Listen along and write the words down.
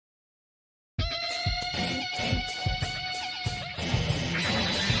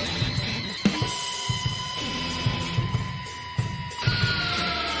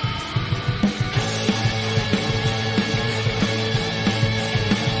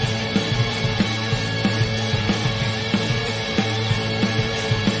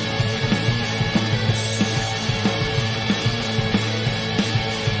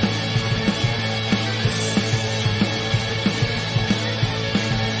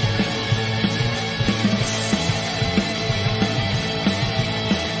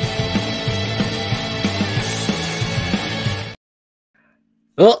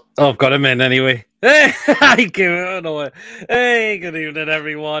Oh, I've got him in anyway. Hey, I give it away. Hey, good evening,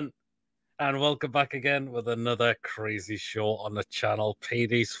 everyone, and welcome back again with another crazy show on the channel.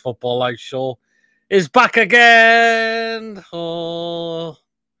 PD's Football Live Show is back again. Oh,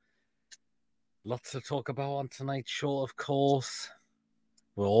 lots to talk about on tonight's show, of course.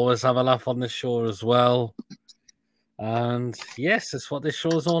 We'll always have a laugh on this show as well. And yes, it's what this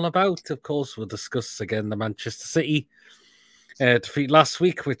show is all about. Of course, we'll discuss again the Manchester City defeat last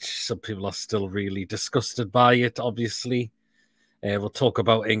week, which some people are still really disgusted by it, obviously. We'll talk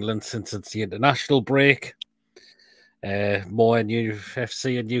about England since it's the international break. More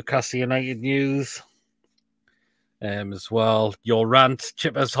UFC and Newcastle United news as well. Your rant,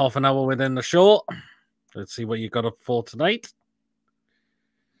 Chippers, half an hour within the show. Let's see what you got up for tonight.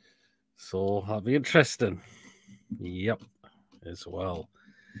 So that'll be interesting. Yep, as well.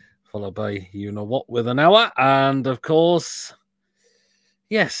 Followed by you know what with an hour. And of course,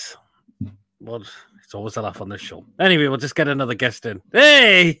 yes. Well, it's always a laugh on this show. Anyway, we'll just get another guest in.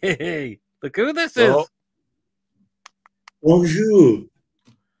 Hey, look who this is. Bonjour.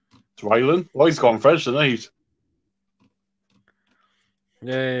 It's Rylan. Well, he's gone French tonight.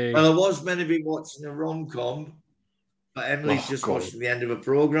 Yay. Well, I was meant to be watching a rom-com, but Emily's just watching the end of a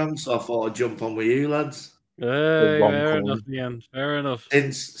programme, so I thought I'd jump on with you, lads. Hey, fair enough, Ian. Fair enough.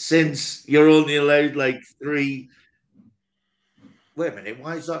 Since you're only allowed like 3... Wait a minute,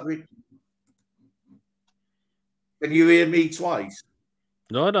 why is that... Can you hear me twice?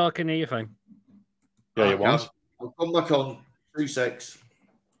 No, I can hear you fine. Yeah, you want? I'll come back on. 2-6.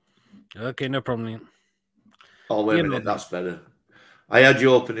 Okay, no problem, Ian. Oh, wait a minute, that's better. I had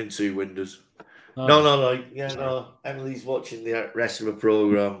you open in 2 windows. Oh. No. Emily's watching the rest of the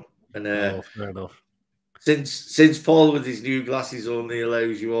programme. And fair enough. Since Paul with his new glasses only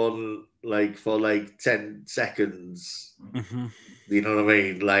allows you on like for like 10 seconds, you know what I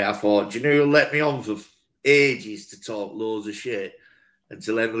mean? Like I thought, you'll let me on for ages to talk loads of shit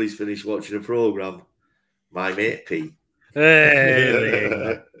until Emily's finished watching a programme. My mate P.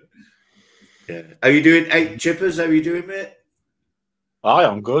 Hey, yeah. How you doing? Hey, Chippers, how you doing, mate? I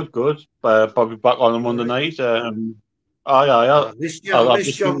am good. Probably back on a Monday night. I missed you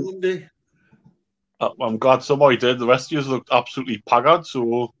on Monday. I'm glad somebody did. The rest of you looked absolutely pagged.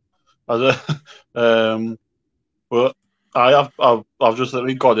 So, but I've just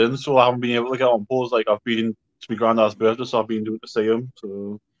literally got in, so I haven't been able to get on pause. Like I've been to my granddad's birthday, so I've been doing to see him.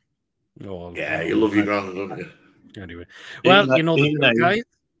 So, yeah, you love your granddad, don't you? Anyway, well, you know the guys.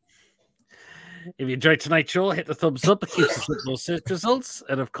 If you enjoyed tonight's show, hit the thumbs up. It keeps us with those search results.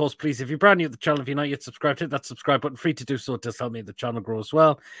 And of course, please, if you're brand new to the channel, if you're not yet subscribed, hit that subscribe button. Free to do so. It does help me the channel grow as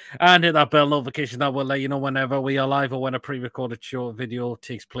well. And hit that bell notification. That will let you know whenever we are live or when a pre-recorded show video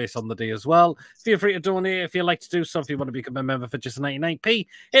takes place on the day as well. Feel free to donate if you'd like to do so. If you want to become a member for just 99p,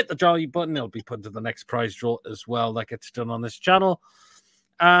 hit the draw button. It'll be put into the next prize draw as well, like it's done on this channel.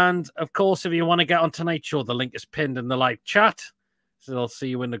 And of course, if you want to get on tonight's show, the link is pinned in the live chat. So I'll see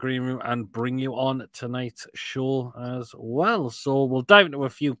you in the green room and bring you on tonight's show as well. So we'll dive into a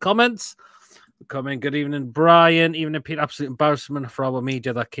few comments. Come in. Good evening, Brian. Evening, Pete. Absolute embarrassment for our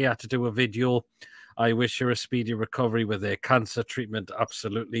media that Kay had to do a video. I wish her a speedy recovery with her cancer treatment.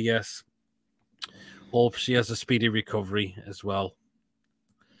 Absolutely, yes. Hope she has a speedy recovery as well.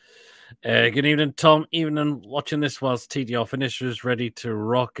 Good evening, Tom. Evening, watching this whilst TDR finishers ready to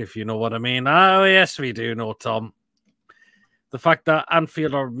rock, if you know what I mean. Oh, yes, we do know, Tom. The fact that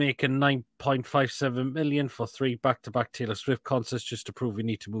Anfield are making 9.57 million for 3 back-to-back Taylor Swift concerts just to prove we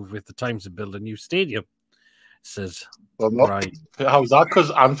need to move with the times and build a new stadium, says right. How's that?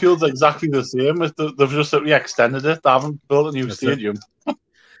 Because Anfield's exactly the same. They've just simply extended it. They haven't built a new stadium.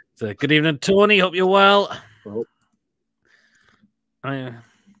 So, good evening, Tony. Hope you're well. Oh,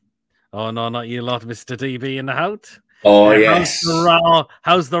 no, not you lot, Mr. DB in the house. Oh, yes.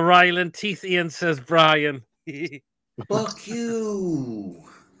 How's the Ryland teeth, Ian, says Brian. Fuck you.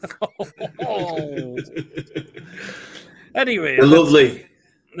 Anyway, lovely.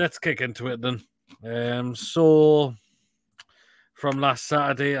 Let's kick into it then. So from last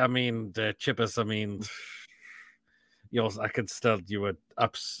Saturday, I mean, the Chippers, I mean, yours, I could still, you were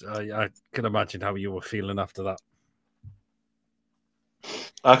I can imagine how you were feeling after that.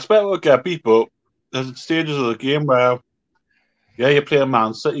 I expect we'll get beat, but there's stages of the game where, yeah, you're playing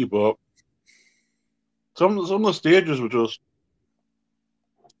Man City, but some of the stages were just,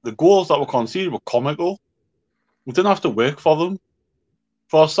 the goals that were conceded were comical. We didn't have to work for them.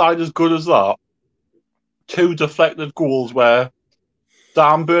 For a side as good as that, 2 deflected goals where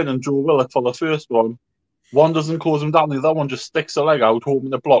Dan Burn and Joe Willock for the first one doesn't close him down, the other one just sticks a leg out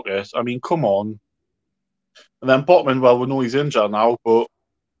hoping to block it. I mean, come on. And then Botman, well, we know he's injured now, but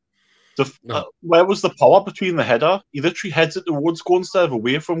Where was the power between the header? He literally heads it towards goal instead of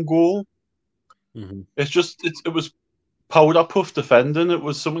away from goal. It's just it was powder puff defending. It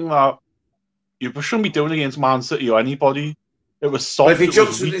was something that you shouldn't be doing against Man City or anybody. It was soft. But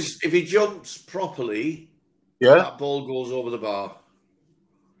if he jumps properly, that ball goes over the bar.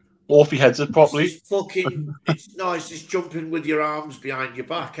 Or if he heads it properly. It's just jumping with your arms behind your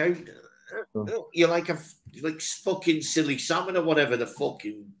back. You're like fucking silly salmon or whatever the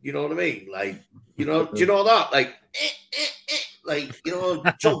fucking, you know what I mean? Like, do you know that? Like,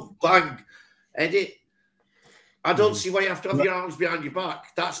 jump, bang, edit. I don't see why you have to have your arms behind your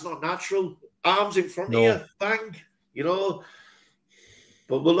back. That's not natural. Arms in front of you, bang,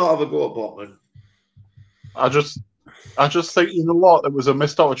 But we'll not have a go at Botman. I just think, you know what, it was a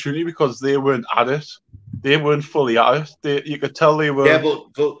missed opportunity because they weren't at it. They weren't fully at it. You could tell they were. Yeah,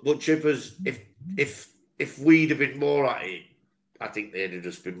 but Chippers, if we'd have been more at it, I think they'd have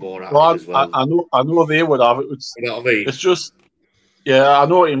just been more at it as well. I know they would have. You know what I mean? It's just, yeah, I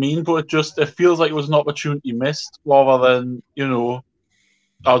know what you mean, but it feels like it was an opportunity missed rather than,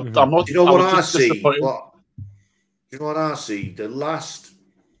 I'm not. Do you know what I see? Do you know what I see?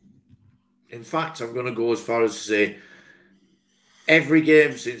 In fact, I'm going to go as far as to say every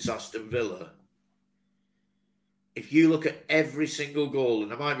game since Aston Villa, if you look at every single goal,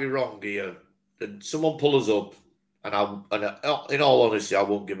 and I might be wrong here, then someone pull us up, and in all honesty, I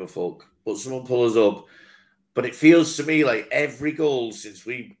won't give a fuck, but someone pull us up. But it feels to me like every goal since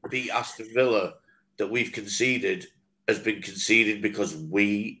we beat Aston Villa that we've conceded has been conceded because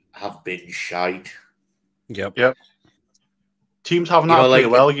we have been shite. Yep. Teams haven't played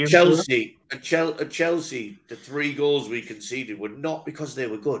well against Chelsea. At Chelsea, the 3 goals we conceded were not because they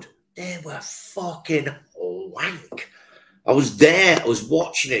were good. They were fucking wank. I was there. I was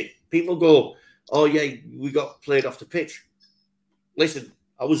watching it. People go, oh, yeah, we got played off the pitch. Listen,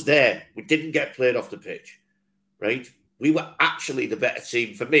 I was there. We didn't get played off the pitch, right? We were actually the better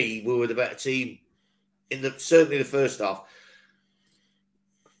team. For me, we were the better team certainly the first half.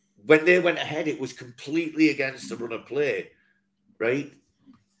 When they went ahead, it was completely against the run of play, right?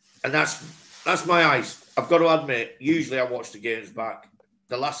 And that's my eyes. I've got to admit, usually I watch the games back.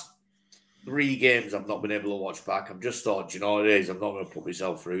 The last 3 games I've not been able to watch back. I've just thought, you know what it is? I'm not going to put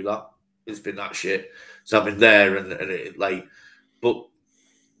myself through that. It's been that shit. So I've been there and it, like, but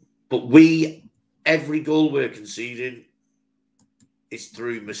every goal we're conceding is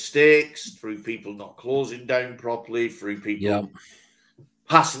through mistakes, through people not closing down properly, through people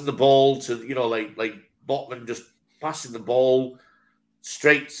passing the ball to, like Botman just passing the ball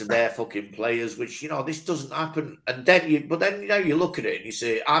straight to their fucking players, which, this doesn't happen. And then you look at it and you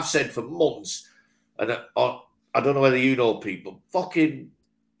say, I've said for months, and I don't know whether people, fucking,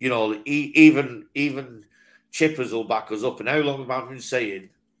 even Chippers will back us up. And how long have I been saying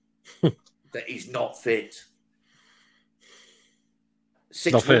that he's not fit?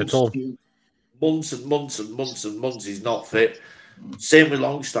 6 not fit at all. Months and months and months and months, he's not fit. Same with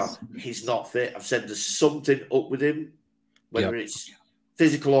Longstaff, he's not fit. I've said there's something up with him, whether it's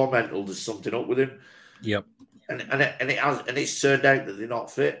physical or mental. There's something up with him. Yep. And it's turned out that they're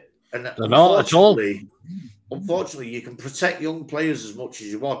not fit. And they're not at all. Unfortunately, you can protect young players as much as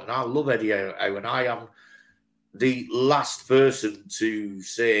you want. And I love Eddie Howe, and I am the last person to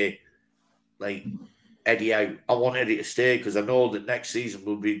say, like, Eddie out. I want Eddie to stay because I know that next season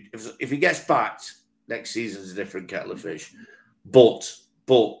will be, if he gets backed, next season's a different kettle of fish. But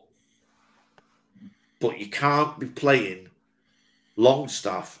you can't be playing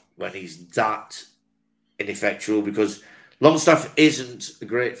Longstaff when he's that ineffectual, because Longstaff isn't a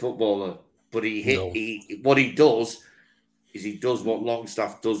great footballer, but what he does is he does what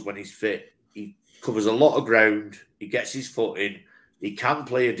Longstaff does when he's fit. He covers a lot of ground. He gets his foot in. He can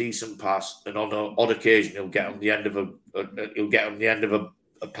play a decent pass, and on an odd occasion he'll get on the end of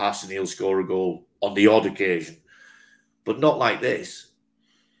a pass and he'll score a goal on the odd occasion, but not like this.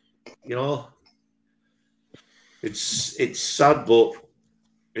 It's sad, but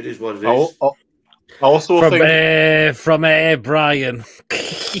it is what it is. I also from Brian.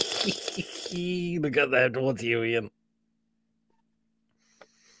 Look at that! What's you, Ian?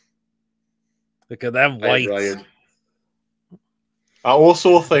 Look at them whites. I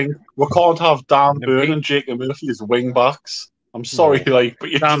also think we can't have Dan Burn and Jacob Murphy as wing backs. I'm sorry, but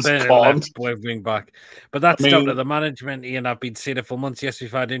you Dan just can't. Wing back. But that's down to the management, Ian. I've been saying it for months. Yes,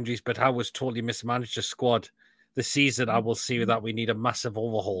 we've had injuries, but Howe was totally mismanaged the squad. The season, I will see that we need a massive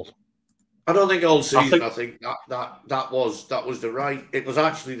overhaul. I don't think all season. I think that was the right. It was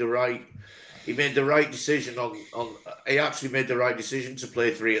actually the right. He made the right decision He actually made the right decision to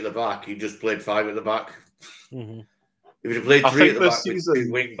play 3 at the back. He just played 5 at the back. Mm-hmm. If he'd played three at the back with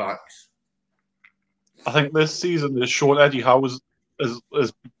two wing backs. I think this season has shown Eddie Howe has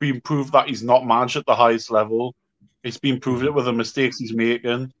been proved that he's not managed at the highest level. He's been proved it with the mistakes he's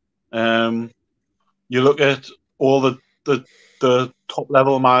making. You look at all the top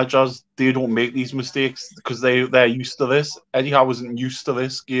level managers; they don't make these mistakes because they're used to this. Eddie Howe isn't used to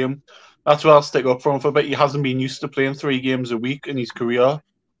this game. That's where I'll stick up for him for a bit. He hasn't been used to playing 3 games a week in his career.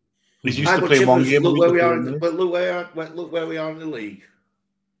 He's used to playing 1 game a week. Look where we are in the league.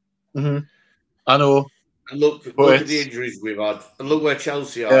 Mm-hmm. I know. And look at the injuries we've had. And look where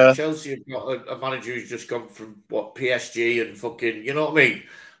Chelsea are. Yeah. Chelsea have got a manager who's just gone from PSG and fucking, you know what I mean?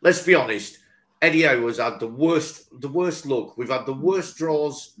 Let's be honest. Eddie Howe has had the worst luck. We've had the worst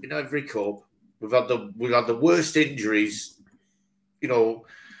draws in every cup. We've had the worst injuries, you know,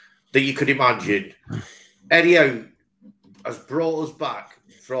 that you could imagine. Eddie Howe has brought us back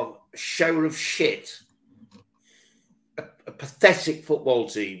from a shower of shit, a pathetic football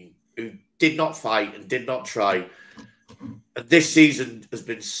team who did not fight and did not try. And this season has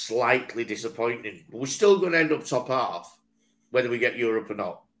been slightly disappointing. But we're still going to end up top half, whether we get Europe or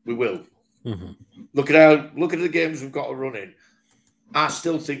not. We will. Mm-hmm. Look at the games we've got to run in. I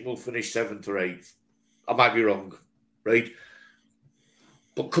still think we'll finish 7th or 8th. I might be wrong, right?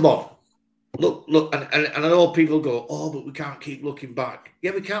 But come on. Look, and I know people go, oh, but we can't keep looking back.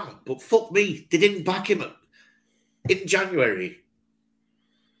 Yeah, we can. But fuck me, they didn't back him in January.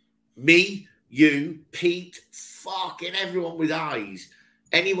 Me, you, Pete, fucking everyone with eyes.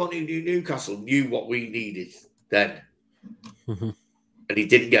 Anyone who knew Newcastle knew what we needed then. Mm-hmm. And he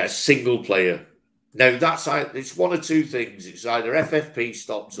didn't get a single player. Now, it's one of two things. It's either FFP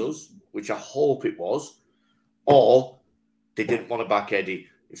stopped us, which I hope it was, or they didn't want to back Eddie.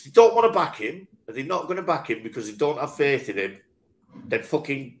 If they don't want to back him, and they're not going to back him because they don't have faith in him, then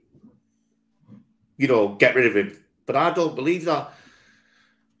fucking, get rid of him. But I don't believe that.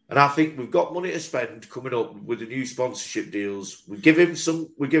 And I think we've got money to spend coming up with the new sponsorship deals. We give him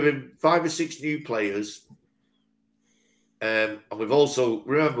 5 or 6 new players. And we've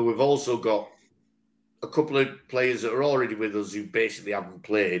also got a couple of players that are already with us who basically haven't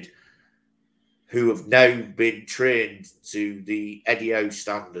played, who have now been trained to the Eddie Howe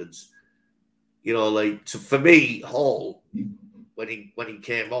standards. For me, Hall, when he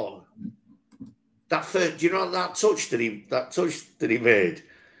came on, that touch that he made.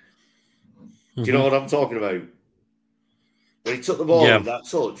 Do you know what I'm talking about? When he took the ball with that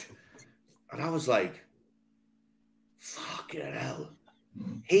touch, and I was like, fucking hell,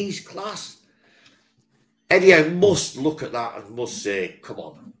 he's class. Eddie Howe must look at that and must say, come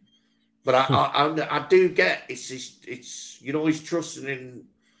on. But I do get it's he's trusting in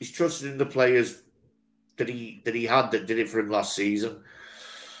the players that he had that did it for him last season.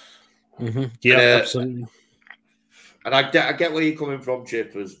 Mm-hmm. Yeah, absolutely. And I get where you're coming from,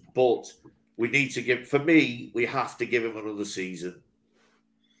 Chippers, but we have to give him another season.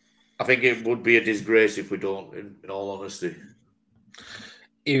 I think it would be a disgrace if we don't, in all honesty.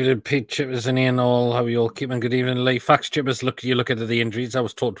 Evening, Pete, Chippers, and Ian, how are you all keeping? Good evening, Lee. Facts, Chippers, look at the injuries. I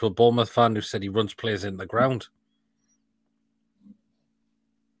was talking to a Bournemouth fan who said he runs players in the ground.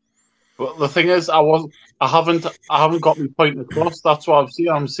 Well, the thing is, I haven't got my point across. That's what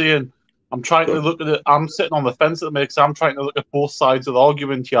I'm saying. I'm trying to look at it. I'm sitting on the fence at the minute because I'm trying to look at both sides of the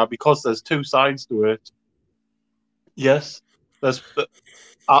argument here because there's 2 sides to it. Yes,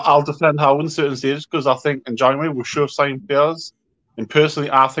 I'll defend Howe in certain stages because I think in January we should have signed players. And personally,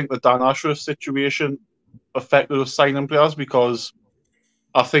 I think the Dan Ashworth situation affected us signing players because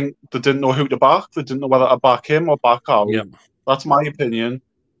I think they didn't know who to back. They didn't know whether to back him or back Howe. Yep. That's my opinion.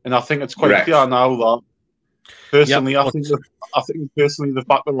 And I think it's quite clear now that personally, I think personally they've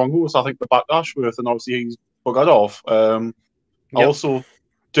backed the wrong horse. I think they backed Ashworth, and obviously he's buggered off. I also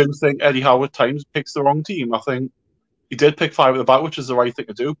do think Eddie Howe at times picks the wrong team. I think he did pick 5 at the back, which is the right thing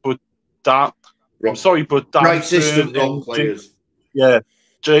to do. But Dan right system, wrong players. Yeah,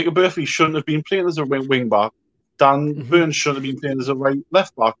 Jacob Murphy shouldn't have been playing as a wing back. Dan Burns shouldn't have been playing as a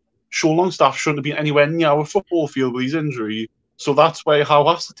left back. Sean Longstaff shouldn't have been anywhere near a football field with his injury. So that's why Howe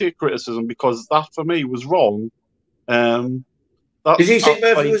has to take criticism because that for me was wrong. Did you think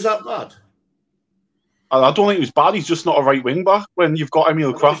Murphy was that bad? I don't think he was bad. He's just not a right wing back. When you've got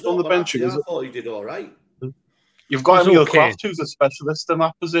Emil Kraft on the bench, I thought he did all right. You've got Emil Kraft, who's a specialist in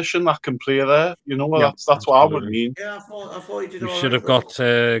that position that can play there. That's what I would mean. Yeah, I thought he did all right. You should have got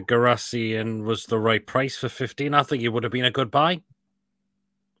Garassi and was the right price for 15. I think it would have been a good buy.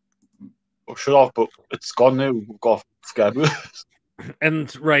 Well, should have, but it's gone now. We've got scared with it. And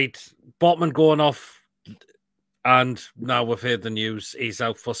Botman going off, and now we've heard the news he's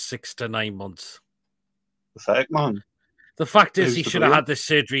out for 6 to 9 months. Pathetic, man. The fact is, he should have had this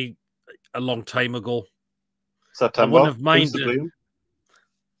surgery a long time ago. September. I wouldn't have minded.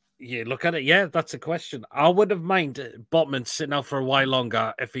 Yeah, look at it. Yeah, that's a question. I wouldn't have minded Botman sitting out for a while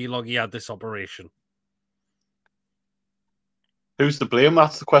longer if he had this operation. Who's to blame?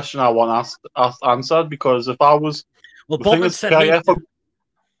 That's the question I want answered. Because if I was, Botman said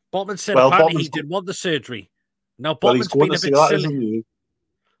apparently he didn't want the surgery. Now Botman's been a bit silly.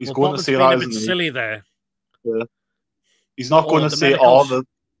 He's going to say that, isn't he? Silly there. Yeah. He's not going to say all the.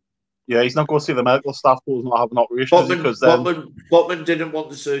 Yeah, he's not going to say the medical staff will not have an operation. Botman didn't want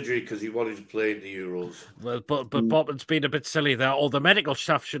the surgery because he wanted to play in the Euros. Well, but Botman's been a bit silly there. All the medical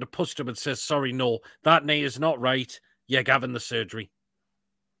staff should have pushed him and said, "Sorry, no, that knee is not right. You're having the surgery."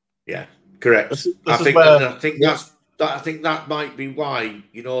 Yeah, correct. I think that might be why,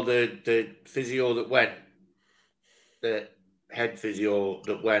 you know, the physio that went, the head physio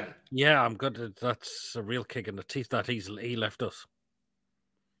that went. Yeah, I'm good. That's a real kick in the teeth that he left us.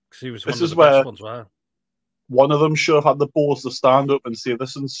 Because he was one of the best ones. Wow. One of them should have had the balls to stand up and say,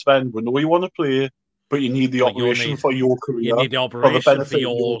 "Listen, Sven, we know you want to play, but you need the operation for your career. You need the operation for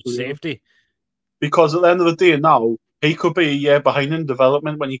your safety." Because at the end of the day now, he could be a year behind in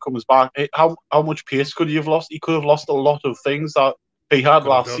development when he comes back. How much pace could he have lost? He could have lost a lot of things that he had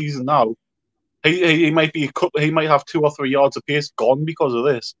last season now. He might have 2 or 3 yards of pace gone because of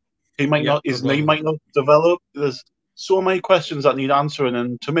this. His knee might not develop. There's so many questions that need answering,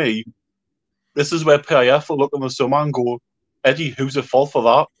 and to me, this is where PIF will look in the summer and go, "Eddie, who's at fault for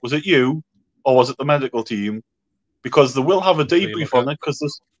that? Was it you, or was it the medical team?" Because they will have a debrief on it, because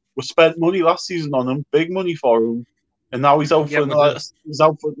we spent money last season on him, big money for him, and now he's out for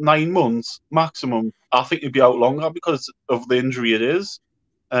 9 months maximum. I think he'd be out longer because of the injury it is.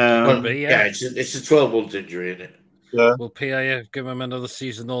 It's a 12-month injury, isn't it? Yeah. Will PIF give him another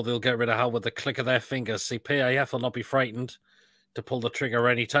season, or they'll get rid of Hal with the click of their fingers? See, PIF will not be frightened to pull the trigger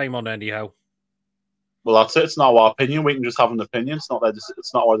any time on Eddie Howe. Well, that's it. It's not our opinion. We can just have an opinion. It's not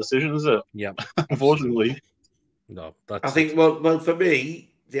our decision, is it? Yeah. Unfortunately. No, I think, well, for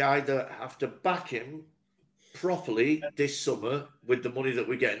me, they either have to back him properly this summer with the money that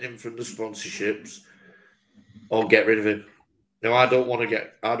we're getting in from the sponsorships, or get rid of him. No, I don't want to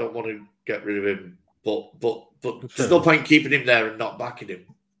get rid of him, but there's no point keeping him there and not backing him.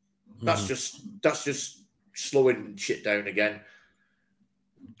 That's just slowing shit down again.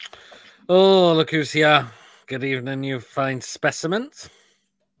 Oh, look who's here. Good evening, you fine specimens.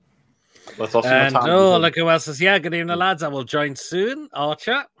 And look who else is here. Good evening, lads. I will join soon.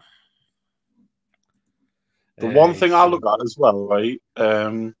 Archer. The one thing I look at as well, right?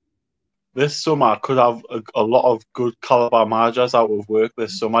 This summer could have a lot of good caliber managers out of work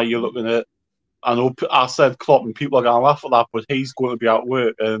this summer. You're looking at, I know I said Klopp and people are going to laugh at that, but he's going to be out of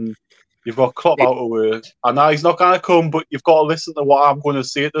work, and you've got Klopp out of work. And now he's not going to come, but you've got to listen to what I'm going to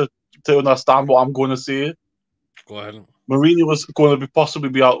say to understand what I'm going to say. Go ahead. Mourinho was going to possibly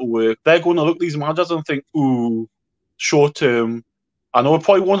be out of work. They're going to look at these managers and think, ooh, short term. I know it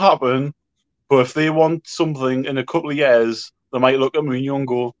probably won't happen, but if they want something in a couple of years, they might look at Mourinho and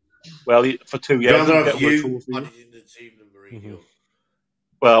go, well, for 2 years,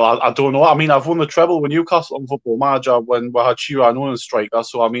 Well, I don't know. I mean, I've won the treble with Newcastle on Football Manager when we had Shearer as striker,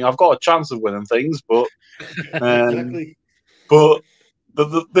 so I mean, I've got a chance of winning things, but exactly. But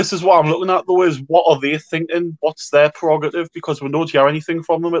this is what I'm looking at, though, is what are they thinking? What's their prerogative? Because we don't hear anything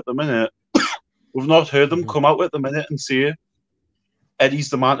from them at the minute. We've not heard them come out at the minute and say, Eddie's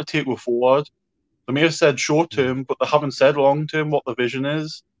the man to take us forward. They may have said short term, but they haven't said long term what the vision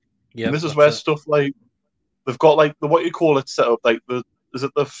is. Yep, and this is where stuff like, they've got like the, what you call it, set up, like is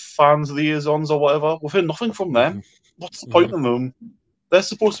it the fans liaisons or whatever? We've heard nothing from them. What's the point of them? They're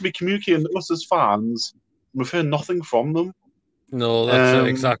supposed to be communicating to us as fans. We've heard nothing from them. No, that's it,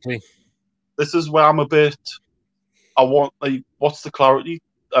 exactly. This is where I'm a bit, I want, like, what's the clarity?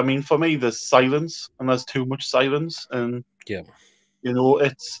 I mean, for me, there's silence, and there's too much silence. And, you know,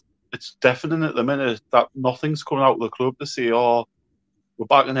 it's definite at the minute that nothing's coming out of the club to say, oh, we're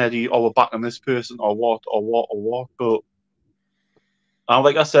backing Eddie, or we're backing this person, or what. But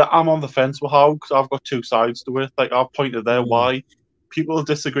like I said, I'm on the fence with how, because I've got two sides to it. Like, I've pointed there why. People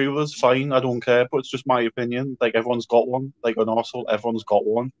disagree with us, fine, I don't care, but it's just my opinion. Like, everyone's got one. Like, an Arsenal, everyone's got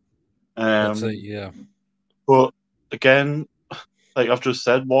one. That's it, yeah. But, again, like I've just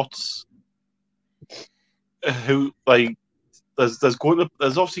said, there's obviously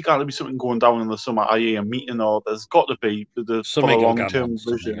got to be something going down in the summer, i.e. a meeting, or there's got to be for the long-term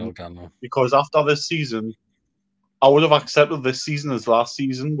vision. Because after this season, I would have accepted this season as last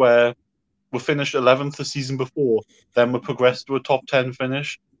season, where we finished 11th the season before, then we progressed to a top 10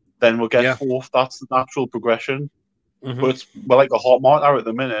 finish, then we'll get fourth. That's the natural progression. but we're like a hot marker at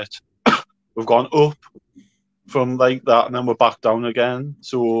the minute. We've gone up from like that, and then we're back down again.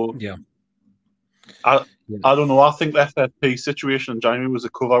 So yeah. I don't know. I think the FFP situation in January was a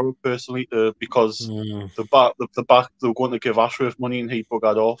cover up personally, because the back they were going to give Ashworth money and he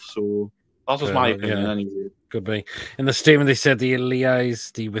buggered off. So that's just my opinion anyway. Could be. In the statement, they said they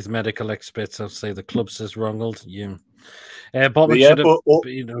liaised with medical experts. I'll say the club says wronged. Yeah. Botman should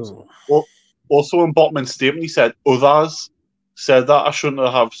have, also in Botman's statement, he said others said that I shouldn't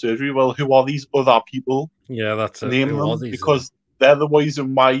have surgery. Well, who are these other people? Yeah, that's it. Name them, because they're the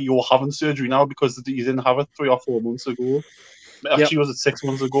reason why you're having surgery now, because you didn't have it 3 or 4 months ago. Actually, was it 6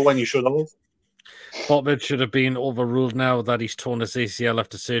 months ago when you should have? Botman should have been overruled now that he's torn his ACL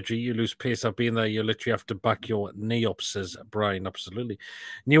after surgery. You lose pace of being there. You literally have to back your knee up, says Brian. Absolutely.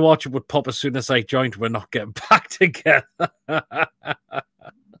 New Archer would pop as soon as I joined. We're not getting back together.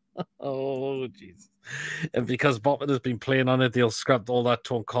 Oh, jeez. And because Botman has been playing on it, they'll scrap all that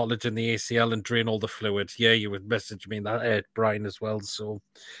torn cartilage in the ACL and drain all the fluid. Yeah, you would message me that, Brian, as well. So,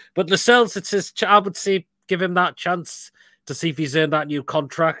 but Lascelles, it's his. I would say give him that chance to see if he's earned that new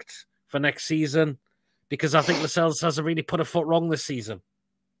contract for next season, because I think Lascelles hasn't really put a foot wrong this season.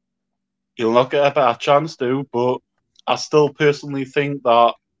 He'll not get a better chance to, but I still personally think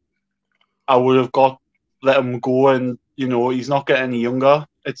that I would have let him go, and he's not getting any younger.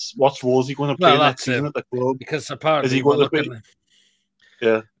 It's what role is he going to play next season at the club? Because apparently is he going to be?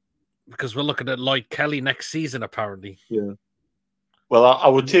 Yeah, because we're looking at Lloyd Kelly next season. Apparently, yeah. Well, I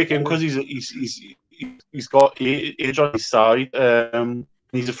would take him because he's got age on his side.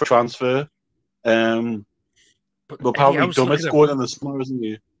 He's a free transfer. But apparently Dummett's going in the summer, isn't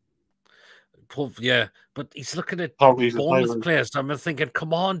he? Yeah, but he's looking at Bournemouth players. I'm thinking,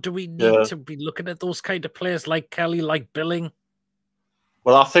 come on, do we need to be looking at those kind of players like Kelly, like Billing?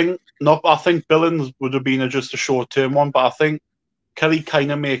 Well, I think Billings would have been just a short-term one, but I think Kelly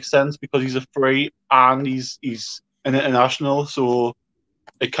kind of makes sense because he's a free and he's an international, so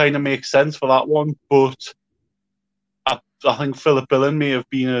it kind of makes sense for that one. But I think Philip Billing may have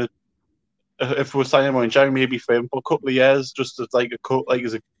been if we're signing him in January, maybe for him for a couple of years, just as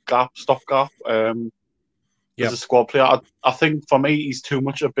as a stopgap. As a squad player, I think for me he's too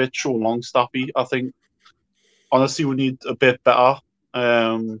much a bit short long staffy. I think honestly we need a bit better.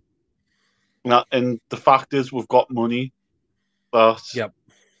 And the fact is we've got money, but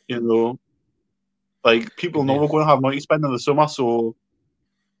people know we're going to have money to spend in the summer, so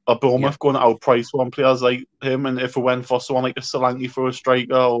are Bournemouth going to outprice one players like him? And if we went for someone like a Solanke for a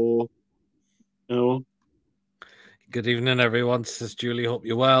striker, or Good evening, everyone. Says Julie. Hope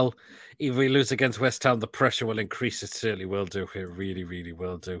you're well. If we lose against West Ham, the pressure will increase. It certainly will do. It really, really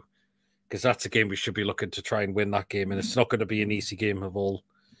will do. Because that's a game we should be looking to try and win that game, and it's not going to be an easy game of all.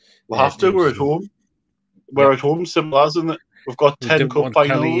 We'll have to. We're at home. We're at home, simple as, isn't it? We've got 10 cup finals.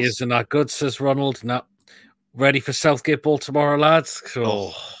 Kelly isn't that good, says Ronald. Nah. Ready for Southgate Ball tomorrow, lads?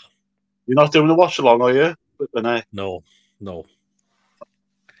 Oh. You're not doing a watch along, are you? No.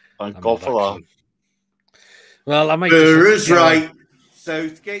 Thank God for that. Well, I might. Burr's right.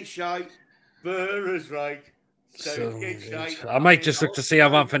 Southgate shite. Burr's right. I might just look to see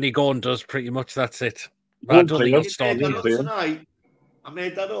how Anthony Gordon does. Pretty much, that's it. But I don't think he'll start tonight. I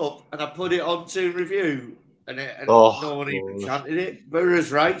made that up and I put it on to review, and no one even chanted it.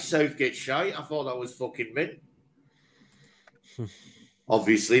 Burr's right. Southgate shite. I thought that was fucking mint.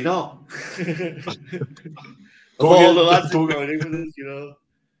 Obviously not. All the lads are going in with us,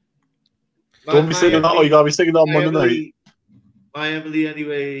 Don't be singing that, or you gotta be singing that on Monday night. My Emily,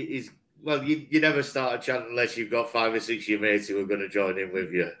 anyway, is you never start a chant unless you've got 5 or 6 of your mates who are going to join in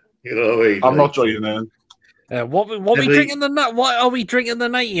with you. You know what I mean? I'm not joining in. What are we drinking the night? What are we drinking the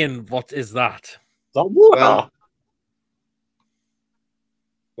night in? What is that? Is that water?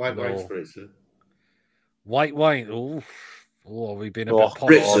 White wine spritzer. White wine. Oh, we've been a bit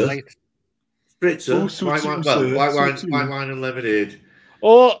pot all night. Spritzer. White wine and lemonade.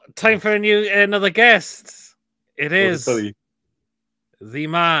 Oh, time for another guest. It is the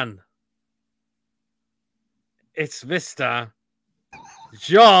man. It's Mr.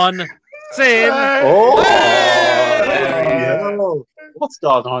 John Sim. Oh, hey! What's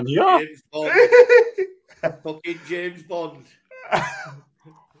going on here? James Bond. Fucking James Bond.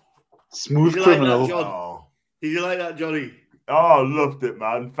 Smooth criminal. Did you like that, Johnny? Oh, I loved it,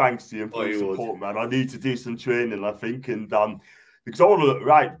 man. Thanks to you for the support, man. I need to do some training, I think, and because I want to look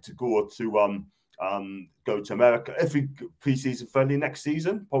right to go to America. If we pre-season friendly next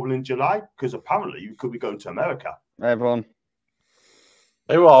season, probably in July, because apparently you could be going to America. Hey, everyone.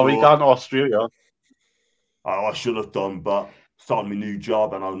 Hey, well, we got to Australia. Oh, I should have done, but starting my new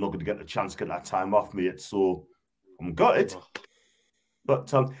job and I'm not going to get the chance to get that time off me. So I'm gutted.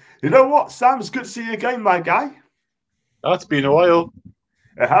 But you know what, Sam? It's good to see you again, my guy. That's been a while.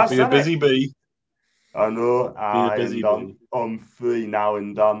 It has been a busy bee. I know. I'm free now,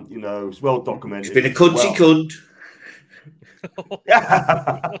 and you know, it's well documented. It's been a cunty cunt.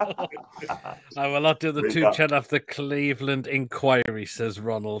 I will not do the 2-10 after Cleveland Enquiry, says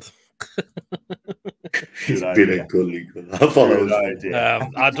Ronald. It's been a gully.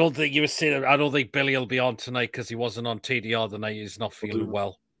 I don't think you were seeing. I don't think Billy will be on tonight because he wasn't on TDR the night. He's not feeling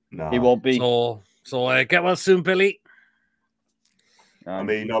well. No, he won't be. So get well soon, Billy. I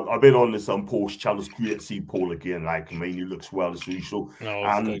mean, I've been on this Porsche channel. It's great to see Paul again. Like, I mean, he looks well as usual,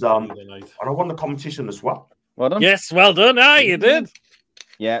 and I won the competition as well. Well done. Yes, well done. You did.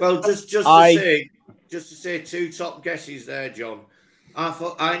 Yeah. Well, just to say, 2 top guesses there, John.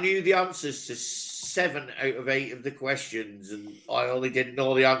 I knew the answers to 7 out of 8 of the questions, and I only didn't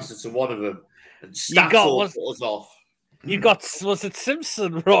know the answer to 1 of them. And stats all put us off. You got, was it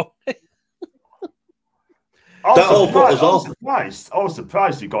Simpson wrong? I was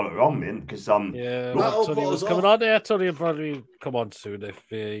surprised you got it wrong, man. Because yeah, Tony was coming on there. Tony will probably come on soon if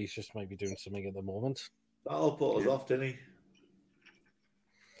he's just maybe doing something at the moment. That'll put us off, didn't he?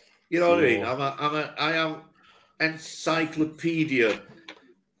 You know what I mean? I am encyclopedia.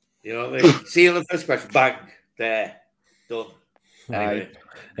 You know what I mean? See you on the first question. Bang. There. Done. Anyway.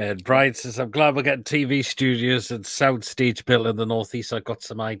 And Brian says, I'm glad we're getting TV studios and soundstage built in the Northeast. I've got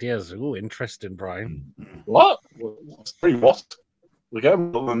some ideas. Oh, interesting, Brian. What? What? We're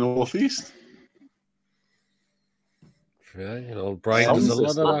getting built in the Northeast? Yeah, you know, Brian does a lot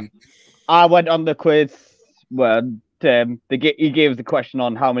of that. I went on the quiz where he gave us a question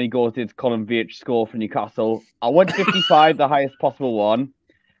on how many goals did Colin Veitch score for Newcastle. I went 55, the highest possible one,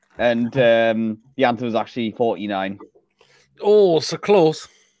 and the answer was actually 49. Oh, so close.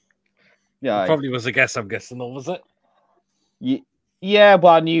 Yeah, it probably was a guess. I'm guessing, though, was it? Yeah,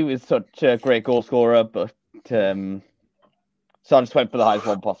 well, I knew he was such a great goal scorer, but so I just went for the highest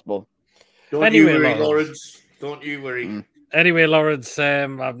one possible. Don't you worry, Lawrence. Don't you worry. Anyway, Lawrence,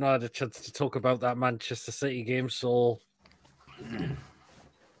 I've not had a chance to talk about that Manchester City game, so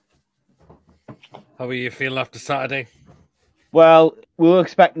how are you feeling after Saturday? Well, we were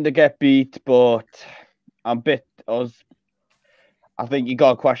expecting to get beat, but I think you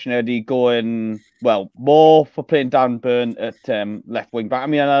got a question, Eddie, going, well, more for playing Dan Burn at left wing back. I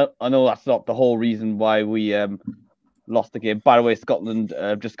mean, I know that's not the whole reason why we lost the game. By the way, Scotland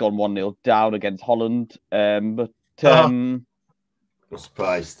just gone 1-0 down against Holland. But I'm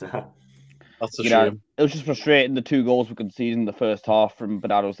surprised. That's a shame. It was just frustrating, the 2 goals we conceded in the first half from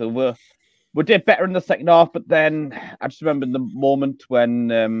Bernardo Silva. We did better in the second half, but then I just remember the moment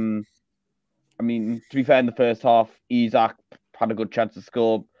when, I mean, to be fair, in the first half, Isaac had a good chance to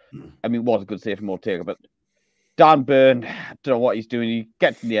score. I mean, it was a good save from Ortega, but Dan Burn, I don't know what he's doing. He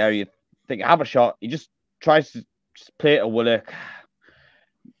gets in the area, think, have a shot. He just tries to just play it to Willock.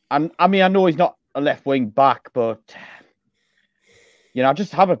 And I mean, I know he's not a left wing back, but you know,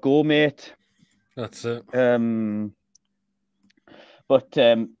 just have a go, mate. That's it. But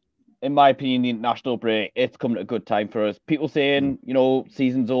in my opinion, the international break, it's coming at a good time for us. People saying, you know,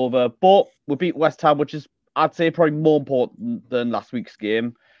 season's over, but we beat West Ham, which is, I'd say, probably more important than last week's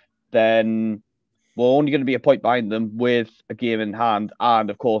game. Then we're only going to be a point behind them with a game in hand and,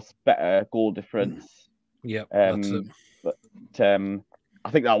 of course, better goal difference. Yeah, that's it. But I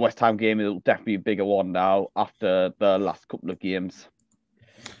think that West Ham game will definitely be a bigger one now after the last couple of games.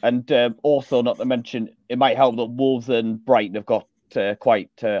 And also, not to mention, it might help that Wolves and Brighton have got quite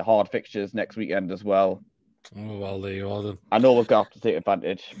hard fixtures next weekend as well. Oh, well, there you are then. I know we're going to have to take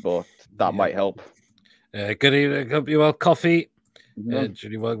advantage, but that might help. Good evening. Hope you well, Coffee.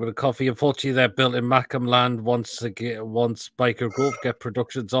 Julie, welcome with a coffee. Unfortunately, they're built in Mackham land. Once Biker Grove get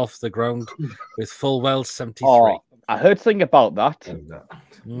productions off the ground with Fulwell 73. Oh, I heard something about that.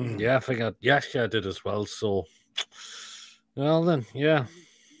 Yeah, I think I did as well. So, well then, yeah,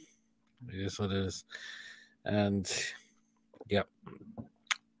 it is what it is, and yeah.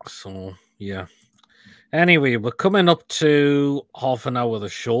 So yeah. Anyway, we're coming up to half an hour of the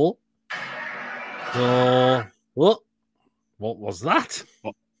show. So what was that?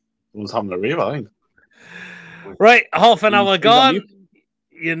 I was having a rave, I think. Right, half an hour gone.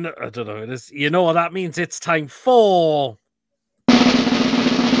 You know, I don't know what it is. You know what that means? It's time for.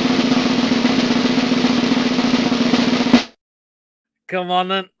 Come on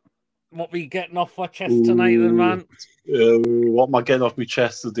then. What we getting off our chest tonight, then, man? What am I getting off my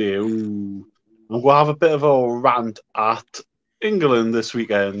chest today? I'm going to have a bit of a rant at England this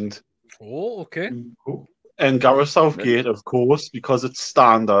weekend. Oh, okay. Cool. And Gareth Southgate, of course, because it's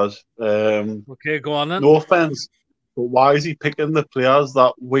standard. Okay, go on then. No offense but why is he picking the players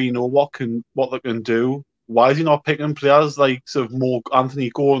that we know what they can do? Why is he not picking players like sort of more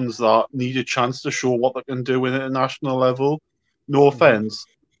Anthony Gordons that need a chance to show what they can do in international level? No offense,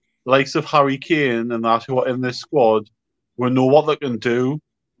 the likes of Harry Kane and that who are in this squad, we know what they can do.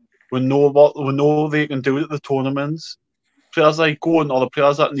 We know they can do it at the tournaments. Players like Gordon are the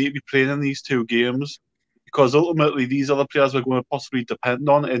players that need to be playing in these two games, because ultimately these are the players we're going to possibly depend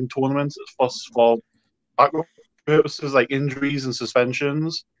on in tournaments for backup purposes like injuries and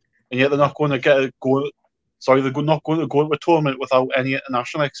suspensions, and yet they're not going to they're not going to go to a tournament without any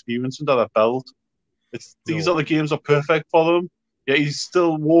international experience under their belt. These other games are perfect for them. Yet he's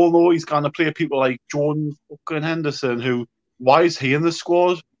still he's going to play people like Jordan fucking Henderson, who, why is he in the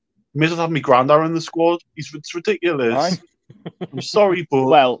squad? May as well have me granddad in the squad. It's ridiculous. I'm sorry,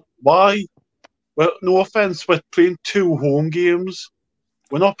 but why? Well, no offense, we're playing 2 home games.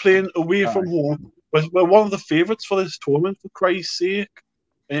 We're not playing away from home. We're one of the favourites for this tournament, for Christ's sake.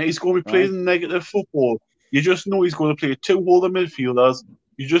 And he's going to be playing negative football. You just know he's going to play 2 holding midfielders.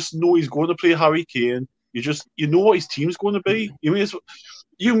 You just know he's going to play Harry Kane. You know what his team's going to be. You may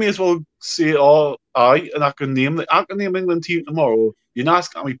as well say, "Oh, and I can name the England team tomorrow." You're not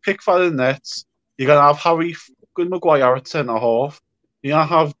asking me Pickford in nets. You're gonna have Harry fucking Maguire at centre half. You're gonna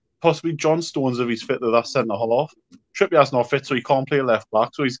have possibly John Stones if he's fit to that centre half. Trippier's not fit, so he can't play left back.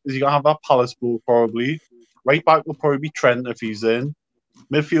 So he's gonna have that Palace bloke probably. Right back will probably be Trent if he's in.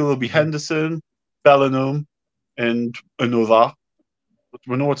 Midfield will be Henderson, Bellingham, and another. But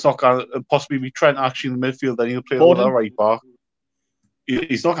we know it's not going to possibly be Trent actually in the midfield. Then he'll play another right back.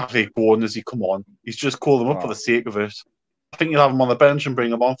 He's not going to play Gordon as he come on. He's just called him up for the sake of it. I think you'll have him on the bench and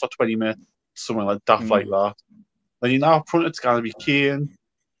bring him on for 20 minutes, something like daft like that. Then you now up front, it's going to be Kane.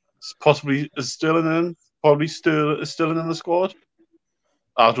 Possibly is Sterling in? Probably is Sterling in the squad?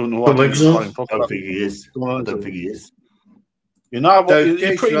 I don't know. I don't think he is. I don't think he is. You know what?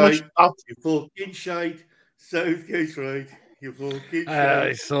 You're pretty much. You're fucking shite. Southgate's right. You're fucking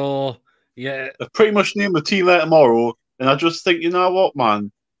shite. So, yeah. I pretty much named the team there tomorrow, and I just think, you know what,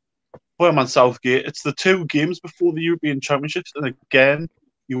 man? Well, man, Southgate, it's the 2 games before the European Championships, and again,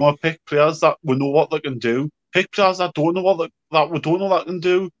 you want to pick players that we know what they can do. Pick players that don't know that we don't know that can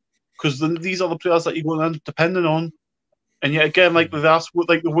do, because these are the players that you're going to end up depending on. And yet again, like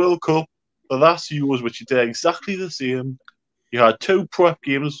the World Cup, the last Euros, which you did exactly the same. You had 2 prep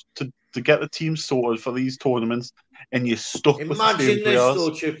games to get the team sorted for these tournaments, and you're stuck with the same players. Imagine this, though,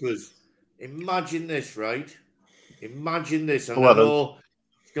 Chippers. Imagine this, right? Imagine this. And I know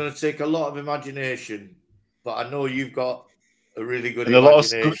it's going to take a lot of imagination, but I know you've got a really good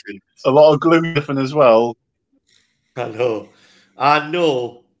imagination. A lot of glue different as well. I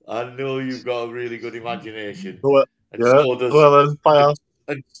know you've got a really good imagination.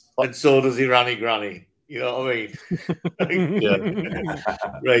 And so does Irani Granny. You know what I mean? Yeah.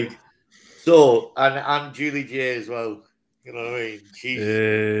 Right. So, and Julie J as well. You know what I mean? She's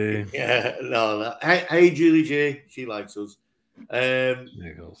Hey, Julie J. She likes us. There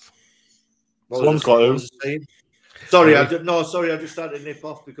goes. Someone's got him. Sorry, I just started to nip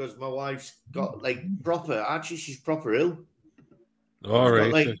off because my wife's got she's proper ill. All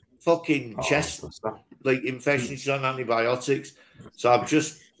right. Got, fucking chest infection. She's on antibiotics. So I've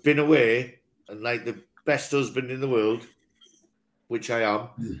just been away, and the best husband in the world, which I am.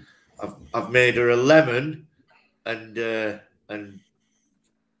 I've made her a lemon and an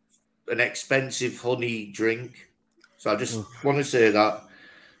expensive honey drink. So I just want to say that,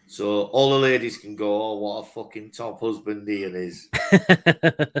 so all the ladies can go, "Oh, what a fucking top husband Ian is." You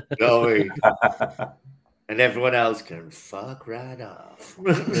know what I mean? And everyone else can fuck right off.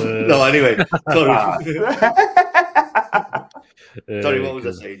 No, anyway, sorry. Sorry, what was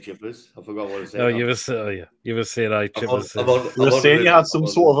I saying, Chippers? I forgot what I said. No, you were saying, Chippers. You were saying you had some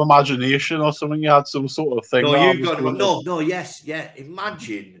sort of imagination or something. You had some sort of thing. Yeah.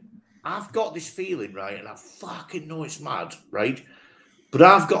 Imagine, I've got this feeling, right, and I fucking know it's mad, right? But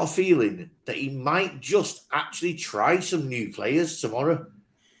I've got a feeling that he might just actually try some new players tomorrow.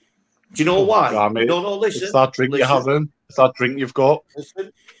 Do you know why? No, listen. It's that drink you're having. It's that drink you've got.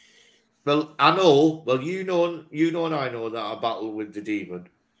 Listen. Well, I know. Well, you know, and I know that I battle with the demon.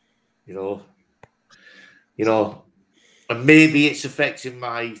 You know, and maybe it's affecting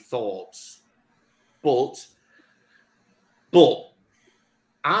my thoughts, but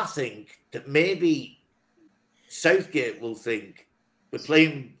I think that maybe Southgate will think we're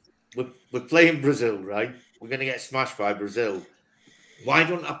playing Brazil, right? We're going to get smashed by Brazil. Why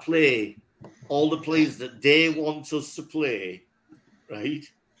don't I play all the players that they want us to play, right?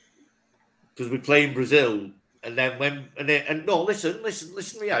 Because we're playing Brazil, and then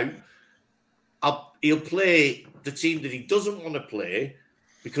listen me out. he'll play the team that he doesn't want to play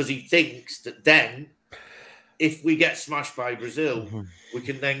because he thinks that then if we get smashed by Brazil, we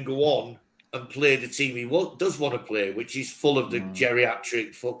can then go on and play the team he does want to play, which is full of the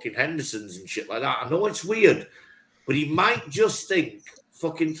geriatric fucking Hendersons and shit like that. I know it's weird, but he might just think,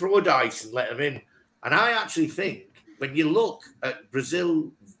 fucking throw a dice and let him in. And I actually think when you look at Brazil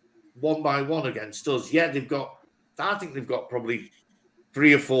 1 by 1 against us, I think they've got probably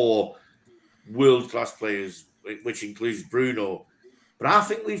 3 or 4 world-class players, which includes Bruno. But I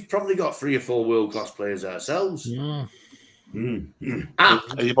think we've probably got 3 or 4 world-class players ourselves. Yeah.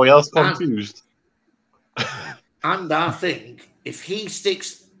 Anybody else confused? And I think if he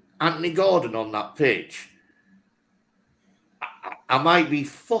sticks Anthony Gordon on that pitch, I might be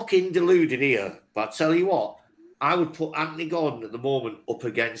fucking deluded here, but I tell you what, I would put Anthony Gordon at the moment up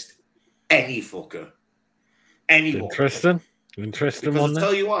against any fucker. Anyone. Interesting because one. I'll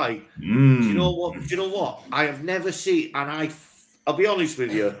tell you why. Do you know what? I have never seen, and I'll be honest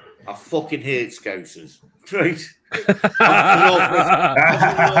with you, I fucking hate Scousers. Right? I'm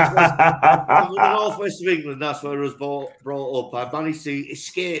in the northwest of England. That's where I was brought up. I managed to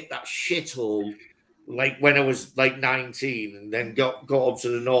escape that shithole, like when I was like 19, and then got up to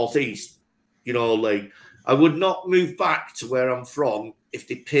the northeast. You know, like I would not move back to where I'm from if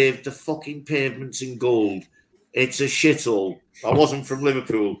they paved the fucking pavements in gold. It's a shithole. I wasn't from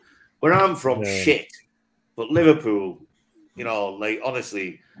Liverpool. Where I'm from, shit. But Liverpool, you know, like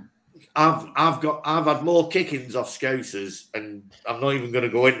honestly, I've had more kickings off Scousers, and I'm not even going to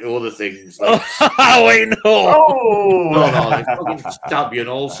go into other things. Like, wait, no. No, they fucking stab you and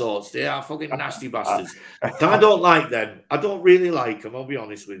all sorts. They are fucking nasty bastards. I don't like them. I don't really like them, I'll be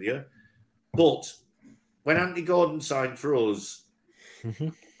honest with you. But when Anthony Gordon signed for us,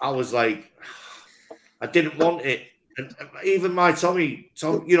 I was like, I didn't want it. And even my Tommy,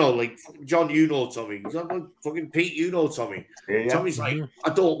 you know, like John, you know Tommy. Fucking Pete, you know Tommy. Yeah. Tommy's like, I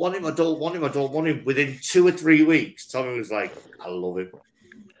don't want him. Within 2 or 3 weeks, Tommy was like, I love him.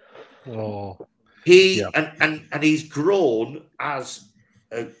 Oh, and he's grown as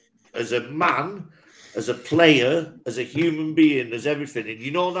a man, as a player, as a human being, as everything. And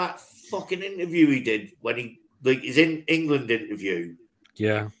you know that fucking interview he did when his in England interview.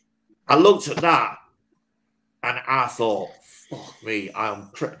 Yeah, I looked at that. And I thought, fuck me,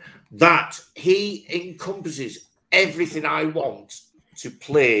 that he encompasses everything I want to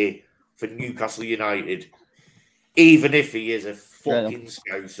play for Newcastle United, even if he is a fucking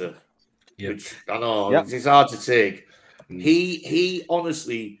Scouser. Yep. Which I know it's hard to take. He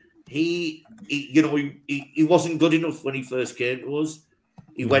honestly, he wasn't good enough when he first came to us.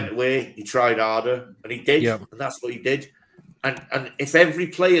 He went away, he tried harder, and he did, and that's what he did. And if every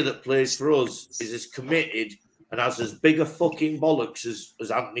player that plays for us is as committed and has as big a fucking bollocks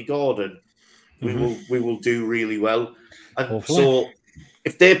as Anthony Gordon, we will do really well. And hopefully. So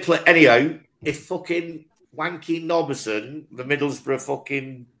if they play anyhow, if fucking Wanky Nobberson, the Middlesbrough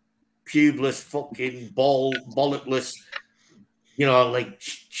fucking pubeless fucking bollockless, you know, like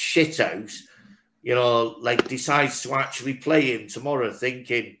shithouse, you know, like decides to actually play him tomorrow,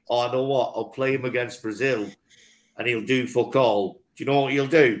 thinking, oh, I know what, I'll play him against Brazil, and he'll do fuck all. Do you know what he'll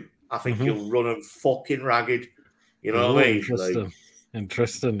do? I think he'll run him fucking ragged. You know what I mean?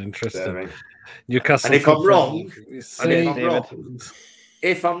 Interesting. Newcastle. And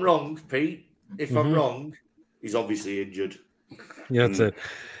if I'm wrong, Pete, I'm wrong, he's obviously injured. Yeah, that's it.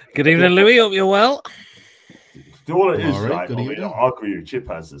 Good evening, Louis. Hope you're well. All it is, right? I mean, I agree with Chip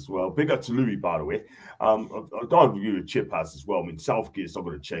has as well. Big up to Louis, by the way. I don't agree with Chip has as well. I mean, Southgate's not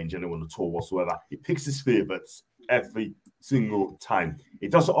going to change anyone at all whatsoever. He picks his favourites every single time. He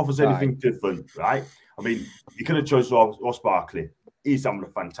doesn't offer anything different, right? I mean, he could have chosen Ross Barkley. He's having a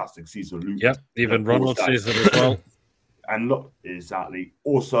fantastic season. Luke, yeah, even Ronald season as well. And look, exactly.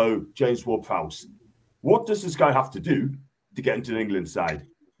 Also, James Ward-Prowse. What does this guy have to do to get into the England side?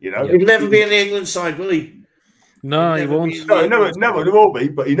 You know, he'll never be in the England side, will he? No, he won't. No, never. He won't be,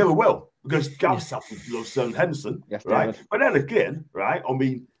 but he never will because Gareth Southgate loves Henderson, right? But then again, right? I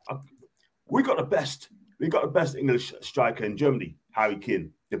mean, we got the best English striker in Germany, Harry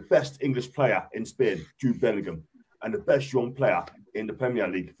Kane. The best English player in Spain, Jude Bellingham, and the best young player in the Premier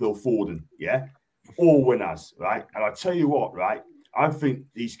League, Phil Foden. Yeah, all winners, right? And I tell you what, right? I think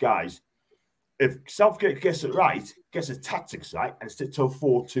these guys, if Southgate gets it right, gets his tactics right, and sticks to a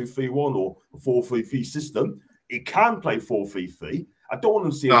 4-2-3-1 or a 4-3-3 system, he can play 4-3-3. I don't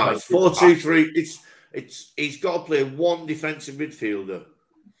want to see him play 4-2-3. He's got to play one defensive midfielder.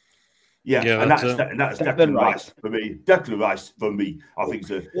 Yeah, and that's Declan Rice for me. Declan Rice for me, I think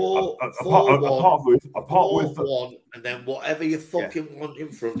it's apart with one, and then whatever you fucking want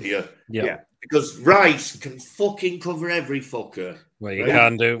in front of you. Yeah, because Rice can fucking cover every fucker. Well, you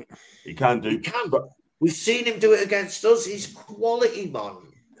can do. He can. But we've seen him do it against us. He's quality, man.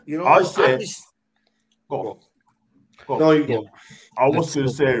 You know, I say. Go on. No, you go. I was going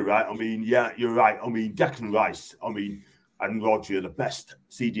to say, right? I mean, yeah, you're right. I mean, Declan Rice. I mean. And Roger are the best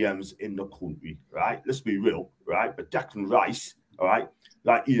CDMs in the country, right? Let's be real, right? But Declan Rice, all right,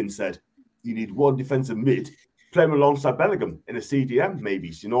 like Ian said, you need one defensive mid, play him alongside Bellingham in a CDM,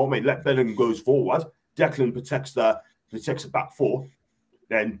 maybe. So, you know what I mean? Let Bellingham goes forward, Declan protects the back four,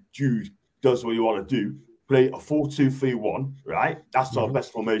 then Jude does what you want to do, play a 4-2-3-1, right? That's our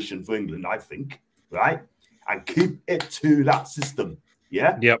best formation for England, I think, right? And keep it to that system,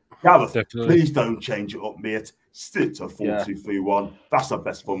 yeah? Yep. Gareth, please don't change it up, mate. Stick to 4-2-3-1. That's our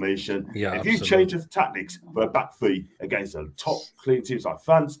best formation. Yeah, if you change the tactics for a back three against the top clean teams like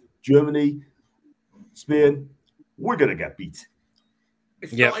France, Germany, Spain, we're going to get beat.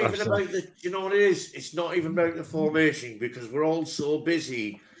 It's not even about the, you know what it is? It's not even about the formation because we're all so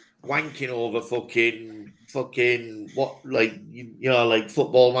busy wanking over fucking what, like, you know, like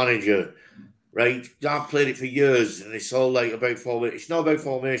Football Manager, right? I've played it for years and it's all like about formation. It's not about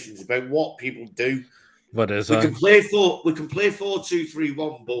formations, it's about what people do. What is we can play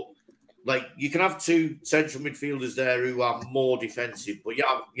 4-2-3-1, but like you can have two central midfielders there who are more defensive. But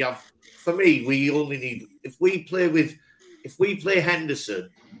yeah, for me, we only need if we play Henderson.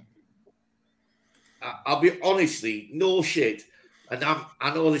 I'll be honestly no shit, and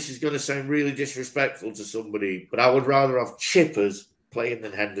I know this is going to sound really disrespectful to somebody, but I would rather have Chippers playing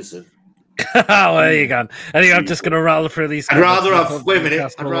than Henderson. Oh, there you go. I think I'm just going to rattle through these. I'd rather have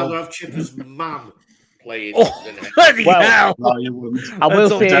Chippers' mum playing. Bloody hell! I will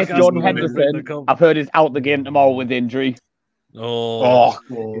say, Jordan Henderson, I've heard he's out the game tomorrow with injury. Oh,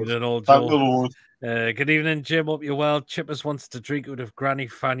 good old Joe. Good evening, Jim. Hope you're well. Chippers wants to drink out of Granny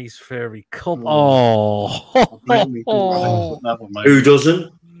Fanny's fairy cup. Who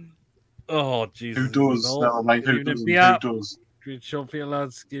doesn't? Oh, Jesus. Who does? No. Never mind. Who does? Good show for you,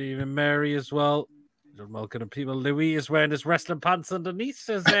 lads. Good evening, Mary, as well. Welcome to people. Louis is wearing his wrestling pants underneath,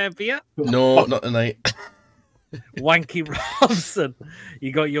 says Via. No, not tonight. Wanky Robson,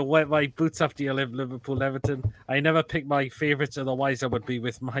 you got your wet white boots after you left Liverpool Everton. I never pick my favourites, otherwise I would be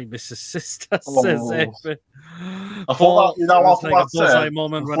with my Mrs. Sister, says Evan. I thought that, was like a bullseye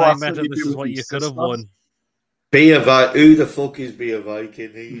moment when I met her. This is what you could have won. Be a Viking. Who the fuck is Be a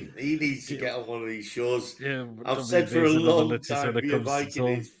Viking? He needs to get on one of these shows. Yeah, I've said for a long time, Be a Viking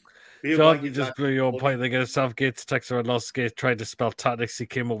is. John, you just blew your point. They get Southgate's texter and Lossgate tried to spell tactics. He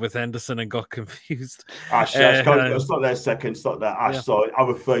came up with Henderson and got confused. Ash, stop there a second. Stop there. Ash, sorry, I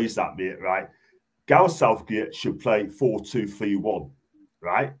rephrase that, mate, right? Gareth Southgate should play 4-2-3-1,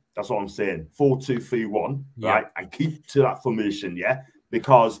 right? That's what I'm saying. 4-2-3-1, right? And keep to that formation, yeah?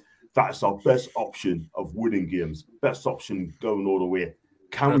 Because that's our best option of winning games. Best option going all the way.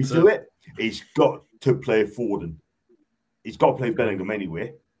 Can we do it? He's got to play Foden. He's got to play Bellingham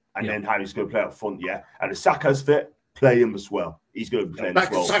anyway. And then Harry's going to play up front, yeah. And if Saka's fit, play him as well. He's going to be playing as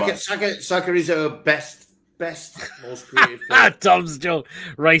well. Saka is our best, most creative player. Tom's joke.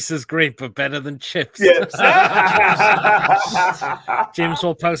 Rice is great, but better than chips. Yes. James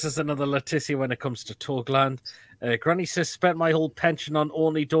will post us another Letitia when it comes to Togland. Granny says, spent my whole pension on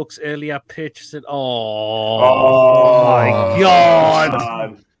only ducks earlier purchasing. Oh my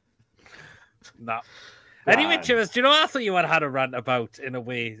God. No. Anyway, Chimmers, do you know what I thought you had a rant about in a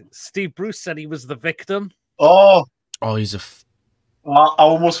way? Steve Bruce said he was the victim. Oh, he's a. I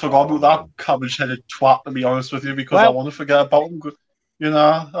almost forgot about that cabbage-headed twat, to be honest with you, because I want to forget about him. You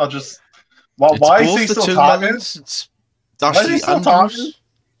know, I just. Why is he still talking? Why is he still talking?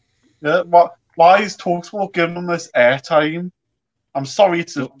 Yeah, why is Talksport giving him this airtime? I'm sorry,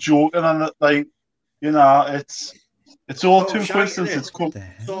 it's a joke, and like, you know, it's all too coincidence.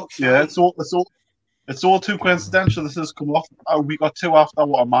 It's all too coincidental. This has come off a week or two after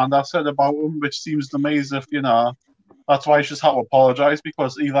what Amanda said about him, which seems to me as if, you know, that's why I just had to apologise,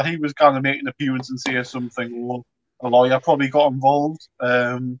 because either he was going to make an appearance and say something, or a lawyer probably got involved.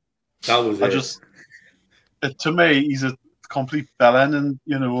 That was it. To me, he's a complete bellend, and,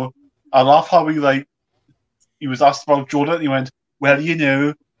 you know, I love how he was asked about Jordan, and he went, well, you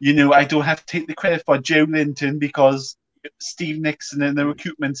know, I don't have to take the credit for Joe Linton because Steve Nixon and the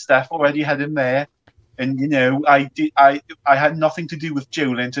recruitment staff already had him there. And, you know, I had nothing to do with Joe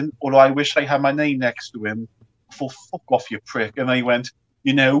Linton, although I wish I had my name next to him. For fuck off, you prick. And I went,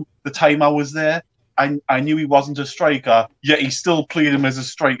 you know, the time I was there, I knew he wasn't a striker, yet he still played him as a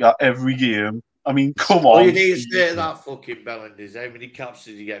striker every game. I mean, come on. All you need to say to that fucking Belland is how many caps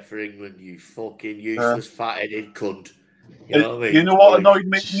did you get for England, you fucking useless fat-headed cunt. You know what I mean? You know what annoyed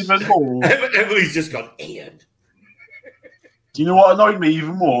me even more? Emily's just gone, Ian. Do you know what annoyed me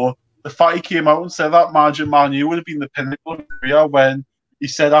even more? The fact he came out and said that Man U would have been the pinnacle of his career when he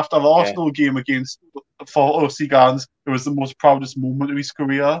said after the Arsenal game against for us Gans, it was the most proudest moment of his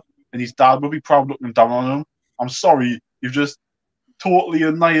career, and his dad would be proud looking down on him. I'm sorry, you've just totally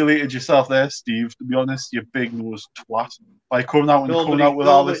annihilated yourself there, Steve. To be honest, you big nosed twat. By coming out with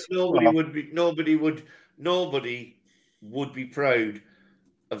all this. Nobody would be proud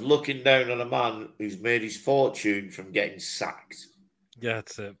of looking down on a man who's made his fortune from getting sacked. Yeah,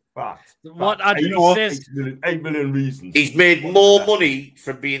 that's it. What 8 million reasons. He's made more money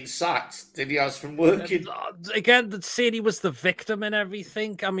from being sacked than he has from working. Again, saying he was the victim and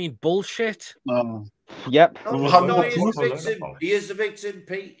everything. I mean, bullshit. Yep. No, he is the victim. He is the victim,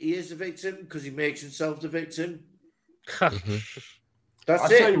 Pete. He is the victim because he makes himself the victim. That's it. I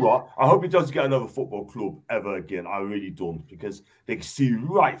tell you what, I hope he doesn't get another football club ever again. I really don't, because they can see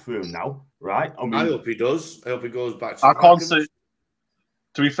right through him now, right? I mean, I hope he does. I hope he goes back to. I can't see.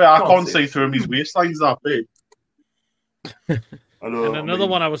 To be fair, I can't see through him. His waistline's that big. And another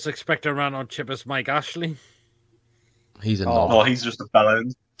one I was expecting around on Chip is Mike Ashley. He's a no, he's just a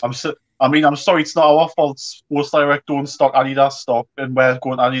bellend. I'm sorry, it's not our fault. Sports Direct don't stock Adidas stock, and we're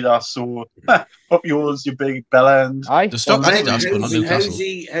going Adidas. So up yours, you big bellend. The stock Adidas, but not Newcastle.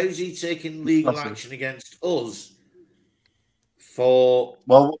 How's he taking legal action against us for?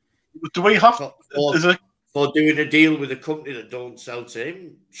 Well, do we have for doing a deal with a company that don't sell to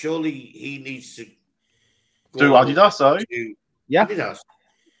him? Surely he needs to do Adidas, Adidas.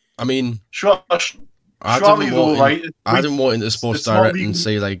 I mean, sure. I didn't want into Sports Direct and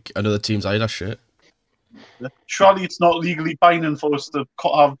see like another team's Adidas shirt. Surely it's not legally binding for us to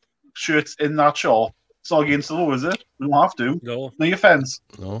have shirts in that shop. It's not against the law, is it? We don't have to. No offense.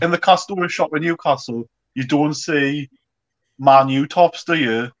 No. In the Castor shop in Newcastle, you don't see Man U tops, do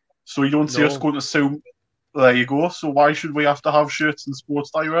you? So you don't see us going to sue. There you go. So why should we have to have shirts in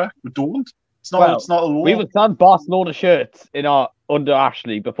Sports Direct? We don't. It's not. It's not a law. We would sell Barcelona shirts in our under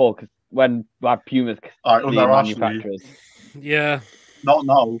Ashley before, because when we had Pumas manufacturers. Yeah. Not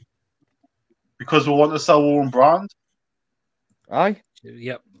now. Because we want to sell our own brand. Aye.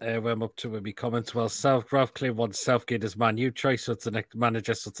 Yep. We're up to where we comment. Well, Ralph Clay wants Southgate as Man U choice, so it's the next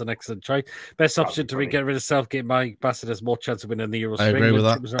manager, so it's an excellent choice. Best option to get rid of Southgate. Mike Bassett has more chance of winning the Euro. I agree with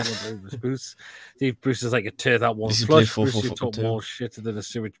that. Steve Bruce is like a tear that one flush. Bruce, you talk more shit than a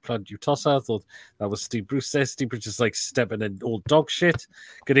sewage plant you toss out. I thought that was Steve Bruce says. Steve Bruce is like stepping in old dog shit.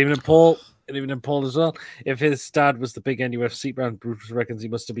 Good evening, Paul. Good evening, Paul, as well. If his dad was the big NFC brand, Bruce reckons he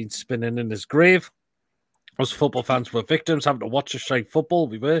must have been spinning in his grave. Us football fans were victims, having to watch a strike football.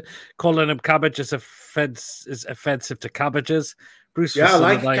 We were calling him cabbage is offensive to cabbages. Bruce, I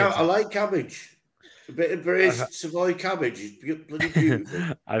like cabbage. A bit of braised Savoy cabbage is bloody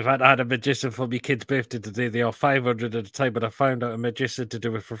beautiful. I've had a magician for my kid's birthday today. They are 500 at a time, but I found out a magician to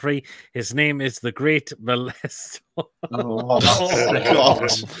do it for free. His name is the Great Molesto.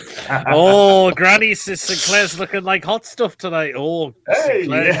 Oh, Granny says Sinclair's looking like hot stuff tonight. Oh, hey,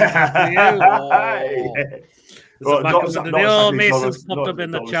 Mason's popped up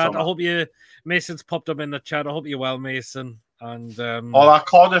in the chat. I hope you, Mason's popped up in the chat. I hope you're well, Mason. And that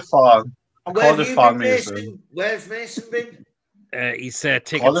Cardiff fan. Mason? Where's Mason been? He's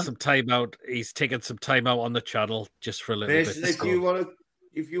taking some time out. He's taking some time out on the channel just for a little Mason, bit.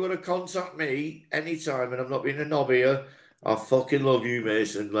 If you want to contact me anytime, and I'm not being a knob here, I fucking love you,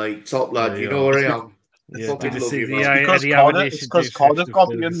 Mason. Like top lad, you know where I am. Yeah, fucking love you, because Cardiff got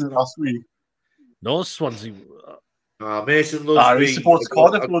me in last week. No, Swansea. Mason loves me. He supports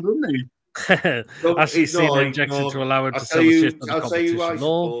Cardiff, doesn't he? Actually, seen the injection to allow him to sell the shit on the competition. I'll tell you why I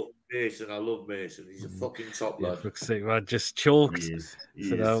support Mason. I love Mason. He's a fucking top lad. Looks like man just choked.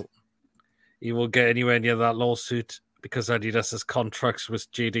 He won't get anywhere near that lawsuit because Adidas's contracts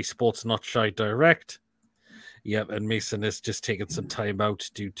with JD Sports not Shy Direct. Yep, and Mason is just taking some time out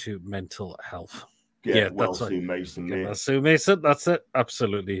due to mental health. That's right. Mason, Mason, that's it.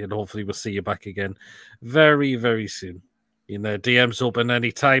 Absolutely. And hopefully we'll see you back again very, very soon. In the DMs open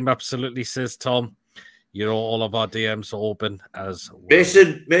anytime, absolutely, says Tom. You know, all of our DMs are open as well.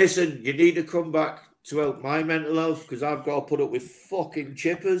 Mason, you need to come back to help my mental health because I've got to put up with fucking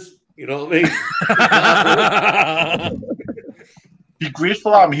chippers. You know what I mean? Be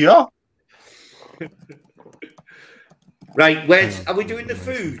grateful I'm here. Right, are we doing the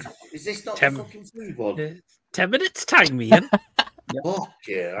food? Is this not the fucking food one? 10 minutes time, Ian. Fuck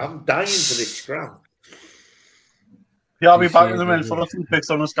yeah, I'm dying for this scram. Yeah, I'll be back in a minute for some pics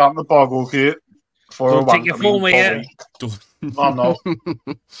on the scan the bog, okay? Don't take your phone with you. I'm not.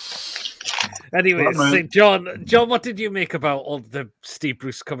 Anyway, so John, what did you make about all the Steve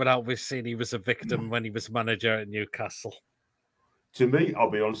Bruce coming out with saying he was a victim when he was manager at Newcastle? To me, I'll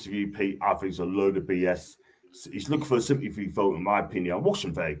be honest with you, Pete, I think it's a load of BS. He's looking for a sympathy vote, in my opinion. I watched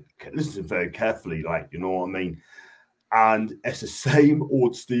him listen very carefully, like, you know what I mean? And it's the same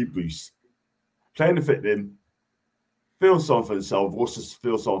old Steve Bruce playing the victim, feel sorry for himself, also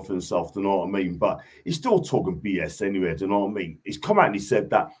feel sorry for himself, do you know what I mean? But he's still talking BS anyway, do you know what I mean? He's come out and he said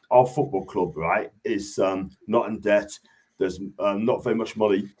that our football club, right, is not in debt, there's not very much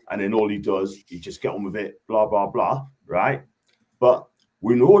money, and then all he does, he just get on with it, blah, blah, blah, right? But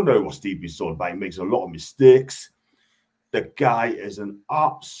we all know what Steve Bruce is all about. He makes a lot of mistakes. The guy is an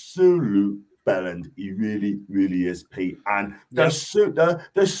absolute bellend. He really, really is, Pete. And the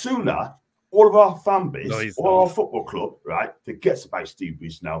sooner all of our fan base, all our football club, right, that gets about Steve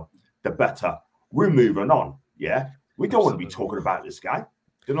Bruce now, the better. We're moving on, yeah? We don't want to be talking about this guy.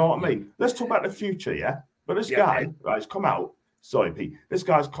 Do you know what I mean? Let's talk about the future, yeah? But this guy, right, has come out. Sorry, Pete. This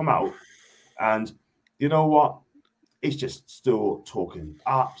guy's come out, and you know what? He's just still talking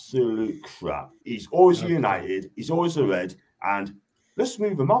absolute crap. He's always United. He's always a Red. And let's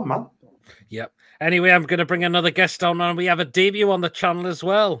move him on, man. Yep. Anyway, I'm going to bring another guest on, and we have a debut on the channel as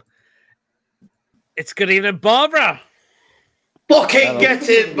well. It's good evening, Barbara. Fucking get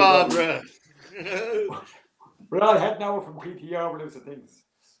in, Barbara. We're all heading over from PTR with those things.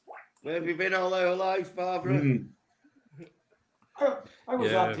 Where have you been all our life, Barbara? I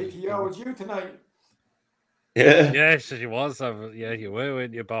was on PTR with you tonight. Yeah. Yes, you was. Yeah, you were,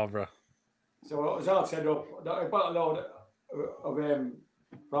 weren't you, Barbara? So it was all set up. I bought a load of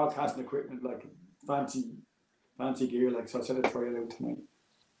broadcasting equipment, like fancy gear, like, so I said I'd try it out tonight.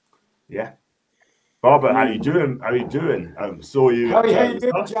 Yeah. Barbara, how you doing? How you doing? Saw you. How you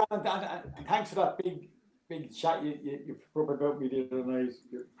doing, John? And thanks for that big chat you put about me the other night.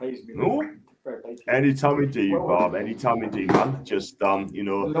 You praised me. No. Anytime we do, Bob. Anytime we do, man. Just you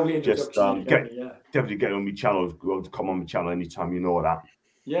know, just definitely get on my channel. Come on my channel anytime, you know that.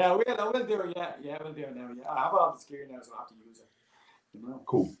 Yeah, I will do. Yeah, we'll do it now. Yeah, I have all the gear now, so I have to use it. You know?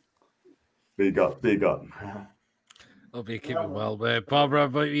 Cool. Big up. Hope you're keeping well. Barbara,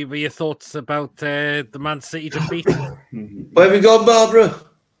 what were your thoughts about the Man City defeat? Where have we gone, Barbara?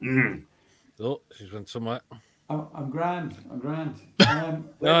 Oh, she's went somewhere. I'm grand.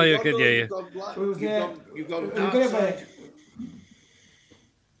 No, you're good, yeah.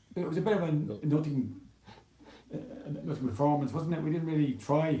 It was a bit of a nothing performance, wasn't it? We didn't really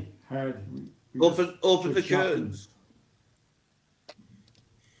try hard. Open the curtains.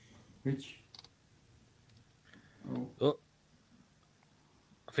 Which? Oh.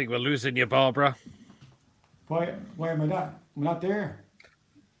 I think we're losing you, Barbara. Why am I not? I'm not there.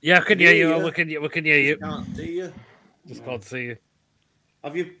 Yeah, I can hear you. We can hear you. Can't see you. Just can't see you.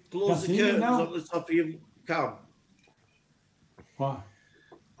 Have you closed the curtains on the top of your cam? What?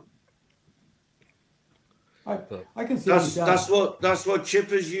 I can see that's what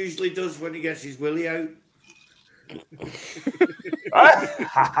Chippers usually does when he gets his willy out.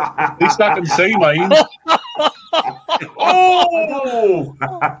 At least I can see mine. Oh!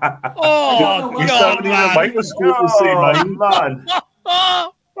 You haven't even a microscope to see mine, man.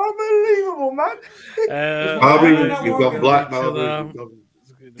 Unbelievable, man. Barbie, you've got black, Barbie.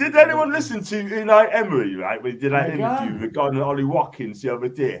 Did anyone listen to Unai Emery, right? We did that interview regarding Ollie Watkins the other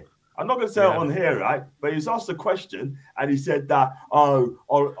day. I'm not going to say it on here, right? But he was asked a question, and he said that,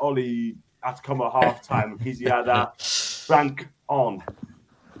 Ollie had to come at half time because he had Frank on.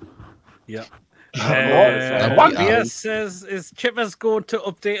 Yeah. Yes, is Chippers going to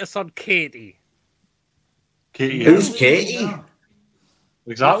update us on Katie? Katie. Who's Katie?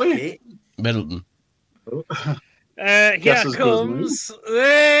 Exactly. Middleton. Here comes.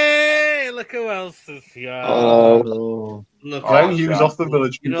 Hey, look who else is here. Look, Hughes off the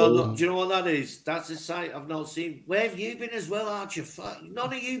village. Do you know what that is? That's a sight I've not seen. Where have you been as well, Archer?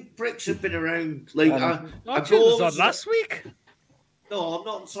 None of you pricks have been around. Like, Archer was on last week. No, I'm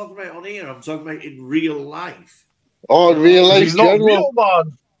not talking about on here. I'm talking about in real life. Oh, in real life, he's not real,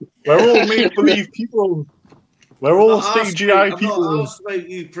 man. We're all make-believe people. We're all CGI people. I'm not asked about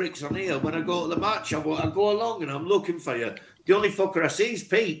you pricks on here. When I go to the match, I go along and I'm looking for you. The only fucker I see is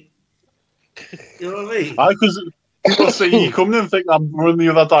Pete. You know what I mean? Because people see you coming and think I'm running the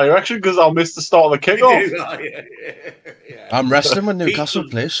other direction because I'll miss the start of the kickoff. Yeah. I'm resting when Newcastle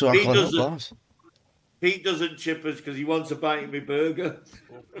plays, so I can't help that. Pete doesn't Chippers because he wants a bite of my burger.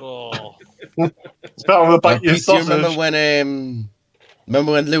 Oh. It's better than a bite of your sausage. Do you remember when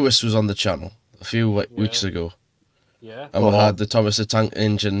Remember when Lewis was on the channel a few weeks ago? Yeah. And we had the Thomas the Tank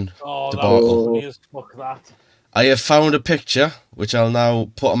Engine debacle. That was funny as fuck, that. I have found a picture, which I'll now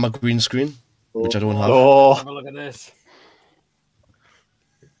put on my green screen, which I don't have. Have a look at this.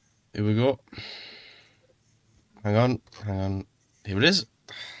 Here we go. Hang on. Here it is.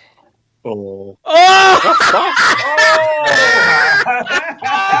 Oh!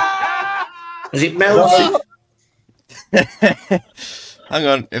 Is it melted? Hang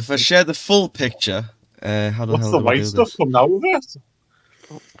on. If I share the full picture, how the What's hell the do I white do stuff this? coming out of it?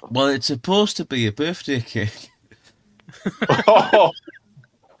 Well, it's supposed to be a birthday cake. Oh,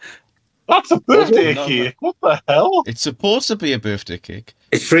 that's a birthday cake. What the hell? It's supposed to be a birthday cake.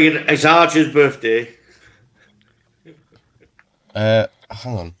 It's Archer's birthday. Hang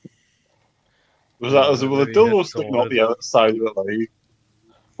on. Was a dildo sticking out the outside of it? Like,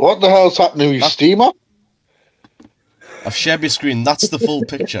 what the hell's happening with steamer? I've shared my screen. That's the full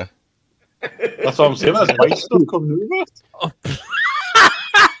picture. That's what I'm saying. There's white stuff coming out of it.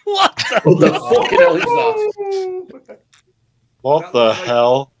 What the fucking hell is that? What the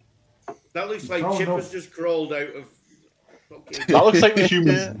hell? That looks like Chip has just crawled out of. That looks like the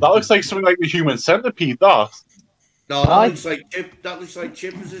human. That looks like something like the human centipede. That. No, that looks like Chip. That looks like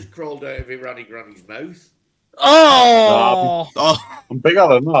Chip has just crawled out of Granny's mouth. Oh! I'm bigger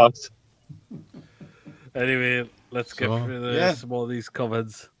than that. Anyway, let's get through some of these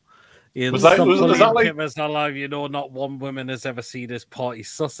comments. Was that like... alive? You know, not one woman has ever seen this party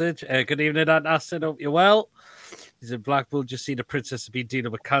sausage. Good evening, Aunt Acid. Hope you're well. He's in Blackpool. Just seen the princess has been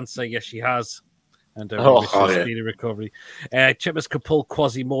dealing with cancer. Yes, she has. And speedy recovery. Chippers could pull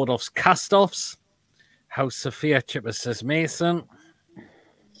Quasimodo's cast-offs. House Sophia, Chippers says Mason.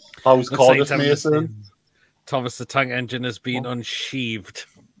 House Cardiff Mason. Thomas the Tank Engine has been unsheathed.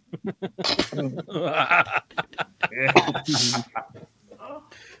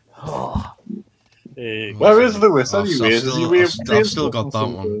 Where is Lewis anyway? I've still got that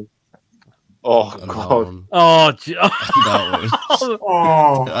one. Oh god! Oh,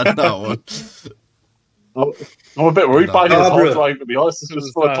 that one. I'm a bit worried by his hard drive, to be honest. It's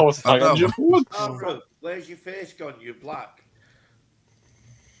just full of Thomas the Tank Engine. Barbara, where's your face gone? You're black.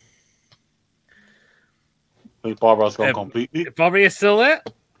 I think Barbara's gone completely. Barbara, you still there?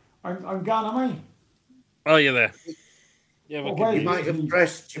 I'm gone, am I? Oh, you're there. Yeah, you might have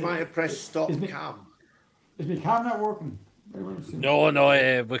pressed stop cam. Is my cam not working? No,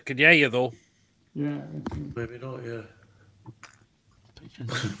 we could hear you though. Yeah. Maybe not, yeah.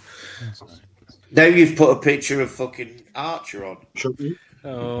 Now you've put a picture of fucking Archer on.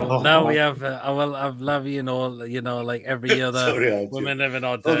 Now we have. I've love you know, like every other woman living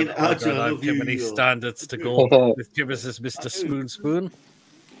on dead. I've too many standards to go. This Jibbers is Mr. Spoon.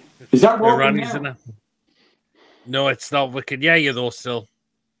 Is that working now? No, it's not. We can hear you though still.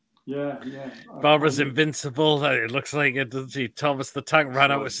 Yeah. Barbara's invincible. It looks like it, doesn't she? Thomas the Tank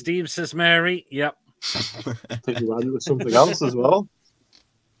ran out with Steve, says Mary. Yep. I think he ran with something else as well.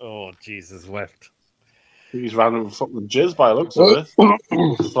 Oh, Jesus, wept. He's ran with fucking jizz by the looks of it.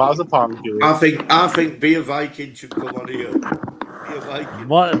 Flat as a pancake. I think Beer Viking should come on here. Beer Viking.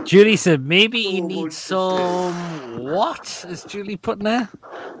 What? Julie said maybe he needs some. What is Julie putting there?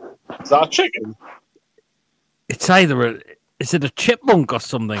 Is that a chicken? It's either is it a chipmunk or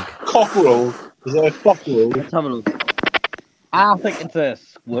something? Cockerel. Is it a cockerel? Let's have a look. I think it's a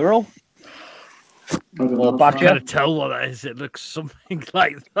squirrel. I can't tell what that is. It looks something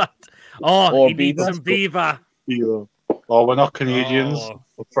like that. Oh, or he needs some beaver. Oh, we're not Canadians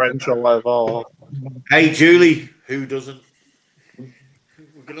or French or whatever. Hey, Julie, who doesn't? We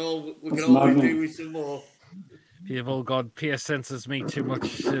can all do with some more. People, God, Pierce censors me too much.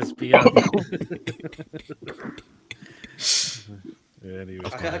 Says Pierre. Anyway.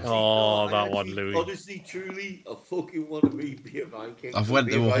 That one, Louis. Honestly, truly, I fucking want to be Beer Viking. I've went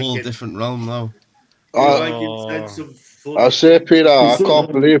to a whole different realm now. I say, Peter, I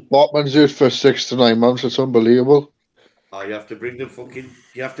can't believe Botman's out for 6 to 9 months. It's unbelievable. Oh, you have to bring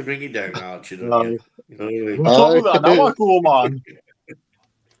it down, Archie. We're talking about now, man.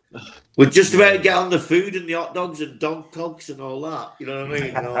 We're just about to get on the food and the hot dogs and dog cogs and all that. You know what I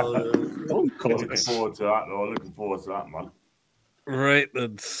mean? Looking forward to that, though. Looking forward to that, man. Right,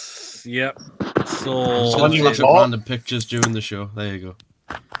 that's yep. So someone you took random pictures during the show. There you go.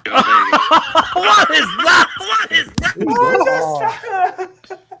 What is that?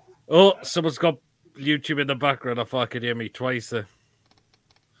 Oh, someone's got YouTube in the background. I thought I could hear me twice there.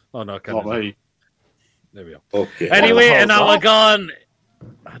 Oh no, I can't. There we go. Okay. Anyway, an hour gone.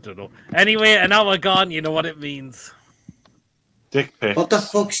 I don't know. Anyway, an hour gone. You know what it means. Dick pic. What the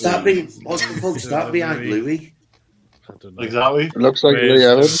fuck's that mean? What the fuck's that behind Louis? I don't know. Exactly. It looks like Lee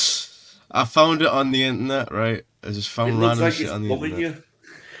Evans. I found it on the internet, right? I just found random shit on the internet.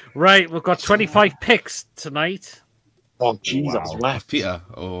 Right, we've got 25 picks tonight. Oh, Jesus, wow. Peter.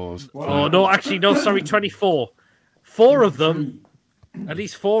 Oh, no, actually, no, sorry, 24. 4 of them, at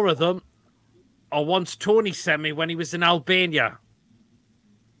least 4 of them, are ones Tony sent me when he was in Albania.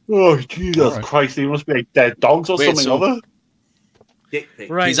 Oh, Jesus Christ, they must be like dead dogs or something other.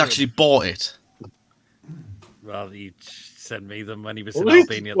 Right. He's actually bought it. Well, he sent me them when he was in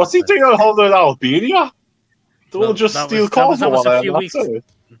Albania. What's he doing on holiday in Albania? Don't just steal cars or whatever.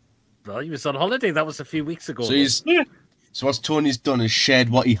 Well, he was on holiday. That was a few weeks ago. So what Tony's done is shared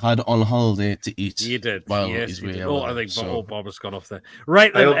what he had on holiday to eat. He did. While yes, he's he did. away. I think Barbara's gone off there.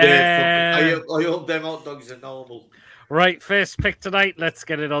 Right then. I hope them hot dogs are normal. Right, first pick tonight. Let's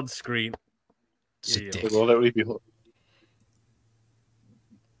get it on screen.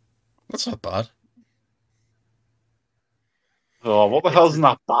 That's not bad. Oh, what the hell's in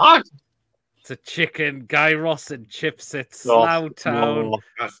that bag? It's a chicken, Guy Ross and chips at Slough Town. No,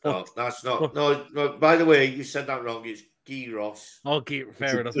 that's not. No, by the way, you said that wrong. It's gyros. Oh,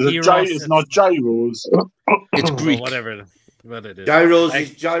 fair enough. It's not gyros. It's Greek. Whatever it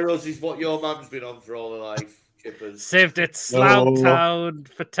is. Gyros is what your mum's been on for all her life. Chippers. Saved it Slough Town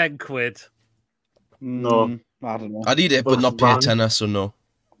for 10 quid. No. I don't know. I'd eat it, but not pay a tenner, so no.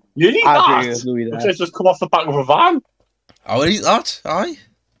 You'd eat that? It's just come off the back of a van. I would eat that, aye.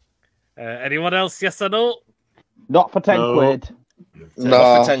 Anyone else, yes or no? Not for 10 quid. No.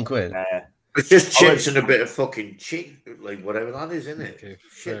 Not for 10 quid. It's just chips and a bit of fucking cheese, like whatever that is, isn't it? Okay,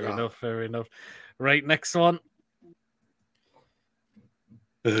 fair enough. Right, next one.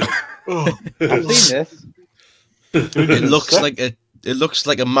 I've seen this. It looks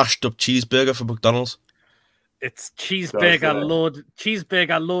like a mashed up cheeseburger for McDonald's. It's cheeseburger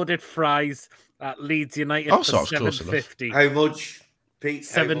loaded fries at Leeds United for $7.50. How much, Pete?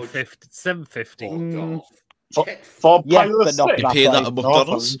 $7.50. For yeah, but not you pay that at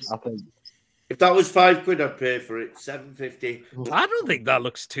McDonald's? I think. If that was £5, I'd pay for it. $7.50. I don't think that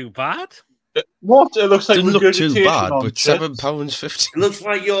looks too bad. What? It looks like didn't look too bad, but £7.50. It looks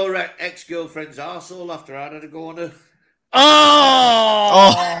like your ex-girlfriend's arsehole after I had to go on her.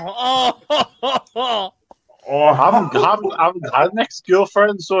 Oh, I haven't had an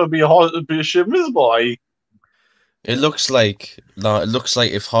ex-girlfriend, so it'd be a shit miserable. It looks like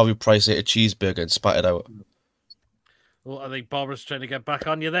if Harvey Price ate a cheeseburger and spat it out. Well, I think Barbara's trying to get back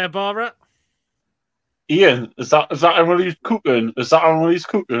on you there, Barbara. Ian, is that Emily's cooking? Is that Emily's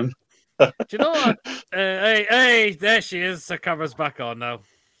cooking? Do you know what? Hey, there she is. The camera's back on now.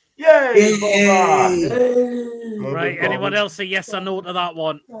 Yay! Right, anyone else say yes or no to that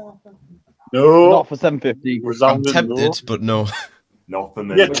one? No. Not for $7.50. I'm tempted, but no. Not for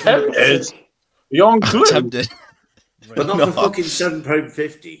me. You're tempted? You're on I'm tempted. But not for fucking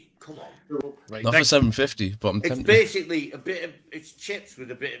 £7.50. Come on. Right, not for $7.50, but I'm tempted. It's basically it's chips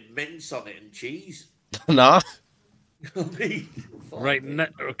with a bit of mince on it and cheese. Nah. Right,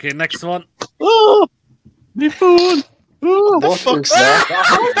 okay, next one. Oh, my phone. Oh, what the fuck's that?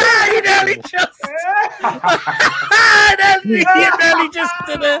 You nearly just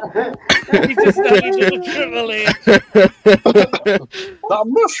did it. He just nearly did a triple H. That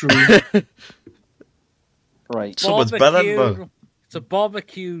mushroom. Right. Someone's better. It's a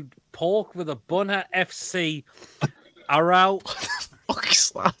barbecued pork with a bunner FC arrow. What the fuck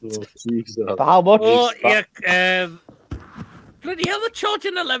is that? Oh, Jesus. For how much? Oh, yeah, bloody hell, they're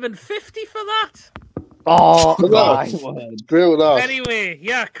charging $11.50 for that. Oh, anyway,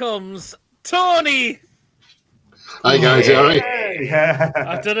 here comes Tony. Hi guys, alright.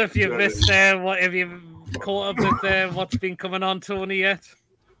 I don't know if you've missed what have you caught up with what's been coming on, Tony, yet?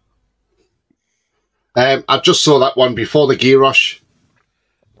 I just saw that one before the gear rush.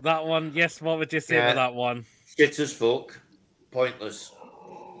 That one, yes. What would you say about that one? Shit as fuck. Pointless.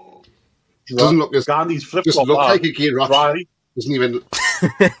 Doesn't look as Gandhi's flip doesn't look like a gear rush. Right. Doesn't even.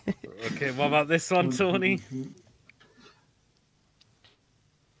 Okay, what about this one, Tony?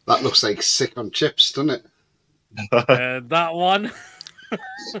 That looks like sick on chips, doesn't it? That one.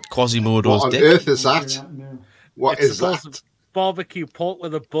 Quasimodo's What on dick. earth is that? What it's is that? Barbecue pork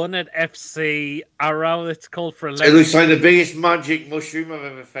with a bun at FC Arrow. It's called for 11. It looks like the biggest magic mushroom I've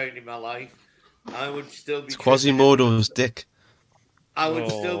ever found in my life. I would still be. It's Quasimodo's dick. I would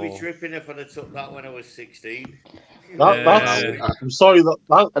still be tripping if I'd have took that when I was 16. I'm sorry,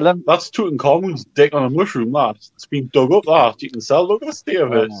 that's Tutankhamun's dick on a mushroom. It's been dug up. You can sell. Look at the state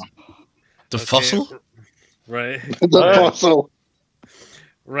of it. The fossil. Right. The fossil.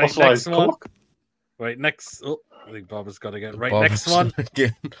 Right. Fossilized Next one. cock. Right. Next. Oh, I think Barbara's got to get right. Next one.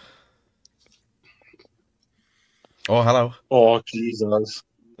 Again. Oh, hello. Oh, Jesus.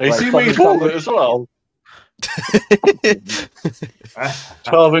 Hey, see me hold it as well.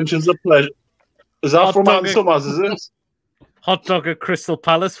 12 inches of pleasure. Is that from Ann Summers, is it? Hot dog at Crystal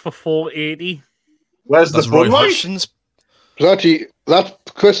Palace for $4.80. Where's That's the Roy Bud Light? Hodgson's. That's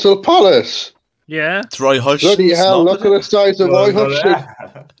Crystal Palace. Yeah. It's Roy Hodgson's. Bloody hell, look at the size of Roy Hodgson.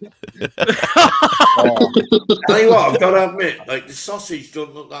 Tell you what, I've got to admit, like, the sausage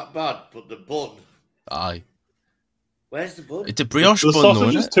doesn't look that bad, but the bun. Aye. Where's the bun? It's a brioche The bun, though, sausage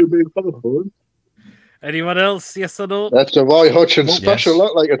isn't is it? too big for the bun. Anyone else? Yes or no? That's a Roy Hodgson special, Yes.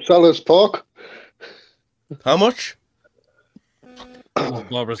 look like a Sellers Pork. How much? Oh,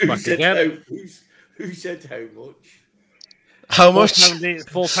 Barbara's Who back said again. who said how much? How much?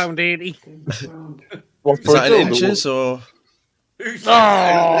 £4.80. What Is for that a in dildo? inches or? Who said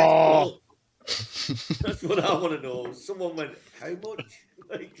how? That's what I want to know. Someone went, how much?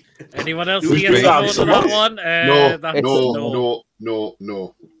 Like, Anyone else? Who's Yes or doing no that? to that one?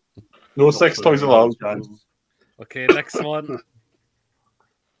 No. No sex toys allowed. Okay, next one.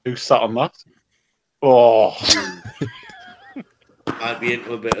 Who sat on that? Oh, I'd be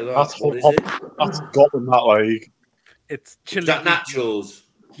into a bit of that. that's What is it? That's got them that like. It's Is chili. that nachos?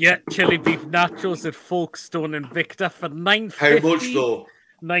 Yeah, chili beef nachos at Folkestone and Victor for $9.50. How much though?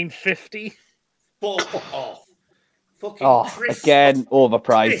 $9.50. Fuck off. Fucking crisps. Again,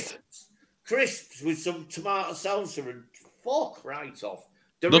 overpriced. Crisps with some tomato salsa and fuck right off.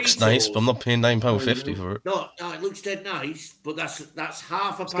 Doritos. Looks nice, but I'm not paying £9.50 for it. No, it looks dead nice, but that's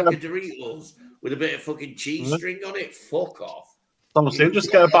half a pack of Doritos with a bit of fucking cheese string on it. Fuck off. I'm saying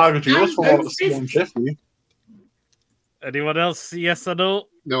just get a bag of Doritos for $1.50. Anyone else? Yes or no?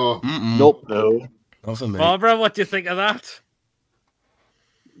 No. Nope. No. Not for me. Barbara, what do you think of that?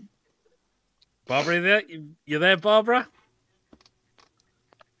 Barbara, you there? You there, Barbara?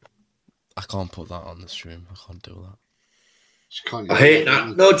 I can't put that on the stream. I can't do that. I hate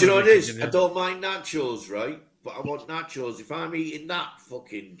that. No, do you know what it is? I don't mind nachos, right? But I want nachos. If I'm eating that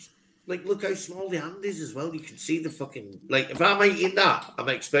fucking... Like, look how small the hand is as well. You can see the fucking... Like, if I'm eating that, I'm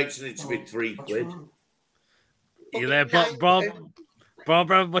expecting it to be £3. You there,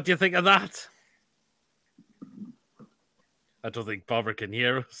 Barbara, what do you think of that? I don't think Barbara can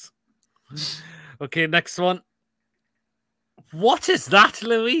hear us. Okay, next one. What is that,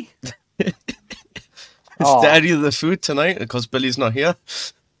 Louis? It's the area of the food tonight because Billy's not here.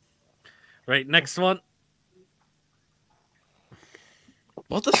 Right, next one.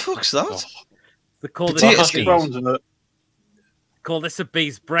 What the fuck's that? They call Potato this skins. Call this a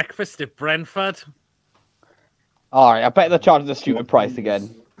bee's breakfast at Brentford. All right, I bet they're charging the stupid price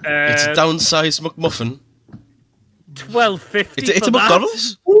again. It's a downsized McMuffin. $12.50. It's a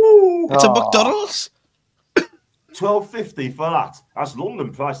McDonald's. It's a McDonald's. $12.50 for that. That's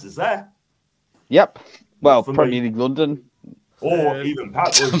London prices there. Yep. Well, For Premier me. League London. Or even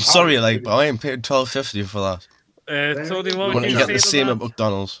I'm sorry, like, but I ain't paid $12.50 for that. Tony, what When would you you get say the to same that? at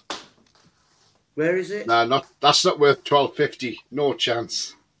McDonald's. Where is it? Nah, that's not worth $12.50. No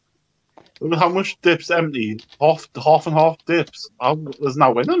chance. How much dips empty? Half and half dips. There's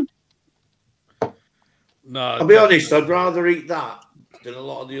no winning. No, I'll be honest, I'd rather eat that than a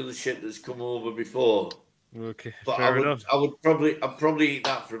lot of the other shit that's come over before. Okay, But fair enough. I'd probably eat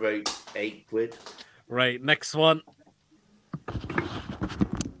that for about £8. Right, next one.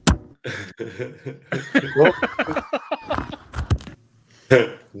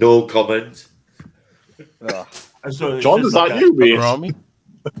 No comment. So John, is that you, mate? Rami?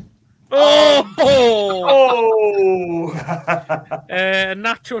 Oh!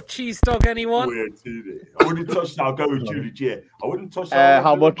 Nacho cheese dog, anyone? Weird, isn't it? I wouldn't touch that. I'll go with Julie J. I wouldn't touch that.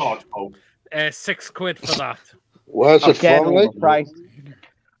 How much? £6 for that. Where's it Again, from, like? overpriced.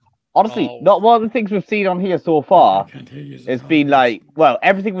 Honestly, not one of the things we've seen on here so far has been like, well,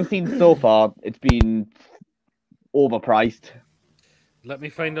 everything we've seen so far, it's been overpriced. Let me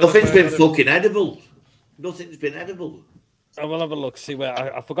find out. Nothing's been fucking edible. Nothing's been edible. I will have a look. See where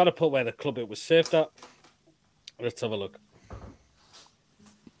I forgot to put where the club it was served at. Let's have a look.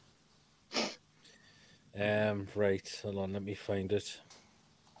 Right, hold on. Let me find it.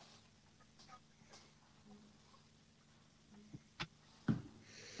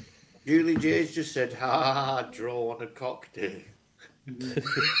 Julie J's just said, "Ha, draw on a cocktail."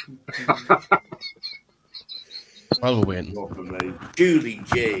 While we're waiting. Not for me. Julie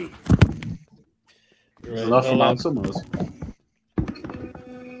J. Is that from Ann Summers?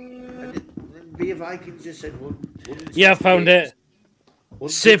 Via Vikings just said, Yeah, I found it.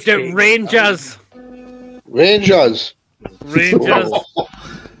 Saved it. Rangers. Rangers. Rangers.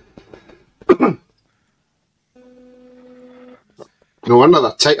 No wonder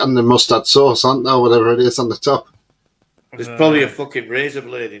they're tight on the mustard sauce, aren't they? Or whatever it is on the top. There's probably a fucking razor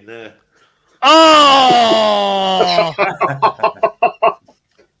blade in there. Oh!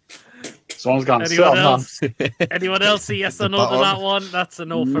 Someone's gone. Anyone else say yes or no to that one? That's a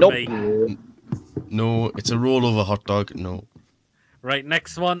no for me. No, it's a rollover hot dog. No. Right,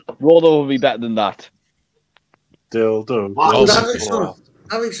 next one. Rollover would be better than that. Dildo.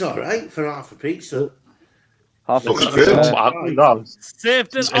 That looks alright for half a pizza. Half a pizza.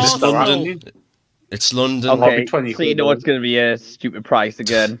 Saved it. It's London. It's London. Okay, so you know it's going to be a stupid price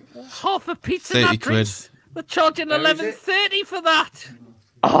again. Half a pizza. 30 quid. They're charging $11.30 for that.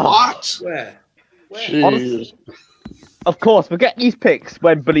 What? Where? Honestly, of course, we're getting these pics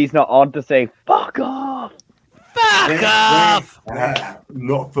when Billy's not on to say, fuck off! Fuck off!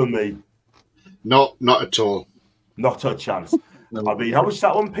 Not for me. No, not at all. Not a chance. No. I mean, how much is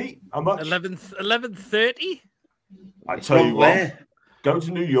that one, Pete? How much? $11.30? I tell you what, go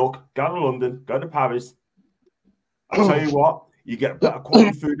to New York, go to London, go to Paris. I tell you what, you get better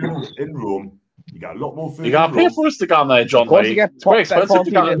quality food in Rome. You got a lot more food. You got to pay for us to go on there, John. It's very expensive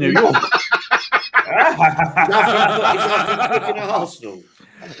to go to New York.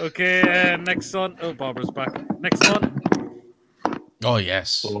 Okay, next one. Oh, Barbara's back. Next one. Oh,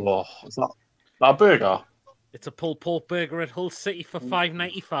 yes. Oh, is that a burger? It's a pulled pork burger at Hull City for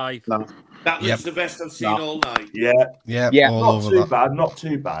 $5.95. No. That looks the best I've seen all night. Yeah. Not too bad. Not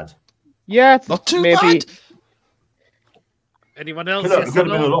too bad. Yeah, not too bad. Anyone else? Could have been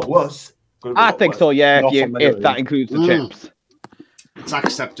a lot worse. I think so. Yeah, if that includes the chips, it's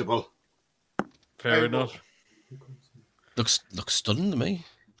acceptable. Fair enough. Looks stunning to me.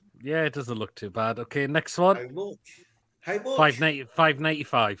 Yeah, it doesn't look too bad. Okay, next one. How much?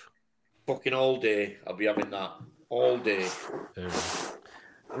 $5.95. Fucking all day. I'll be having that all day.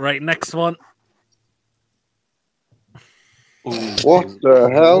 Right, next one. What the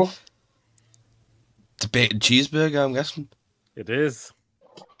hell? It's a bacon cheeseburger, I'm guessing. It is.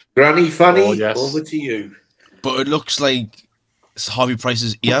 Granny Fanny, over to you. But it looks like Harvey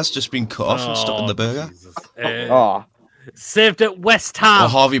Price's ears just been cut off and stuck in the burger. Saved at West Ham. Or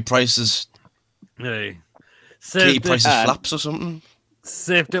Harvey Price's Katie Price's flaps or something.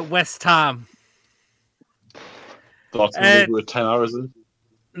 Saved at West Ham. That's going to be 10 hours, isn't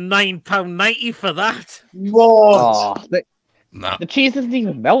it? £9.90 for that. What? The cheese isn't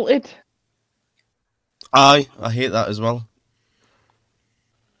even melted. I hate that as well.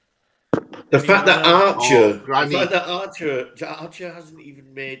 The fact that Archer hasn't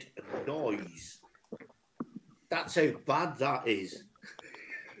even made a noise. That's how bad that is.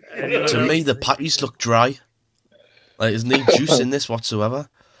 To me, the patties look dry. Like, there's no juice in this whatsoever.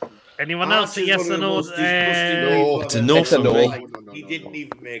 Anyone else say yes or no? It's a no for me. He didn't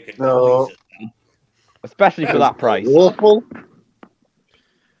even make a noise. Especially for that price. Awful.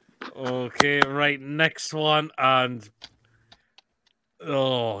 Okay, right, next one, and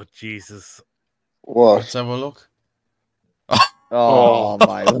oh Jesus! What? Let's have a look. Oh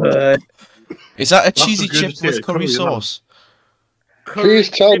my word! Is that a cheesy chip with curry sauce? Please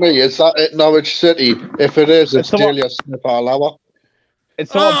tell me, is that at Norwich City? If it is, it's Delia Smith Alawa.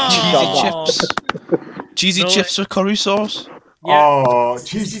 It's cheesy chips. Cheesy chips with curry sauce. Yeah. Oh,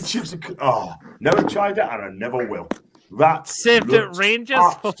 cheesy chips! Never tried it, and I never will. That saved at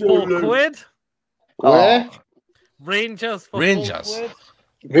Rangers for £4. Where? Rangers for £4.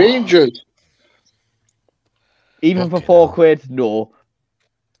 Rangers. Even for £4, no.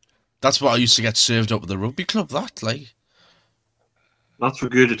 That's what I used to get served up at the rugby club. That like. That's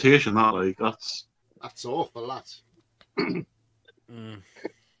regurgitation. That like that's awful. That.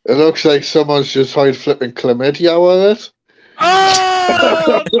 It looks like someone's just tried flipping chlamydia with it.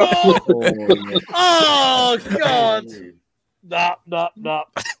 Oh no! Oh God! No.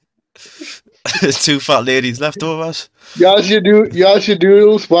 Two fat ladies left over us. Yes, you do. Yes, you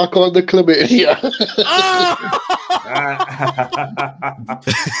doodles. Whack on the chlamydia.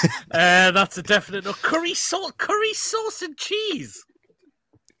 That's a definite no. Curry sauce and cheese.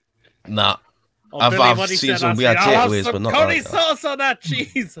 Nah. I've seen some weird takeaways, but not curry sauce on that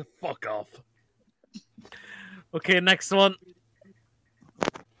cheese. Fuck off. Okay, next one.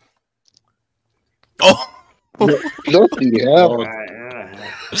 Oh, bloody hell!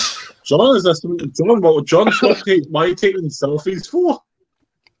 John, is there something? John, why are you taking selfies for?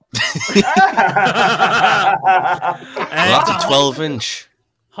 That's a 12-inch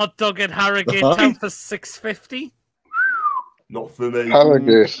hot dog at Harrogate Town for $6.50. Not for me.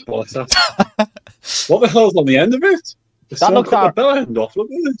 Harrogate. What's that? What the hell's on the end of it? That looks like the bell end off.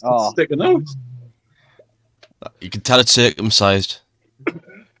 Look at it. It's sticking out. You can tell it's circumcised.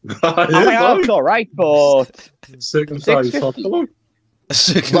 That's all right, but circumcised hot dog.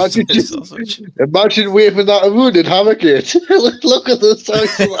 Imagine waving that around in Harrogate. Look at the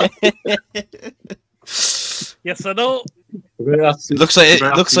size of that. Yes, I know. Looks like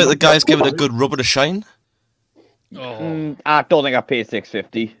the guy's giving a good rubber to shine. Oh. I don't think I pay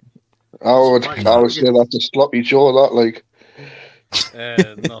 $6.50. I would say that's a sloppy Joe. That like.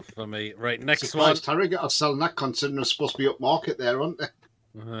 Not for me. Right, next one. Harrogate are selling that, considering they're supposed to be up market there, aren't they?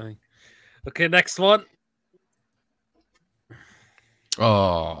 Okay, next one.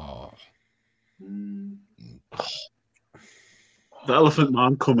 Oh. The Elephant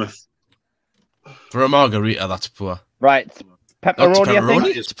Man cometh. For a margarita, that's poor. Right. Pepperoni, I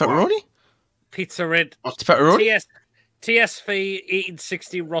think. It's pepperoni? Pizza Red. It's pepperoni? TSV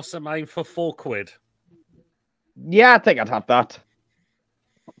 1860 Rossamine for £4. Yeah, I think I'd have that.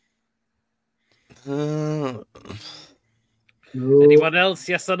 Anyone else?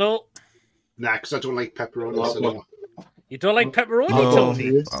 Yes or no? Nah, because I don't like pepperoni. So you don't like pepperoni,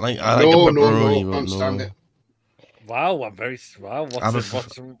 Tony? I like pepperoni. No, can't stand it. Wow, I'm very... Wow, I prefer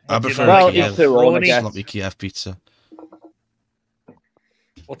sloppy Kiev pizza.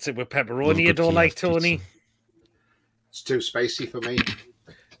 What's it with pepperoni you don't like, Tony? Pizza. It's too spicy for me.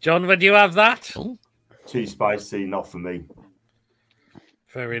 John, would you have that? Oh. Too spicy, not for me.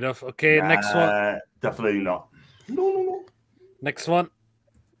 Fair enough. Okay, next one. Definitely not. No. Next one.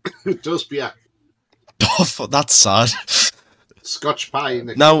 It does be a... Oh, that's sad. Scotch pie.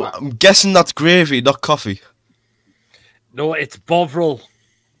 Now, I'm guessing that's gravy, not coffee. No, it's Bovril.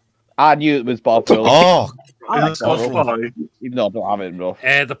 I knew it was Bovril. Oh, I like Bovril. Even though I don't have it enough.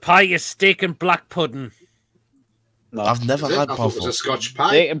 The pie is steak and black pudding. No. I've never had Bovril. It was a Scotch pie.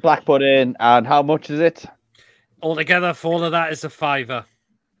 Steak and black pudding, and how much is it? Altogether, for all of that is a £5.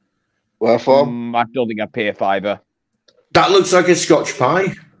 Wherefore? I don't think I'd pay a £5. That looks like a Scotch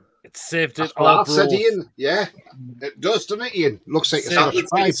pie. It's served at Arbroath. Said Ian. Yeah, it does, doesn't it, Ian? Looks like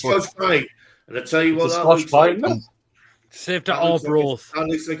a Scotch pie. And I tell you what, that looks like. Served at Arbroath. That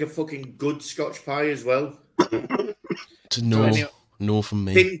looks like a fucking good Scotch pie as well. No from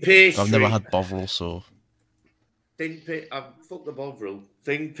me. Thin pastry. I've never had Bovril, so. Fuck the Bovril.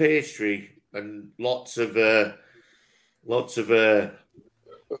 Thin pastry and lots of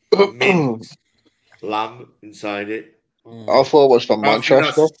mint lamb inside it. I thought it was from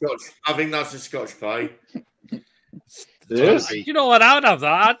Manchester. I think that's a Scotch pie. Yes. You know what? I would have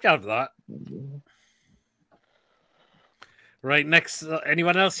that. I'd have that. Right, next.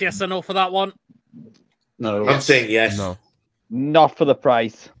 Anyone else? Yes or no for that one? No. I'm saying yes. No. Not for the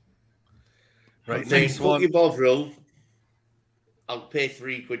price. Right, next one. Bovril. I'll pay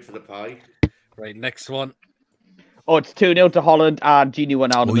 £3 for the pie. Right, next one. Oh, it's 2-0 to Holland, and Gini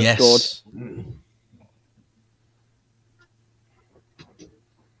Wijnaldum has scored.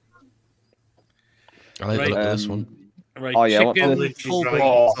 I like this one. Right, oh, yeah, Tom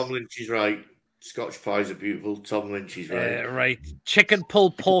Lynch is right. Scotch pies are beautiful. Tom Lynch is right. Right. Chicken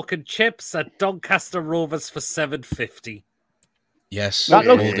pulled pork and chips at Doncaster Rovers for $7.50. Yes. That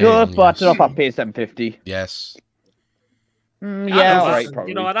looks good, but I don't know if I pay $7.50. Yes. Yeah, all right,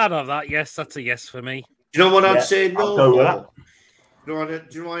 probably. You know what? I'd have that. Yes, that's a yes for me. Do you know what I'd say no for? Do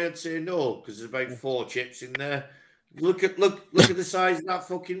you know why I'd say no? Because there's about 4 chips in there. Look at the size of that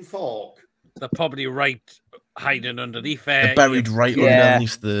fucking fork. They're probably right hiding underneath there. They're buried right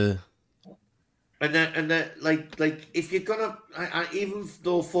underneath the. And then like if you're gonna, even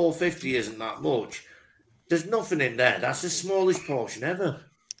though $4.50 isn't that much, there's nothing in there. That's the smallest portion ever.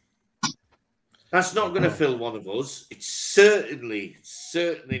 That's not going to fill one of us. It's certainly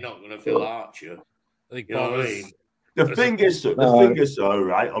not going to fill Archer. You know what I mean? The thing is, though,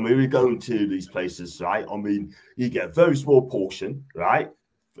 right? I mean, we're going to these places, right? I mean, you get a very small portion, right?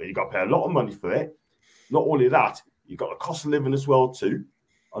 But you got to pay a lot of money for it. Not only that, you got the cost of living as well too.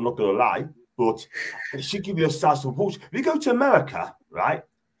 I'm not going to lie, but it should give you a sizable portion. If you go to America, right,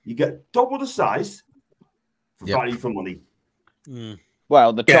 you get double the size for value for money. Mm.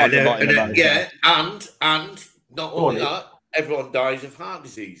 Well, the charge and not only that, everyone dies of heart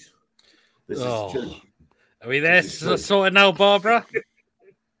disease. This is true. Are we there sorted now, Barbara?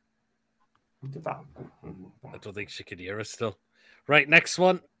 I don't think she can hear us still. Right, next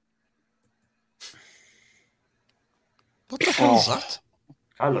one. What the hell is that?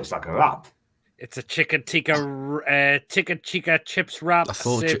 That looks like a wrap. It's a chicken tikka chips wrap.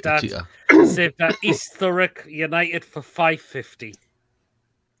 Saved at East Thurrock United for $5.50.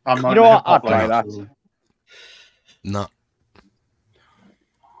 You know what? I'll try that. No.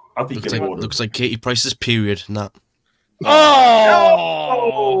 I think looks like Katie Price's period. Nah.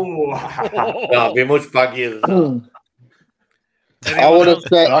 Oh! That'd be much baggier than that. I would have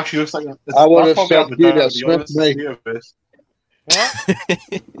said. Actually, looks like I would have said Julia Smith, mate.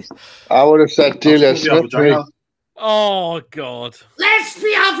 What? I would have said Delia Smith. Oh, God. Let's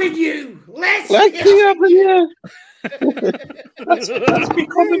be having you. Let's be having you. Let's be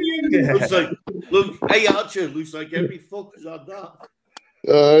coming in. Looks like, hey Archer, looks like every fucker's on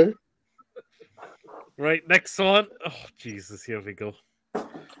that. Right, next one. Oh, Jesus, here we go.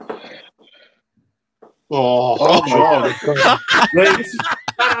 Oh, God.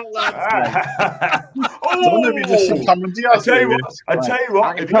 I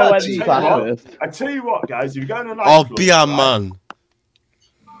tell you what, guys, if you go to a nightclub, be our man.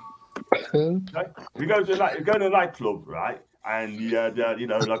 We go to a nightclub, right? And you had,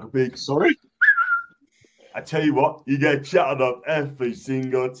 like a big. Sorry. I tell you what, you get chatted up every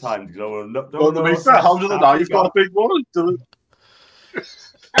single time. How do they know you've got a big one?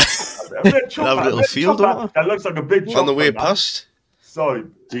 Have a little field that looks like a big on the way past. Sorry.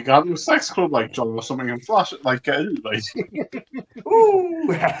 Do you go to a sex club like John or something and flash it like get in? Like... Ooh.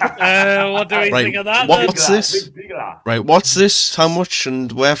 What do we think of that? What's this? Right, what's this? How much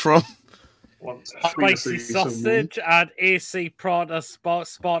and where from? Spicy sausage and AC Prada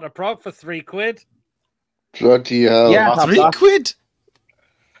Sparta Prague for £3. Bloody hell. Yeah, £3?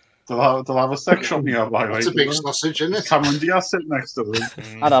 They'll have a section here, by the way. It's a big sausage, isn't it? Cameron Diaz sitting next to them.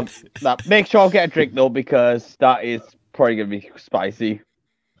 Adam, make sure I get a drink though, because that is probably going to be spicy.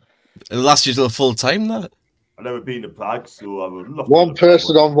 It'll last you till full time, that. I've never been to Prague, so I would love one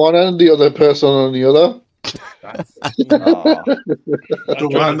person on one end, the other person on the other.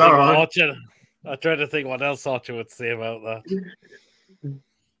 I try to think what else Archer would say about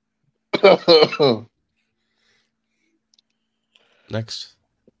that. Next.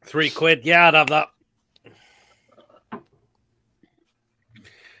 £3. Yeah, I'd have that.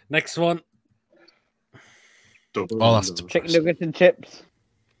 Next one. Chicken nuggets and chips.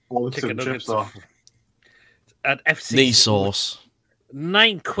 Chicken nuggets and FC knee sauce.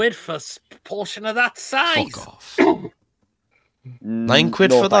 £9 for a portion of that size. Fuck off.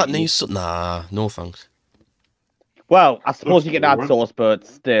 £9 for that knee sauce? Nah, no thanks. Well, I suppose you can add sauce, but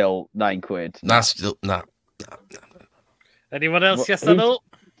still £9. Nah, still nah. Anyone else? Yes or no?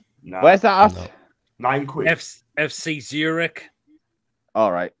 Nah. Where's that at? No. £9. FC Zurich.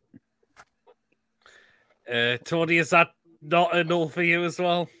 All right. Tony, is that not a no for you as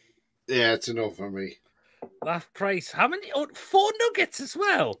well? Yeah, it's a no for me. That price. How many? Oh, 4 nuggets as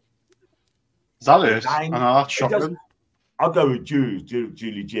well. Is that it? I know, that's shocking. I'll go with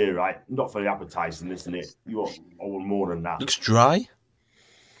Julie J, right? Not very appetizing, isn't it? You want more than that. Looks dry.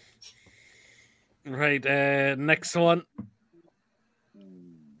 Right, next one.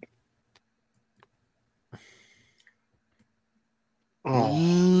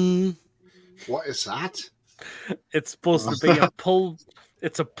 Oh. What is that? It's supposed to be a pulled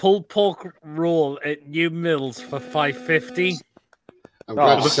pork roll at New Mills for $5.50.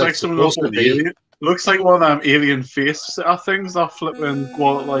 Looks like one of them alien face things that flipping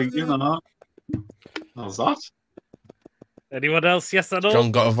like how's that? Anyone else? Yes or no?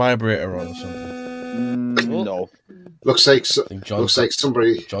 John got a vibrator on or something. No. Looks like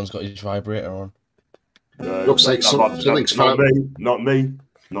somebody. John's got his vibrator on. Looks like something's not me.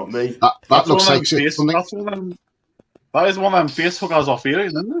 That looks like something. That is one of them face hookers off alien,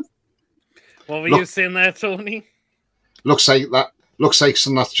 isn't it? What were you saying there, Tony? Looks like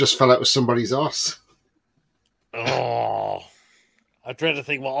something that just fell out of somebody's arse. Oh, I dread to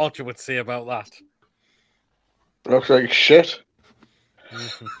think what Archer would say about that. Looks like shit.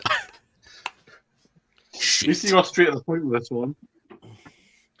 You see what's straight to the point with this one.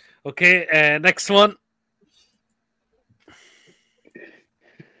 Okay, next one.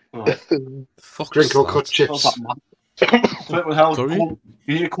 Drink or cut chips. Hell, you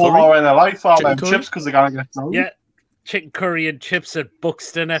need to call all in their life for them chips because they're going to get through. Yeah, chicken curry and chips at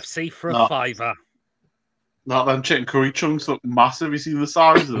Buxton FC for a £5. Not them chicken curry chunks look massive. You see the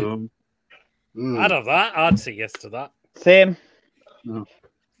size of them? I'd have that. I'd say yes to that. Same. No.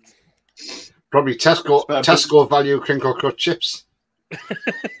 Probably Tesco value crinkle cut chips.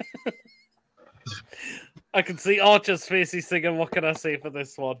 I can see Archer's face. He's thinking, "What can I say for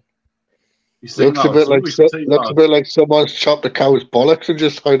this one?" Looks a bit like someone's chopped a cow's bollocks and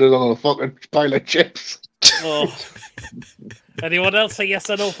just hid it on a fucking pile of chips. Oh. Anyone else say yes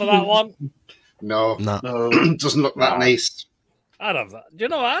or no for that one? No. Doesn't look that nice. I'd have that. Do you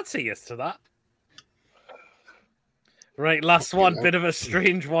know what? I'd say yes to that. Right, last one. Bit of a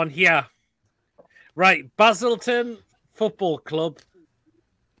strange one here. Right, Basildon Football Club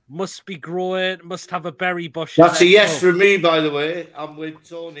must be growing, must have a berry bush. That's a yes from me, by the way. I'm with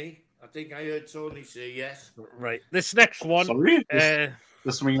Tony. I think I heard Tony say yes. Right, this next one. Sorry?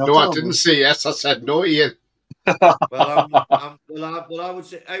 No, I didn't say yes. I said no, Ian. Well, I would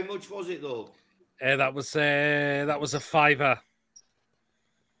say, how much was it though? That was a £5.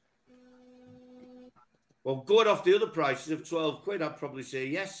 Well, going off the other prices of £12, I'd probably say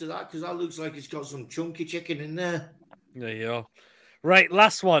yes to that because that looks like it's got some chunky chicken in there. There you go. Right,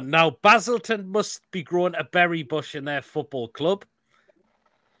 last one. Now, Basildon must be growing a berry bush in their football club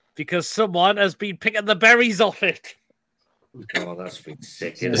because someone has been picking the berries off it. Oh, that's been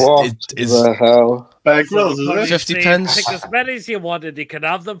sick. What the hell? Bear Grylls, is it? 50 pence. Pick as many as you want and you can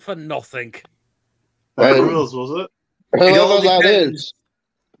have them for nothing. Bear Grylls, was it? Whoever that is.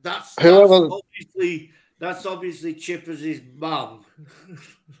 That's obviously Chippers' mum.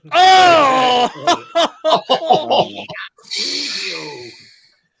 Oh!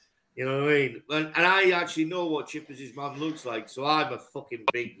 You know what I mean? And I actually know what Chippers' mum looks like, so I'm a fucking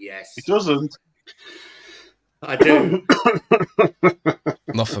big yes. He doesn't. I do.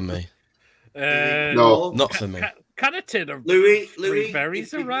 Not for me. No, not for me. Can a tin of Louis,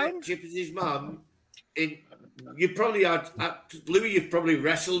 berries around? Chippers' mum, you probably had Louis. You've probably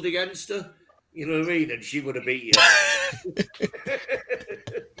wrestled against her. You know what I mean? And she would have beat you.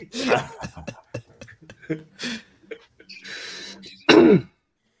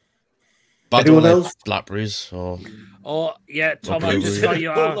 Anyone else? Blackberries or? Oh yeah, Tom.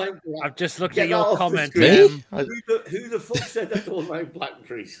 I've just looked at your comment. Me? Who the fuck said I don't like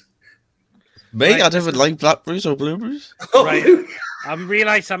blackberries? Me? Right. I never like blackberries or blueberries. Right. I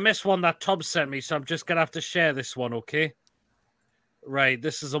realised I missed one that Tom sent me, so I'm just gonna have to share this one. Okay. Right.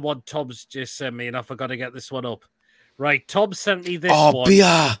 This is the one Tom's just sent me, and I forgot to get this one up. Right. Tom sent me this one. Oh,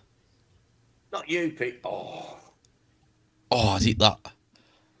 beer. Not you, Pete. Oh, I'd eat that.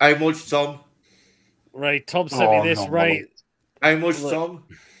 How much, Tom? Right, Tom sent me this. Right, how much, Tom?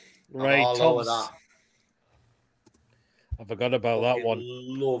 Right, Tom. I forgot about that one.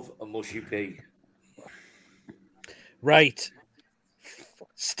 Love a mushy pea. Right,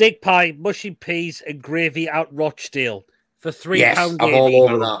 steak pie, mushy peas, and gravy out Rochdale for £3.80. I'm all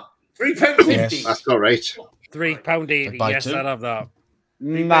over that. £3.50. Yes, that's all right. £3.80. Yes, I'd have that.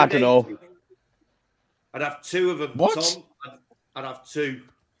 I don't know. I'd have two of them. What? Tom, I'd have two.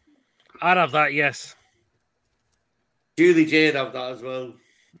 I'd have that, yes. Julie J'd have that as well.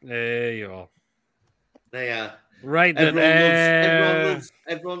 There you are. There. Right then.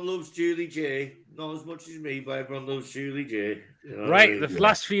 Everyone loves Julie J. Not as much as me, but everyone loves Julie J. You know right, the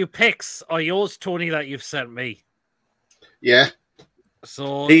last few picks are yours, Tony, that you've sent me. Yeah.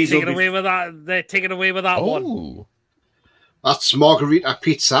 So taking away with that. They're taking away with that one. That's margarita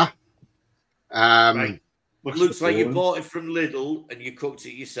pizza. Right. Looks like you bought it from Lidl and you cooked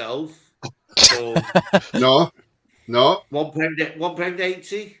it yourself. So no.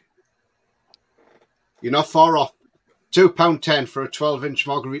 £1.80. You're not far off. £2.10 for a 12-inch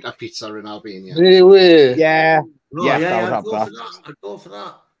margarita pizza in Albania. Really? Yeah. No, I'd go for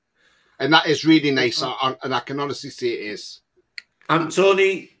that. And that is really nice, and I can honestly say it is.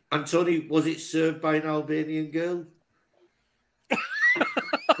 Antony, was it served by an Albanian girl?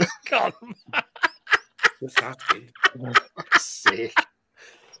 God. Just asking. Sick.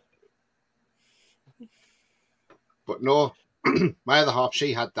 But no, my other half,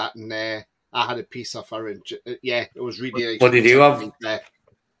 she had that, and I had a piece of her. And yeah, it was really nice. What did you have?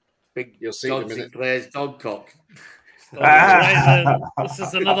 Big, you'll see in a minute. Sinclair's dog cock. This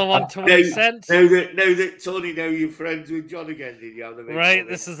is another one 20 cents. Now that Tony, now you're friends with John again, did you have the right?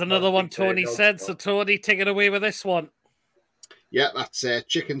 This is another one 20 cents. So Tony, take it away with this one. Yeah, that's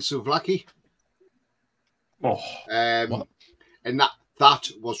chicken souvlaki. And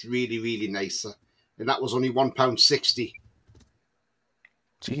that was really, really nice. And that was only £1.60.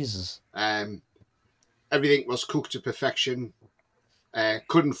 Jesus. Everything was cooked to perfection.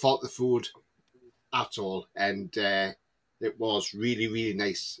 Couldn't fault the food at all. And it was really, really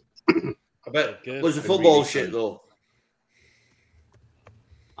nice. I bet it was the football really shit, though.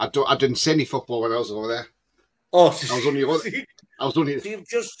 I didn't see any football when I was over there. Oh, I was only. So you've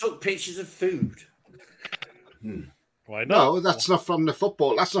just took pictures of food. Why not? No, that's not from the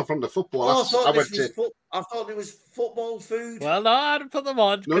football. That's not from the football. Oh, I thought it was football food. Well, no, I didn't put them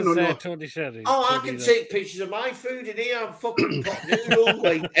on. No. Tony said I can take pictures of my food in here. I'm fucking pot noodle,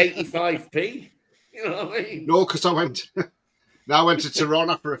 like 85p. You know what I mean? No, because I went to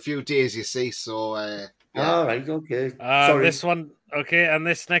Toronto for a few days, you see, so... yeah. All right, okay. Sorry. This one, okay, and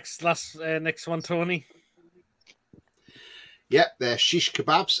this next one, Tony? Yeah, they're shish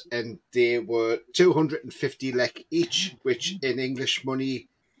kebabs, and they were 250 lek each, which in English money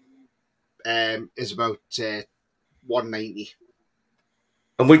is about 190.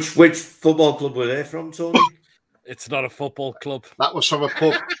 And which football club were they from, Tony? It's not a football club. That was from a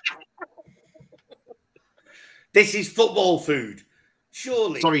pub. This is football food.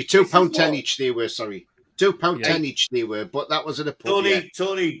 Surely. Sorry, £2.10 each they were, sorry. £2.10 each they were, but that was at a pub.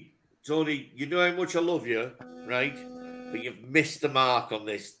 Tony, you know how much I love you, right? But you've missed the mark on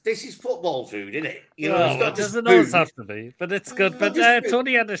this. This is football food, isn't it? You know, it doesn't always have to be, but it's good. But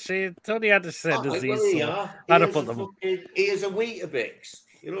Tony had to say disease. I'd have put them. Here's a Weetabix.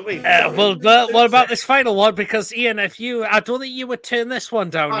 You know what I mean? What about this final one? Because Ian, I don't think you would turn this one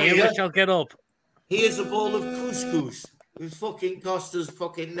down here, which I'll get up. Here's a bowl of couscous. It fucking cost us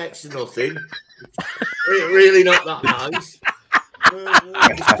fucking next to nothing. Really not that nice.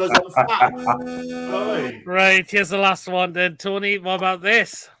 It's because I'm fat. Right, here's the last one then, Tony. What about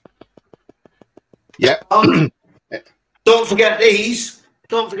this? Yeah. Don't forget these.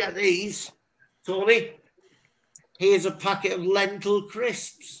 Tony. Here's a packet of lentil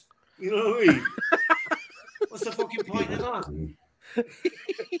crisps. You know what I mean? What's the fucking point of that?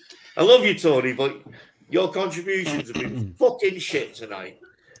 I love you, Tony, but your contributions have been fucking shit tonight.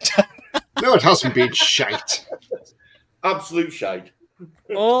 No, it hasn't been shite. Absolute shite.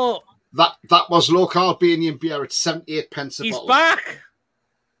 Oh, that was local Albanian beer at 78 pence a bottle. He's back.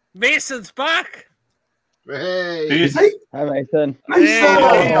 Mason's back. Hey, is he? Hi, Mason.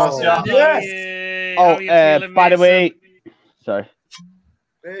 Yes. By the way, sorry.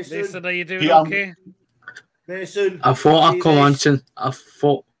 Mason, are you doing okay? Mason, I thought I'd come on since I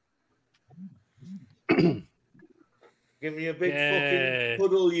thought. Give me a big fucking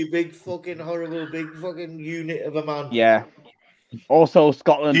puddle, you big fucking horrible big fucking unit of a man. Yeah. Also,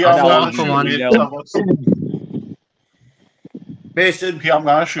 Scotland. Mason, I'll tell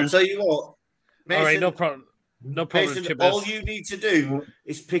you what. Mason, all right, no problem. No problem. Mason, all you need to do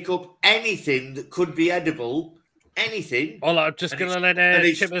is pick up anything that could be edible. Anything. Oh, I'm just going to let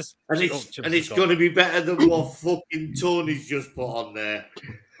Chippers. And it's going to be better than what fucking Tony's just put on there.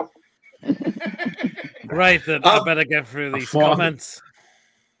 Right, then I better get through these comments.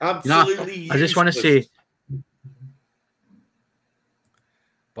 Absolutely. I just want to say,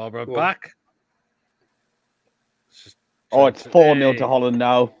 Barbara back. It's 4-0 to Holland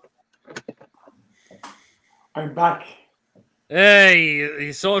now. I'm back. Hey,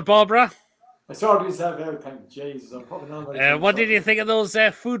 you saw it, Barbara? I saw myself everything. Jesus, I'm putting on. What did you think of those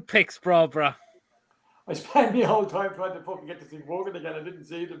food pics, Barbara? I spent the whole time trying to fucking get this thing working again. I didn't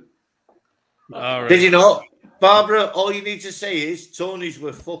see them. All right. Did you not? Barbara, all you need to say is Tony's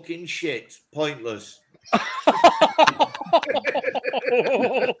were fucking shit. Pointless.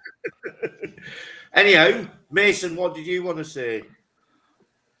 Anyhow, Mason, what did you want to say?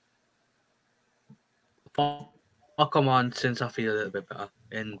 I'll come on since I feel a little bit better.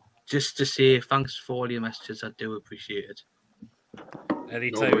 And just to say thanks for all your messages. I do appreciate it.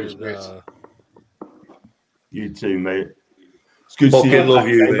 Anytime. You too, mate. It's good to see you love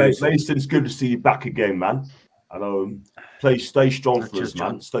you, Mason. It's good to see you back again, man. And stay strong for us,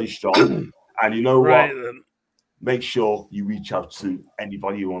 man. Stay strong. And you know what? Then. Make sure you reach out to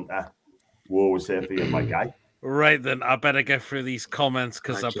anybody you want there. We're always here for you, my guy. Right then, I better get through these comments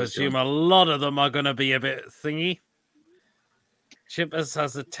because I presume a lot of them are going to be a bit thingy. Chippers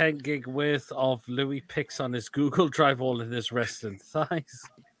has a 10 gig worth of Louis pics on his Google Drive, all in his resting thighs.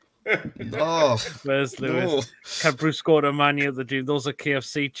 Where's Lewis? No. Can Bruce score a Man U the dream? Those are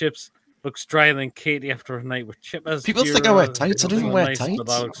KFC chips. Looks drier than Katie after a night with chippers. People think I wear tights. I don't even wear tights.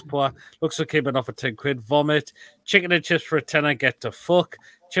 That looks poor. Looks like came off a 10 quid. Vomit. Chicken and chips for a tenner. Get to fuck.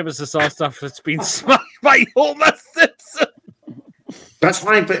 Chippers is asked after it's been smashed by Homer Simpson. That's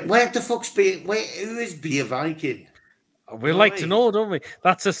fine, but where the fuck's beer? Who is Beer Viking? We like to know, don't we?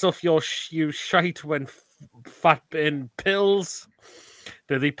 That's the stuff you shite when fat in pills.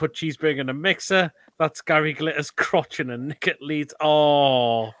 Do they put cheeseburger in a mixer? That's Gary Glitter's crotch in a nick at Leeds.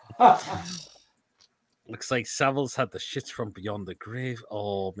 Oh. Looks like Savills had the shits from beyond the grave.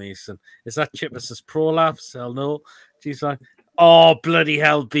 Oh, Mason. Is that Chippers' prolapse? Hell no. Jeez, like, oh, bloody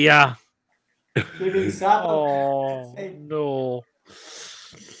hell, beer. Oh, no.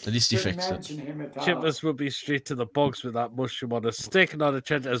 At least he fixed it. Chippers would be straight to the bogs with that mushroom on a stick, not a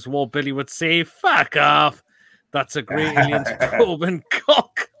chance, as War Billy would say, fuck off. That's a great alien's probing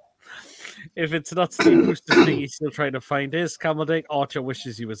cock. If it's not Steve Brewster's thing, he's still trying to find his camel dick. Archer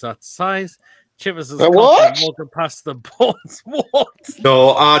wishes he was that size. Chippers is walking past the bones. What?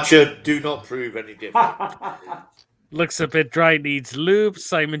 No, Archer, do not prove any different. Looks a bit dry, needs lube.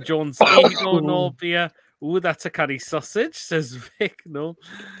 Simon Jones, ego, no beer. Ooh, that's a curry sausage, says Vic. No.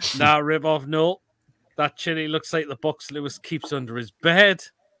 Nah, rib off, no. That chili looks like the box Lewis keeps under his bed.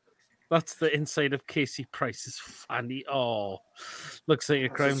 That's the inside of Casey Price's fanny. Oh, looks like a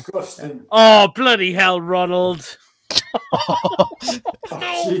crime. Disgusting. Oh, bloody hell, Ronald. Oh,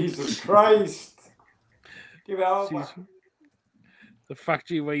 Jesus Christ. Give it over. The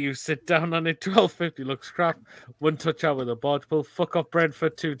factory where you sit down on it, 12.50 looks crap. One touch out with a board pull. Fuck off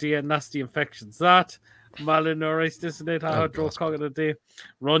Brentford 2D, nasty infections. That Malinoris, isn't it? How draw cog of day.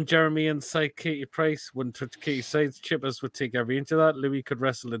 Ron Jeremy inside Katie Price. One touch Katie sides. Chippers would take every inch of that. Louis could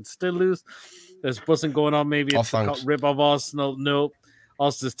wrestle and still lose. There's buzzing going on. Maybe it's a rib of Arsenal. No.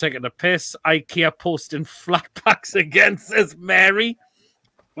 Arsenal's taking a piss. IKEA posting flat packs again, says Mary.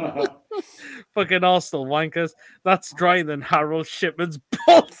 Fucking Arsenal wankers. That's drier than Harold Shipman's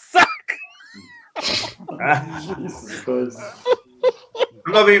ball sack. Jesus Christ.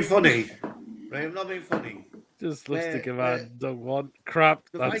 I'm not being funny. Right, I'm not being funny. Just looks to give out don't want crap.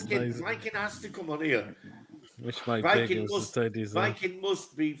 That's Viking has to come on here. Wish my Viking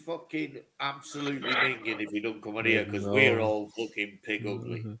must be fucking absolutely minging if you don't come on here because we're all fucking pig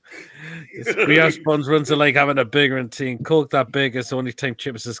ugly. Brioche buns runs are like having a bigger and tea and Coke that big is the only time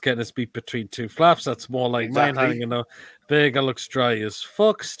Chips is getting his beat between two flaps. That's more like mine having Burger looks dry as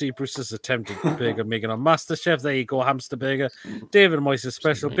fuck. Steve Bruce has attempted burger making on MasterChef. There you go, hamster burger. David Moyes'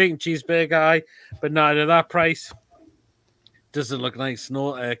 special bacon cheeseburger, but not at that price. Doesn't look nice,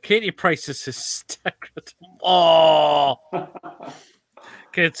 no. Katie Price is hysterical. Oh,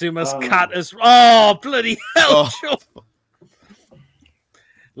 Kitsuma's cat is. Oh, bloody hell! Oh.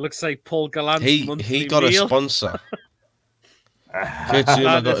 Looks like Paul Gallant. He got a sponsor.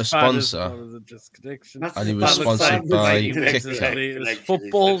 Kitsuma got a sponsor, and he was sponsored by KitKat.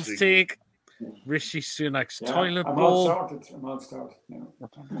 Football's take. Rishi Sunak's toilet bowl. I'm all started.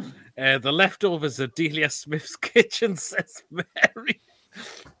 Yeah. The leftovers of Delia Smith's kitchen, says Mary.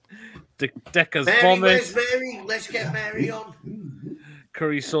 Decker's vomit. Where's Mary? Let's get Mary on.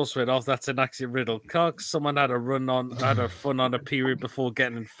 Curry sauce went off. That's an accident riddled cock. Someone had a fun on a period before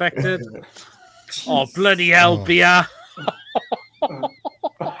getting infected. Oh, bloody hell, beer.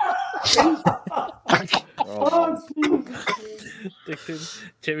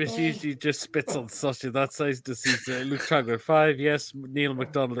 Chipper usually just spits on sausage that size disease. Luke Chadwick 5, yes. Neil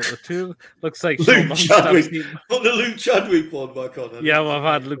McDonald at the 2. Looks like Luke Chadwick. Put the Luke Chadwick one back on. Yeah, well, I've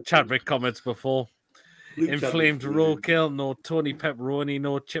had Luke Chadwick comments before. Inflamed roadkill, no Tony Pepperoni,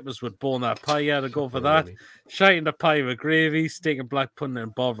 no Chippers would bone that pie. Yeah, to go for that. Shiting the pie with gravy, steak and black pudding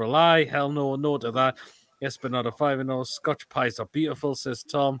and Bovril eye. Hell no, no to that. Yes, but not a 5-0. Scotch pies are beautiful, says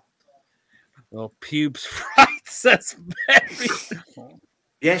Tom. Oh, pubes fried, says Mary.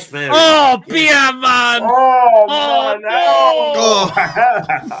 Yes, Mary. Oh, beer, man. Oh no.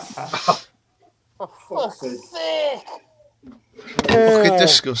 Oh, fuck's sake. Fucking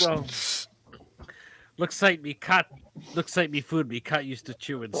disgusting. Looks like me food me cat used to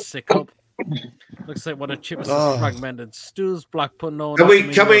chew and sick up. Looks like one of Chips' fragmented stews, black pudding. Can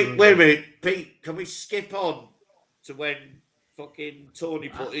we wait a minute, Pete? Can we skip on to when fucking Tony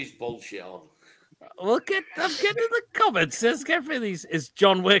put his bullshit on? I'm getting the comments. Says get for these. Is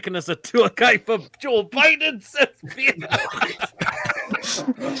John working as a tour guide for Joe Biden? Says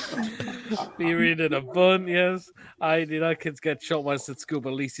Period in a bun, yes. I did our kids get shot once at school, but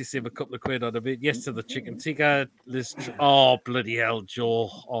at least he saved a couple of quid on a bit. Yes to the chicken tikka. Oh, bloody hell, Joe.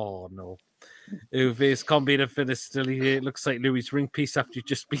 Oh, no. Uve's combine finish still here. It looks like Louis' ring piece after you've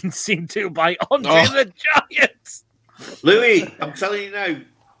just been seen to by Andre the Giant. Louis, I'm telling you now.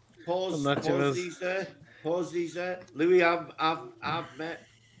 Pause these there. Pause these there. Louis, I've met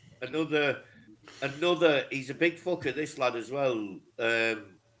another. He's a big fucker. This lad as well. I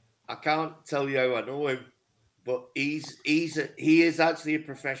can't tell you how I know him, but he is actually a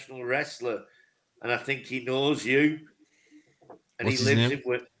professional wrestler, and I think he knows you. And What's his name?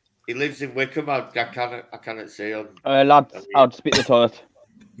 He lives in Wickham. I cannot say on. Lads, I'll spit the toilet.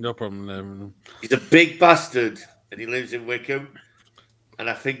 No problem. He's a big bastard, and he lives in Wickham, and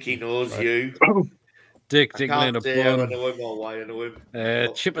I think he knows you. Dick Lane of Bun. I know him or why I know him.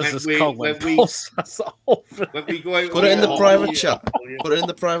 Chippers is called when we go out. Put it in the private chat. Put it in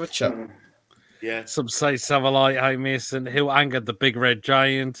the private chat. Yeah. Some say Savalite, High Mason, who angered the big red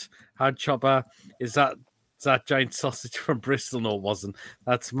giant. Had Chopper. Is that giant sausage from Bristol? No, it wasn't.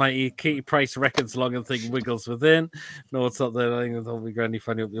 That's Mighty. Katie Price reckons long and thing wiggles within. No, it's not there. I think it'll be granny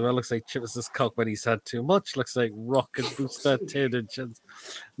funny. Well, looks like Chippers' cock when he's had too much. Looks like Rock and Booster tainted chance.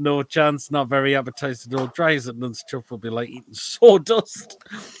 No chance. Not very appetizing. No dries at Nuns Chuff will be like eating sawdust.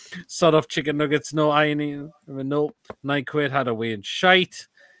 Sawed off chicken nuggets. No ironing. No. 9 quid had away in shite.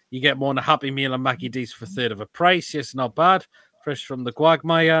 You get more than a Happy Meal and Mackie D's for a third of a price. Yes, not bad. Fresh from the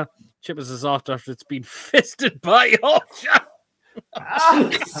Quagmire. Chippers is after it's been fisted by Orchard. Why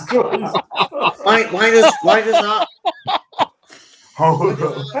does that?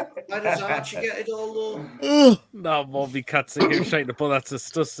 Why does Archie get it all though? No, Bobby Cats here trying to pull that to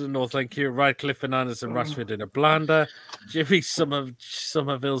Stusson. No, thank you. Radcliffe, Fernandez, and Rashford in a blander. Jimmy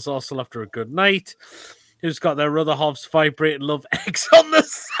Somerville's also after a good night. Who's got their other halves vibrating love eggs on the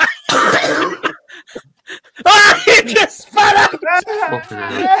side? You just spat out!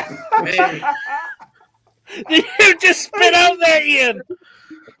 You just spit out there, Ian!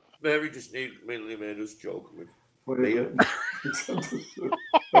 Mary just mainly made us joke with Liam.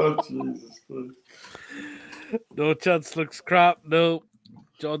 Oh, Jesus Christ. No chance looks crap. No.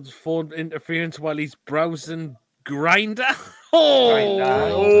 John's phone interference while he's browsing Grinder. Looks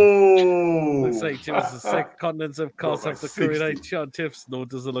like Jim is the second continents, of course, after curry night. Sean Tips. No,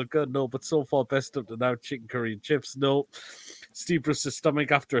 doesn't look good. No, but so far, best up to now, chicken curry and chips. No. Steve Bruce's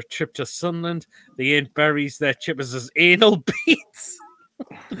stomach after a trip to Sunderland. The Ain't buries their chippers' anal beats.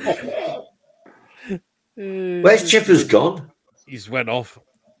 Where's Chippers gone? He's went off.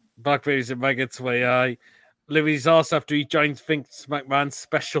 Blackberries and maggots way high. Louis' arse after he joined Vince McMahon's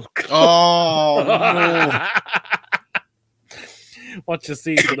special club. Oh, no. Watch the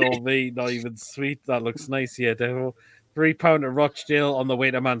season on me. Not even sweet. That looks nice here, Devil. £3 at Rochdale on the way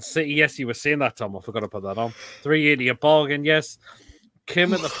to Man City. Yes, you were saying that, Tom. I forgot to put that on. $3.80 a bargain, yes.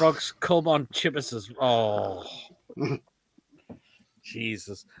 Kim and the Frogs come on Chippers. Oh.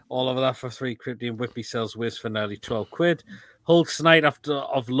 Jesus. All of that for £3.50 and Whitby sells whiz for nearly £12. Hulk's night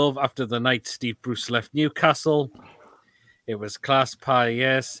of love after the night Steve Bruce left Newcastle. It was class pie,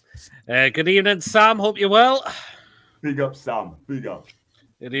 yes. Good evening, Sam. Hope you're well. Big up, Sam. Big up.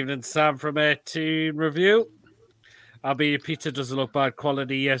 Good evening, Sam from Toon Review. I'll be your pizza doesn't look bad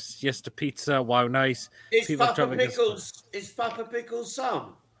quality. Yes to pizza. Wow, nice. Is Papa Pickles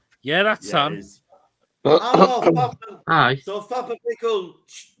Sam? Yeah, that's Sam. Hi. So Papa Pickle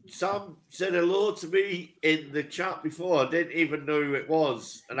Sam said hello to me in the chat before. I didn't even know who it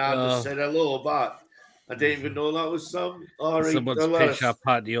was, and I just said hello back. I didn't even know that was Sam. Right, someone's pitch up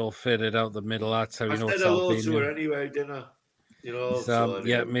patio fitted out the middle. That's how you know it's Albanian. I said hello to her anyway, didn't I? You know. So anyway.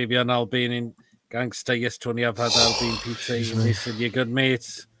 Yeah, maybe an Albanian gangster. Yes, Tony, I've had Albanian pizza. They said you're good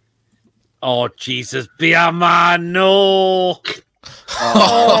mates. Oh Jesus, be a man, no.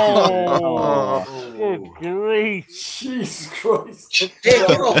 Good grief. Jesus Christ. Take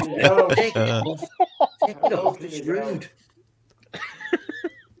it off. Take it off. Take it off. It's rude.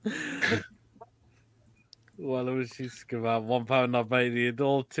 Well, it was shish kebab. £1 not by the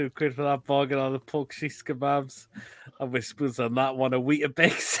adult. £2 for that bargain on the pork shish kebabs. And whispers on that one. A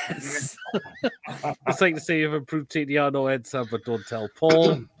Weetabix. It's like to say you've improved TDR, no head sound, but don't tell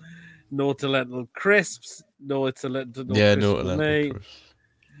Paul. No to lentil crisps. No to lentil crisps. Yeah, no to lentil crisps.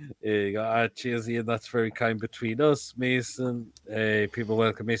 You got cheers, Ian. That's very kind between us, Mason. People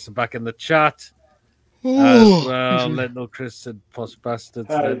welcome Mason back in the chat. As well, lentil crisps and posh bastards.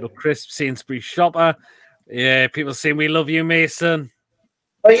 Lentil crisps, Sainsbury's shopper. Yeah, people saying we love you, Mason.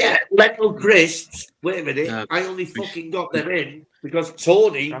 Oh yeah, lentil crisps. Wait a minute, I only fucking got them in because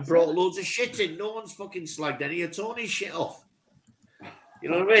Tony brought loads of shit in. No one's fucking slagged any of Tony's shit off. You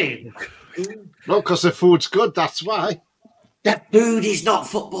know what I mean? No, because the food's good. That's why. That food is not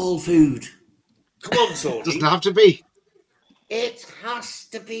football food. Come on, Tony. Doesn't have to be. It has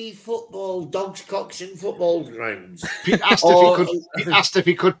to be football, dogs, cocks, and football grounds. Pete asked, if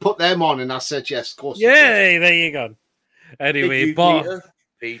he could put them on, and I said yes, of course. Yeah, there you go. Anyway,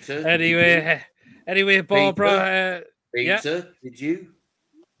 Peter. Anyway, Barbara. Peter, did you?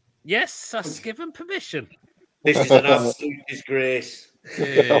 Yes, I was given permission. This is an absolute disgrace.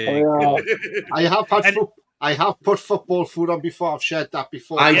 I have put football food on before. I've shared that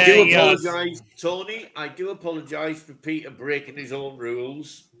before. I do apologise, Tony. I do apologise for Peter breaking his own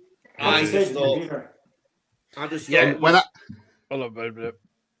rules. And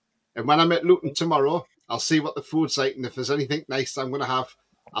when I'm at Luton tomorrow, I'll see what the food's like, and if there's anything nice I'm going to have,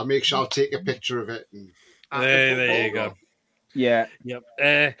 I'll make sure I'll take a picture of it. There you go. Yeah. Yep.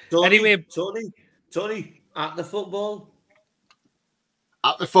 Anyway, Tony, at the football,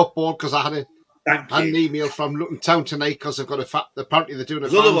 because I had an email from Luton Town tonight because they've got apparently they're doing a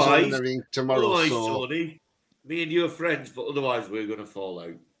fan and everything tomorrow. Otherwise, Tony, me and you are friends, but otherwise we're going to fall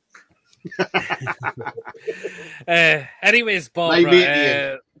out. Anyways,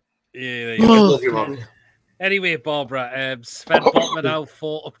 Barbara. Anyway, Barbara, Sven Botman out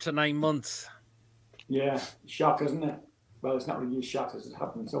for up to 9 months. Yeah, shock, isn't it? Well, it's not really a shock as it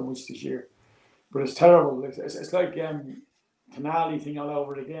happened so much this year, but it's terrible. It's like Canali thing all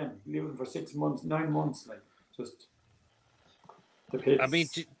over again. Living for 6 months, 9 months, like just the pits. I mean,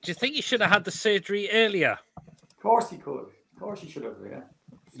 do you think he should have had the surgery earlier? Of course he could. Of course he should have.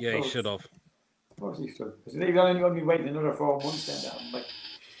 Yeah, he should have. Of course he should. Because he'd only be waiting another 4 months then. Like,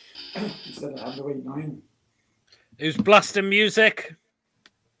 Instead of having to wait 9. Who's blasting music?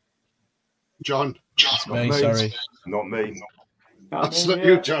 John. It's me, sorry. Not me. That's not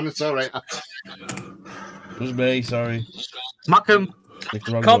you, John. It's all right. It was me, sorry. Mackham.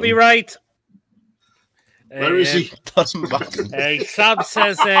 Copyright. Where is he? Hey, Sam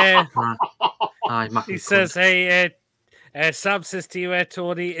says. He says, "Hey, Sam says to you,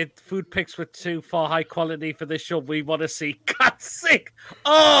 Tony, food pics were too far high quality for this show. We want to see classic."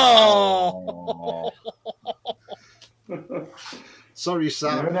 Oh. Sorry,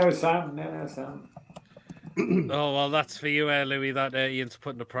 Sam. No, Sam. Oh well, that's for you, Louis. That Ian's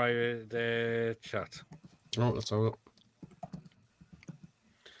put in the private chat. Oh, let's have it.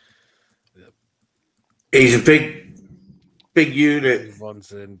 He's a big unit.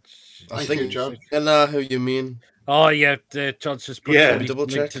 I think, John. I know who you mean. Oh yeah, John's just put double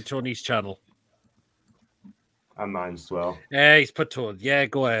check to Tony's channel. And mine as well. Yeah, he's put Tony. Yeah,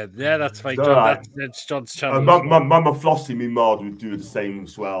 go ahead. Yeah, that's fine, John. Right. That's John's channel. Mama Flossie, me mod, would do the same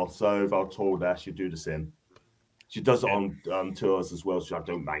as well. So if I told her, she'd do the same. She does it on tours as well, so I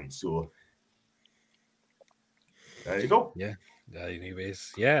don't mind. So there you go. Yeah.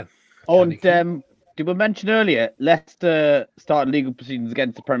 Anyways, yeah. Oh, and did we mention earlier Leicester started legal proceedings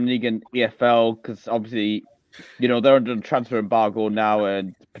against the Premier League and EFL because obviously, they're under a transfer embargo now,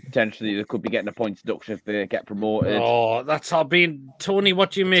 and potentially they could be getting a points deduction if they get promoted. Oh, that's all been Tony.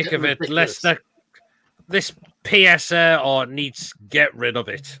 What do you make of it? Leicester, this PSR needs to get rid of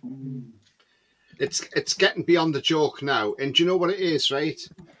it. It's getting beyond the joke now, and do you know what it is, right?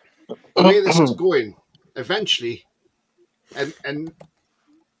 The way this is going, eventually, and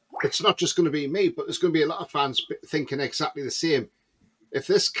it's not just going to be me, but there's going to be a lot of fans thinking exactly the same. If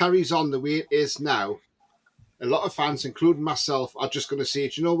this carries on the way it is now, a lot of fans, including myself, are just going to say,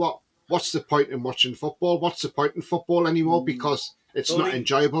 do you know what? What's the point in watching football? What's the point in football anymore? Because it's not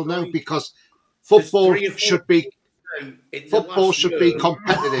enjoyable now. Because football should be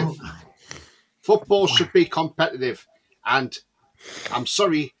competitive. Football should be competitive. And I'm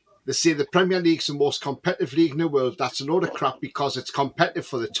sorry, they say the Premier League's the most competitive league in the world. That's a load of crap because it's competitive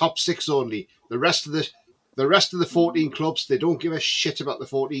for the top 6 only. The rest of the 14 clubs, they don't give a shit about the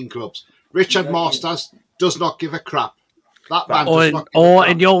 14 clubs. Richard Masters does not give a crap. That man does not give a crap.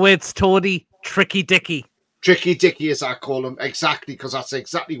 In your words, Tony, Tricky Dicky. Tricky Dicky, as I call him, exactly, because that's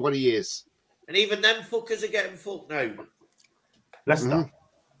exactly what he is. And even them fuckers are getting fucked now. Leicester.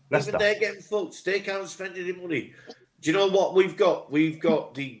 Even they're getting fucked. They can't spend any money. Do you know what we've got? We've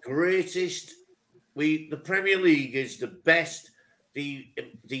got the greatest. The Premier League is the best, the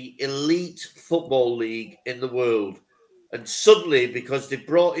elite football league in the world. And suddenly, because they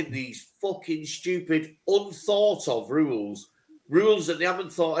brought in these fucking stupid, unthought of rules that they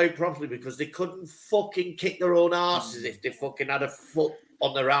haven't thought out properly because they couldn't fucking kick their own asses if they fucking had a foot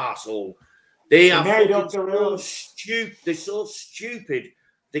on their arsehole. They are so stupid. They're so stupid.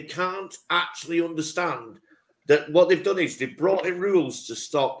 They can't actually understand that what they've done is they've brought in rules to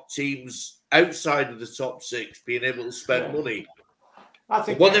stop teams outside of the top 6 being able to spend money.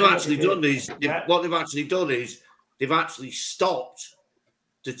 What they've actually done is they've actually stopped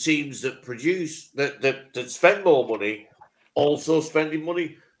the teams that produce that spend more money also spending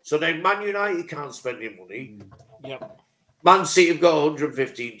money. So now Man United can't spend any money. Yep. Man City have got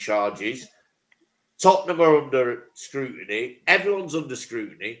 115 charges. Tottenham are under scrutiny. Everyone's under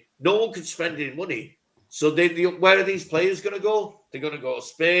scrutiny. No one can spend any money. So where are these players going to go? They're going to go to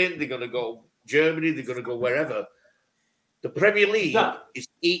Spain. They're going to go to Germany. They're going to go wherever. The Premier League is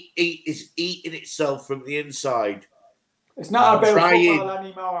eating itself from the inside. It's not about football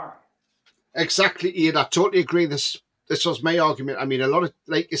anymore. Exactly, Ian. I totally agree. This was my argument. I mean, a lot of,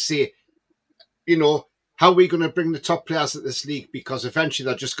 like you say, how are we going to bring the top players at this league? Because eventually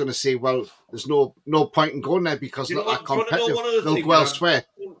they're just going to say, well, there's no point in going there because not that competitive. They'll go elsewhere.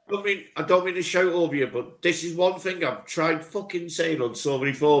 I don't mean to shout over you, but this is one thing I've tried fucking saying on so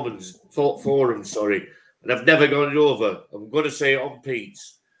many forums, and I've never gone over. I'm going to say it on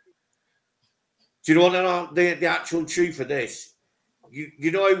Pete's. Do you know what the actual truth of this?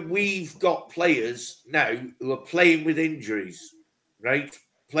 You know, we've got players now who are playing with injuries, right?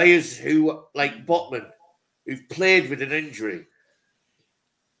 Players who, like Botman, who've played with an injury.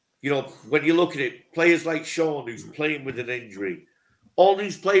 When you look at it, players like Sean, who's playing with an injury. All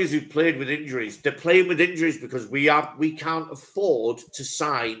these players who've played with injuries, they're playing with injuries because we can't afford to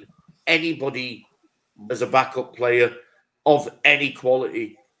sign anybody as a backup player of any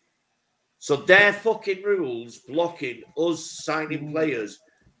quality. So their fucking rules blocking us signing players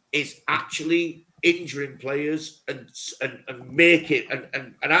is actually injuring players and make it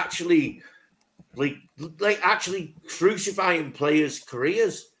and actually like actually crucifying players'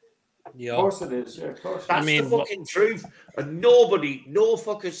 careers. Yeah. Of course it is. Yeah, of course. That's the fucking truth. And no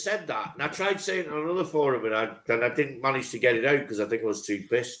fucker said that. And I tried saying it on another forum, and I didn't manage to get it out because I think I was too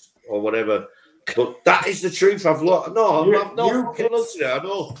pissed or whatever. But that is the truth. I've not fucking looked at it. I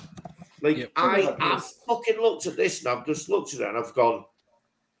know. Like, I've fucking looked at this, and I've just looked at it, and I've gone,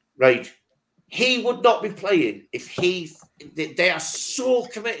 right, he would not be playing if they are so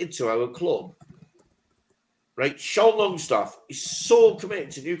committed to our club. Right, Sean Longstaff is so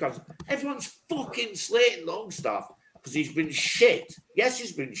committed to Newcastle. Everyone's fucking slating Longstaff because he's been shit. Yes,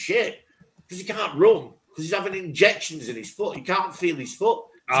 he's been shit because he can't run, because he's having injections in his foot. He can't feel his foot.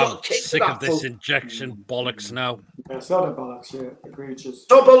 I'm sick of this injection bollocks now. Yeah, it's not a bollocks, yeah. Egregious.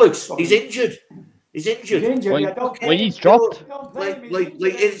 No bollocks. He's injured. He's injured. When he's dropped.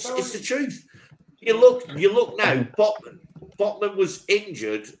 It's the truth. You look now. Botman was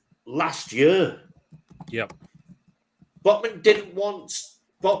injured last year. Yep.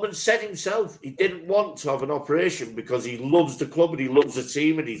 Botman said himself he didn't want to have an operation because he loves the club and he loves the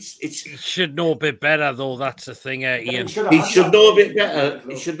team, and he should know a bit better though. That's the thing, Ian. He should know a bit better.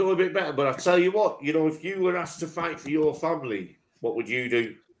 He should know a bit better. But I tell you what, if you were asked to fight for your family, what would you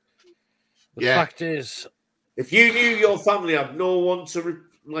do? The fact is, if you knew your family had no one to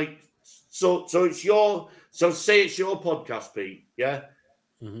so say it's your podcast, Pete, yeah.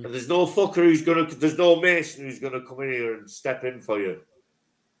 Mm-hmm. And there's no fucker there's no Mason who's gonna come in here and step in for you.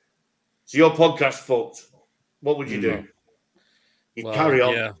 So your podcast fucked. What would you do? You'd carry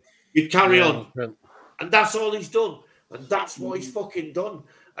on. Yeah. You'd carry on. And that's all he's done. And that's what he's fucking done.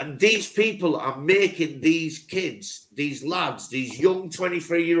 And these people are making these kids, these lads, these young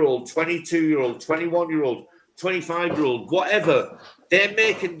 23-year-old, 22-year-old, 21-year-old, 25-year-old, whatever, they're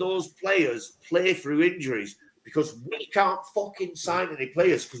making those players play through injuries. Because we can't fucking sign any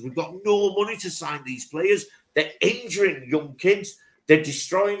players because we've got no money to sign these players. They're injuring young kids. They're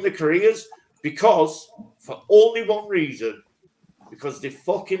destroying their careers because, for only one reason, because they're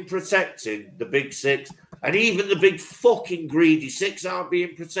fucking protecting the big six. And even the big fucking greedy six aren't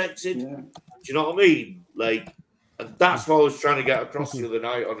being protected. Yeah. Do you know what I mean? And that's what I was trying to get across the other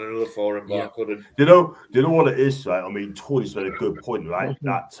night on another forum, but I couldn't. Do you know what it is, right? I mean, Tony's made a good point, right?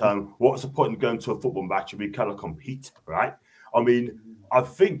 That what's the point in going to a football match if we cannot compete, right? I mean, I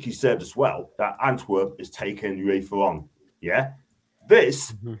think he said as well that Antwerp is taking UEFA on. Yeah,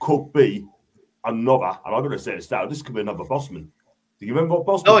 this could be another, and I'm going to say this now. This could be another Bosman. Do you remember what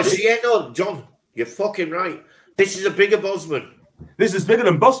Bosman did? No, John, you're fucking right. This is a bigger Bosman. This is bigger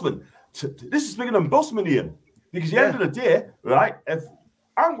than Bosman. This is bigger than Bosman, Ian. Because at the end of the day, right, if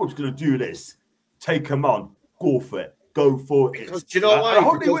Antwerp's going to do this, take them on, go for it. Go for it. Because do you know why? I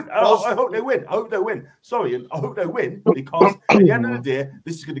hope they win. I hope they win. I hope they win. Sorry, I hope they win because at the end of the day,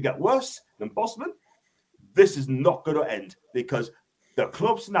 this is going to get worse than Bosman. This is not going to end because the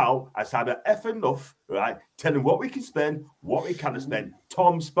clubs now has had an F enough, right? Telling what we can spend, what we can't spend.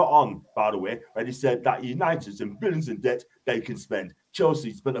 Tom spot on, by the way, when he said that United's in billions in debt they can spend.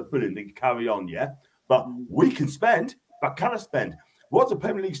 Chelsea spent $1 billion, they can carry on, yeah? But we can spend, but cannot spend. What the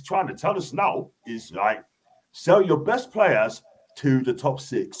Premier League's trying to tell us now is, like, sell your best players to the top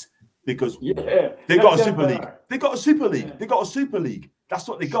six because they got a Super League. They got a Super League. Yeah. They got a Super League. That's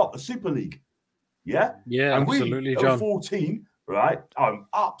what they got, a Super League. Yeah? Yeah, and absolutely, John. 14, right? I'm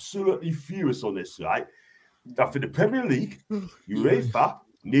absolutely furious on this, right? That for the Premier League, UEFA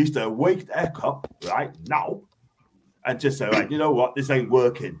needs to wake their cup, right, now and just say, right, you know what? This ain't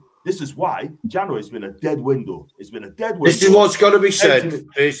working. This is why January's been a dead window. It's been a dead window. This is what's got to be said,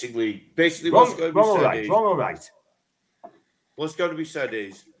 basically. What's got to be said wrong or right. What's got to be said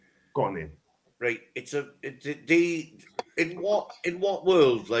is, go on then. Right, in what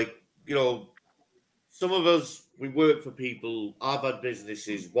world, like, you know, some of us, we work for people, I've had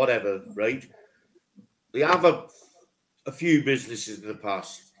businesses, whatever, right? We have a few businesses in the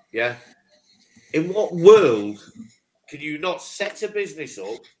past, yeah? In what world can you not set a business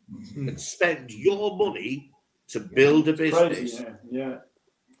up and spend your money to build a business? Crazy, yeah.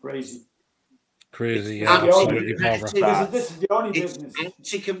 Crazy. Crazy, yeah. Absolutely. This is the only business.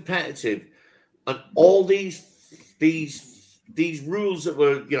 Anti-competitive. And all these rules that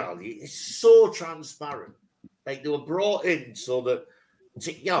were, you know, it's so transparent. Like, they were brought in so that,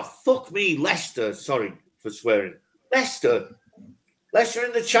 fuck me, Leicester, sorry for swearing. Leicester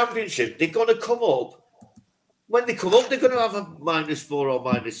in the Championship, they're going to come up. When they come up, they're going to have a -4 or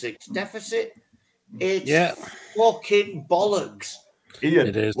 -6 deficit. It's fucking bollocks. Ian,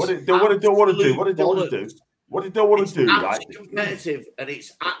 it is. What did they want to do? What did they want to do? It's right? competitive, and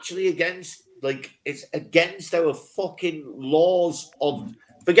it's actually against our fucking laws of.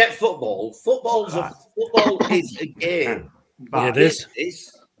 Forget football. Football is a game. Yeah, it is.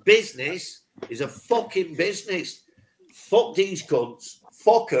 Business is a fucking business. Fuck these cunts.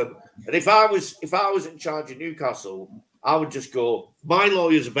 Fuck them. And if I was in charge of Newcastle, I would just go, my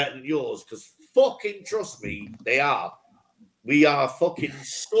lawyers are better than yours, because fucking trust me, they are. We are fucking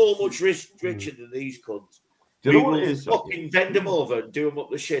so much richer than these cunts. We will fucking bend them over and do them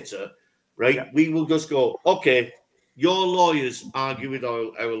up the shitter, right? Yeah. We will just go, okay, your lawyers argue with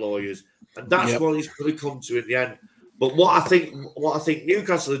our lawyers, and that's what it's going to come to in the end. But what I think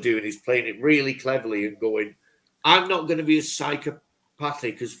Newcastle are doing is playing it really cleverly and going, I'm not going to be as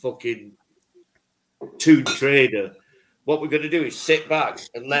psychopathic as fucking Toon Trader. What we're going to do is sit back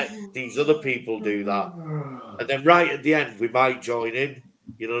and let these other people do that. And then right at the end, we might join in.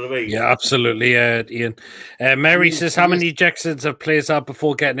 You know what I mean? Yeah, absolutely, Ian. Mary says, how many ejections have players had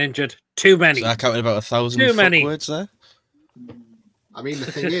before getting injured? Too many. So I counted about 1,000 Too many words there. I mean,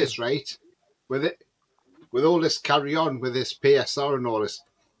 the thing is, right, with all this carry on with this PSR and all this,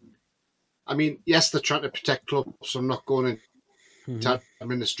 I mean, yes, they're trying to protect clubs from not going into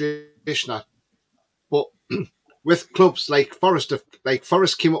administration, but with clubs like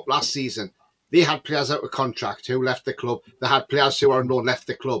Forest came up last season, they had players out of contract who left the club. They had players who are known left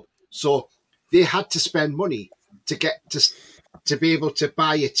the club, so they had to spend money to get to be able to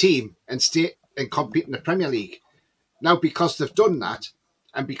buy a team and stay and compete in the Premier League. Now, because they've done that,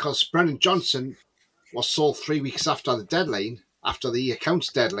 and because Brennan Johnson was sold 3 weeks after the deadline, after the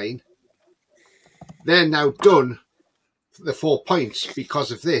accounts deadline, they're now done the 4 points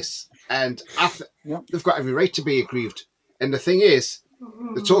because of this. And they've got every right to be aggrieved. And the thing is,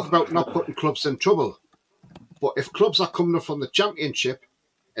 they talk about not putting clubs in trouble. But if clubs are coming up from the Championship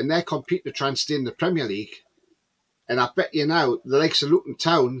and they're competing to try and stay in the Premier League, and I bet you now, the likes of Luton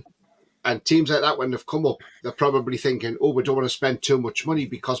Town and teams like that, when they've come up, they're probably thinking, oh, we don't want to spend too much money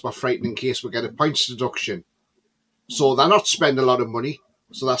because we're frightened in case we get a points deduction. So they're not spending a lot of money.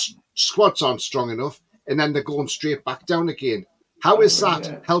 So their squads aren't strong enough. And then they're going straight back down again. How is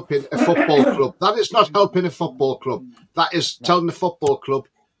that helping a football club? That is not helping a football club. That is telling the football club,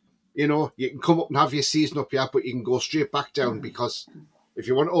 you know, you can come up and have your season up here, but you can go straight back down, because if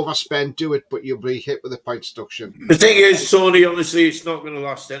you want to overspend, do it, but you'll be hit with a points deduction. The thing is, Tony, honestly, it's not going to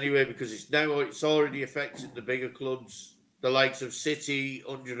last anyway, because it's already affecting the bigger clubs, the likes of City,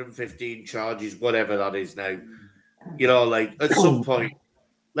 115 charges, whatever that is now. You know, like at some point,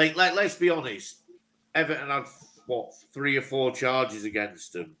 like let's be honest, Everton had 3 or 4 charges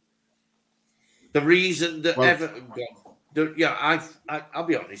against them. The reason that Everton got, I'll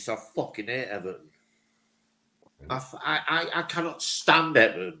be honest, I fucking hate Everton. I cannot stand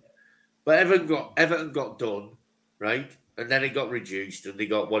Everton, but Everton got done, right, and then it got reduced, and they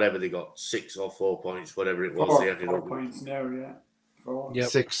got whatever they got, 6 or 4 points, whatever it was. 4 points now, yeah. 4. Yep.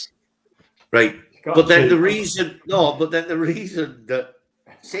 6, right? But then the reason that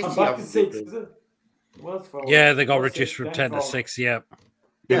City back to 6, is it? Yeah, they got reduced from 10 to 6. Yeah.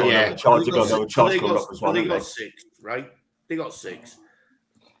 They got 6, right? They got 6.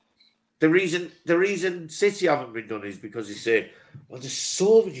 The reason City haven't been done is because they say, well, there's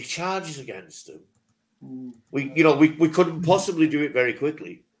so many charges against them. We couldn't possibly do it very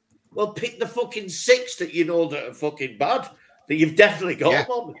quickly. Well, pick the fucking 6 that you know that are fucking bad, that you've definitely got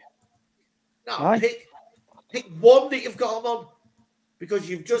them on. No, pick one that you've got them on. Because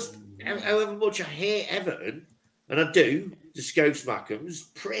you've just, however much I hate Everton, and I do, the Scouse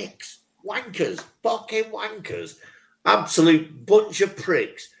Mackhams, pricks, wankers, fucking wankers, absolute bunch of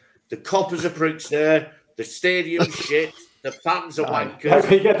pricks. The coppers are pricks there, the stadium shit, the fans are wankers.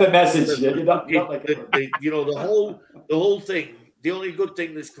 You get the message. The whole thing. The only good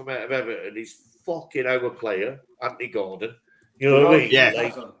thing that's come out of Everton is fucking our player, Anthony Gordon. You know what I mean? Yeah.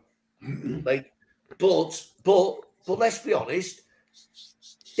 But let's be honest.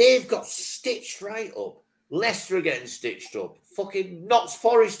 They've got stitched right up. Leicester are getting stitched up. Fucking Notts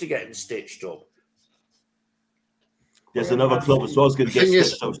Forest are getting stitched up. There's another club as well is going to get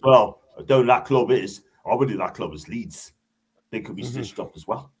stitched up as well. I don't know that club is. I would do that club as Leeds. They could be stitched up as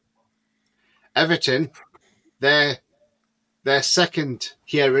well. Everton, their second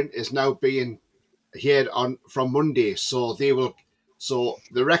hearing is now being heard on from Monday, so they will. So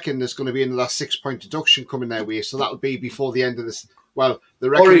they reckon there's going to be another 6-point deduction coming their way. So that'll be before the end of this. Well, they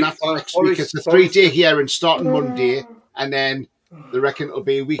reckon after next week it's a 3-day hearing starting Monday, and then they reckon it'll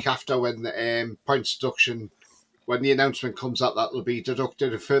be a week after when the points deduction, when the announcement comes out, that'll be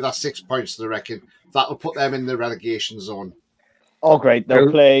deducted a further 6 points. They reckon that'll put them in the relegation zone. Oh, great!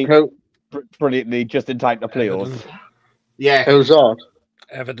 They'll play brilliantly just in time to playoffs. Yeah, who's that?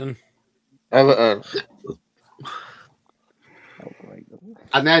 Everton. Oh, great.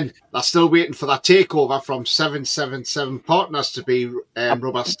 And then they're still waiting for that takeover from 777 Partners to be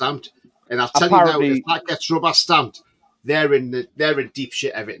rubber stamped. And I'll tell you now, if that gets rubber stamped, they're in deep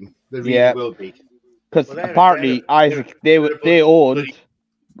shit, Everton. They really will be. Because apparently they owned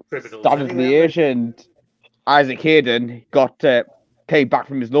Standard Aviation. Isaac Hayden came back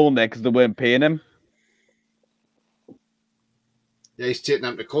from his loan there because they weren't paying him. Yeah, he's taking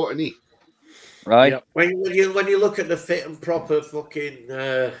them to court, isn't he? Right. Yep. When you look at the fit and proper fucking,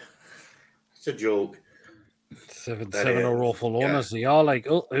 it's a joke. 7 are awful owners. They are like,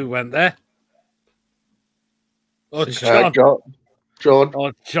 oh, who went there? Oh, John. John.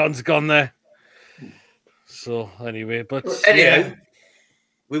 Oh, John's gone there. So anyway, but anyhow,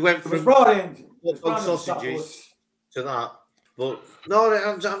 we went from brought sausages to that. But no,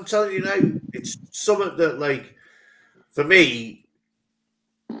 I'm telling you now, it's something that, like, for me,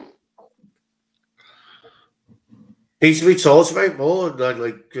 needs to be talked about more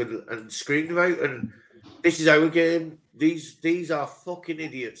and screamed about. And this is our game. These are fucking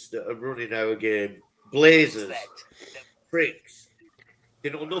idiots that are running our game. Blazers, pricks. They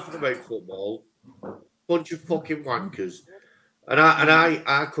know nothing about football. Bunch of fucking wankers. And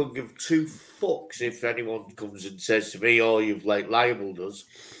I couldn't give two fucks if anyone comes and says to me, "Oh, you've libeled us."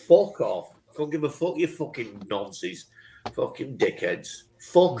 Fuck off. Couldn't give a fuck, you fucking nonsense. Fucking dickheads.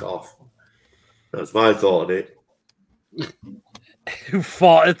 Fuck off. That's my thought on it. Who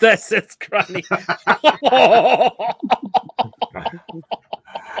fought at this? It's Granny.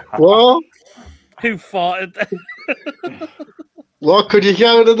 What? Who fought at this? What could you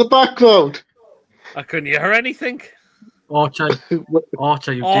hear in the background? I couldn't hear anything. Archer, it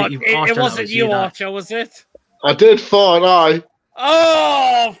wasn't you, Archer, was it? I did fart, aye.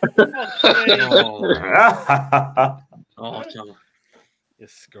 Oh, Archer.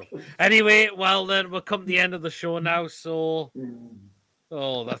 Yes, girl. Anyway, well then we'll come to the end of the show now. So,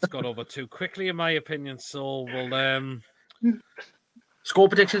 that's gone over too quickly, in my opinion. So we'll score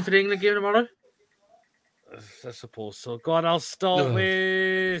prediction for the England game tomorrow. I suppose so. Go on, I'll start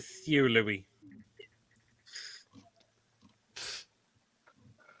with you, Louis.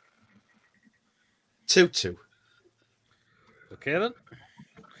 2-2. Okay then.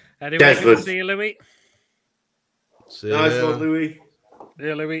 Anyway, good to see you, Louis. Nice one, Louis. See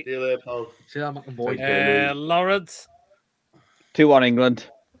you, Louis. See you later, pal. See you later, boy. Lawrence. 2-1 England.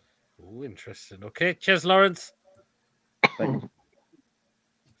 Oh, interesting. Okay, cheers, Lawrence. Thanks.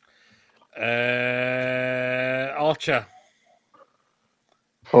 Archer.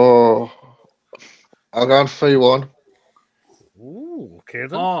 Oh, I got 3-1. Ooh, okay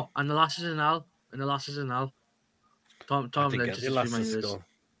then. Oh, and the lasses in Al. Tom Lynch is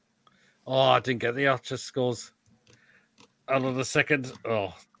I didn't get the Archer scores. Out of the second.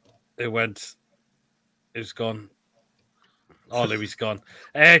 Oh, it went. Who's gone? Oh, Louis gone.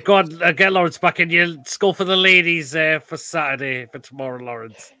 Go on, get Lawrence back in. You score for the ladies for Saturday, for tomorrow,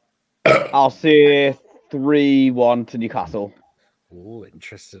 Lawrence. I'll say 3-1 to Newcastle. Oh,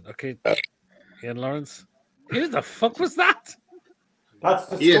 interesting. Okay. Ian Lawrence. Who the fuck was that? That's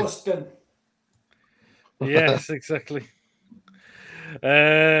disgusting. Yes, exactly.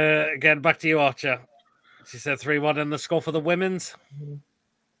 Again, back to you, Archer. She said 3-1 in the score for the women's.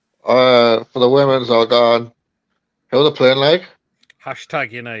 For the women's, I'll go on. Who are they playing like?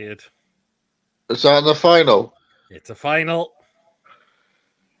 # United. Is that in the final? It's a final.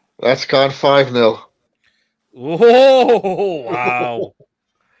 That's gone 5-0. Oh, wow.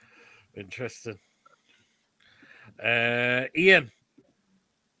 Interesting. Ian.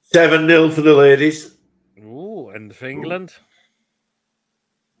 7-0 for the ladies. Ooh, and for England.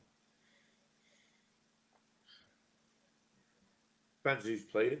 Depends who's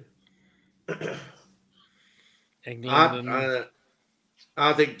playing. England.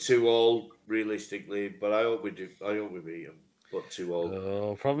 I think 2-2 realistically, but I hope we do. I hope we beat them. But 2-2.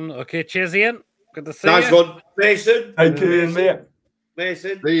 No problem. Okay, cheers, Ian. Good to see you. Nice one, Mason. Thank you, Ian, mate.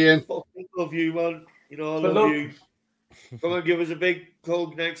 Mason. Ian. Fucking love you, man. You know I love you. Come and give us a big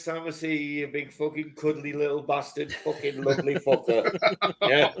hug next time I see you, big fucking cuddly little bastard, fucking lovely fucker.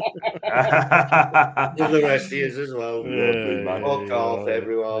 Yeah. Love the rest of you as well. Fuck off,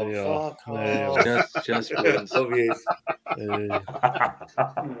 everyone. Fuck off. Just love you.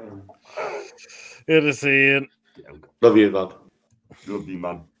 Good to see you. Love you, man. Love you,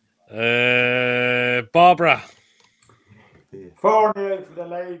 man. Barbara. 4-0 for the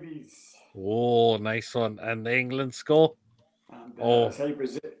ladies. Oh, nice one. And the England score? And I say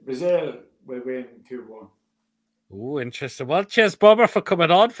Brazil will win 2-1. Oh, interesting. Well, cheers, Barbara, for coming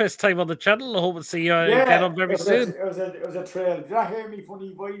on. First time on the channel. I hope to see you again on very soon. It was a trail. Did I hear me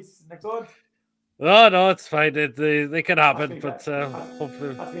funny voice in the club? Oh no, it's fine. They can happen, but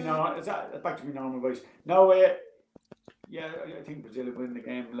hopefully that's me now. Is that back to me normal voice? No, yeah, I think Brazil will win the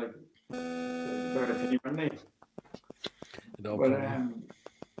game. Like they're the team, aren't they? No but problem.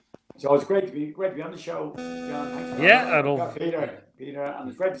 So it's great to be on the show, John. Thanks for yeah, Peter, and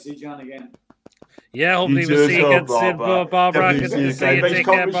it's great to see John again. Yeah, hopefully we'll see you again soon, Barbara. Good to see you. Take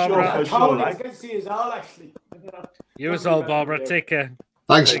care, Barbara. It's good to see you all, actually. You as well, Barbara. Take care.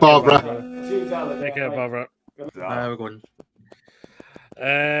 Thanks, Barbara. Take care, Barbara. We're going.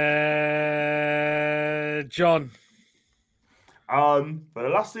 John. For the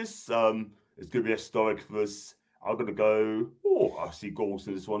last it's going to be historic for us. I'm going to go, I see goals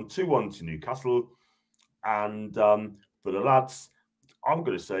in this one. 2-1 to Newcastle. And for the lads, I'm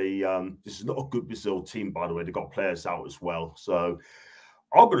going to say this is not a good Brazil team, by the way. They've got players out as well. So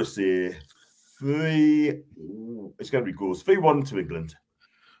I'm going to say 3. It's going to be goals. 3-1 to England.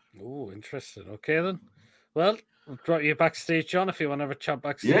 Oh, interesting. Okay, then. Well, we'll drop you backstage, John, if you want to have a chat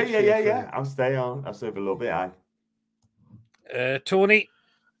backstage. Yeah. I'll stay on. I'll stay for a little bit, Tony?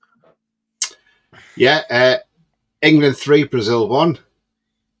 Yeah, England 3, Brazil 1.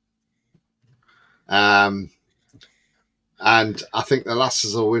 And I think the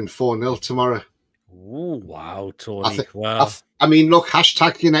lasses will win 4-0 tomorrow. Oh, wow, Tony. I mean, look,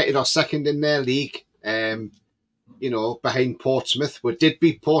 # United are second in their league, behind Portsmouth. We did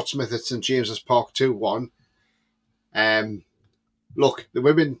beat Portsmouth at St James's Park 2-1. Look, the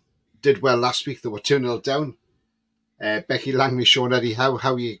women did well last week. They were 2-0 down. Becky Langley showed Eddie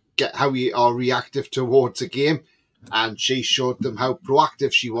how you are reactive towards a game, and she showed them how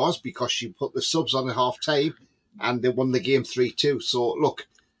proactive she was because she put the subs on at half time, and they won the game 3-2. So look,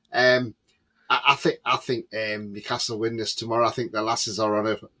 I think Newcastle win this tomorrow. I think the lasses are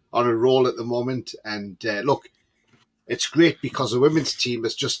on a roll at the moment, and look, it's great because the women's team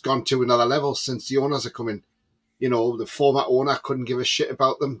has just gone to another level since the owners are coming. The former owner couldn't give a shit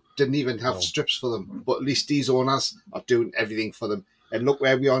about them, didn't even have strips for them. But at least these owners are doing everything for them. And look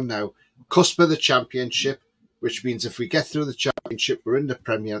where we are now. Cusp of the championship, which means if we get through the championship, we're in the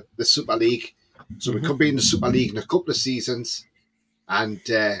Super League. So we could be in the Super League in a couple of seasons. And,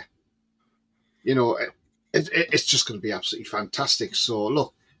 it's just going to be absolutely fantastic. So,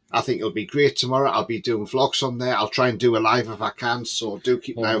 look, I think it'll be great tomorrow. I'll be doing vlogs on there. I'll try and do a live if I can. So do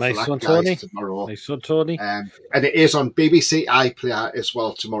keep an eye out for that, guys, tomorrow. Nice one, Tony. And it is on BBC iPlayer as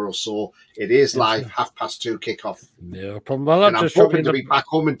well tomorrow. So it is live, 2:30 kickoff. No problem. Well, I'm hoping to be back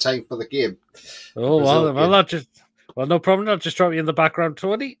home in time for the game. Oh, no problem. I'll just drop you in the background,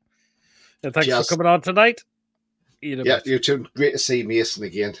 Tony. And thanks for coming on tonight. You too. Great to see Mason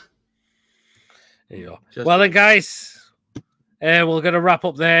again. There you go. Well, then, guys, we're going to wrap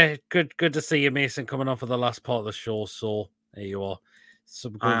up there. Good to see you, Mason, coming on for the last part of the show. So there you are.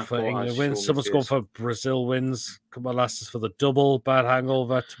 Some going for England wins. Someone's going for Brazil wins. Come on, lasses for the double. Bad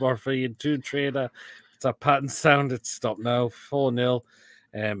hangover tomorrow for you. Toon Trader. It's a pattern sound. It's stopped now. 4-0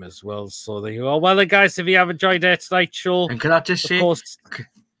 as well. So there you are. Well, then, guys, if you have enjoyed tonight's show, and can I just say, go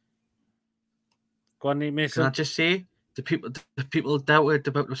on, Mason. Can I just say, the people doubted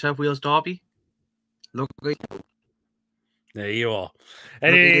about the South Wales derby. Look, there you are.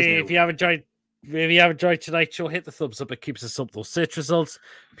 Anyway, if you have enjoyed tonight's show, hit the thumbs up. It keeps us up those search results.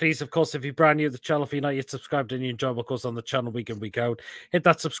 Please, of course, if you're brand new to the channel, if you're not yet subscribed and you enjoy what goes on the channel week in, week out, hit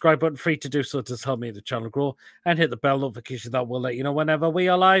that subscribe button. Free to do so. It does help me the channel grow. And hit the bell notification. That will let you know whenever we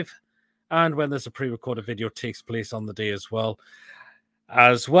are live and when there's a pre-recorded video takes place on the day as well.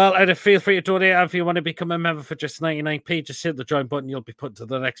 And feel free to donate if you want to become a member for just 99p. Just hit the join button. You'll be put to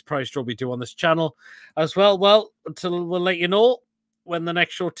the next prize draw we do on this channel as well. Well, until we'll let you know when the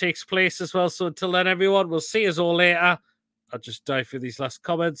next show takes place as well. So until then, everyone, we'll see you all later. I'll just dive through these last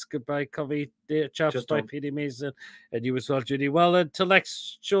comments. Goodbye, Covey, chaps, bye, PD Mason, and you as well, Judy. Well, until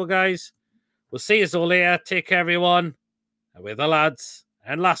next show, guys, we'll see you all later. Take care, everyone. And we're the lads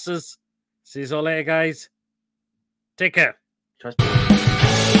and lasses. See you all later, guys. Take care.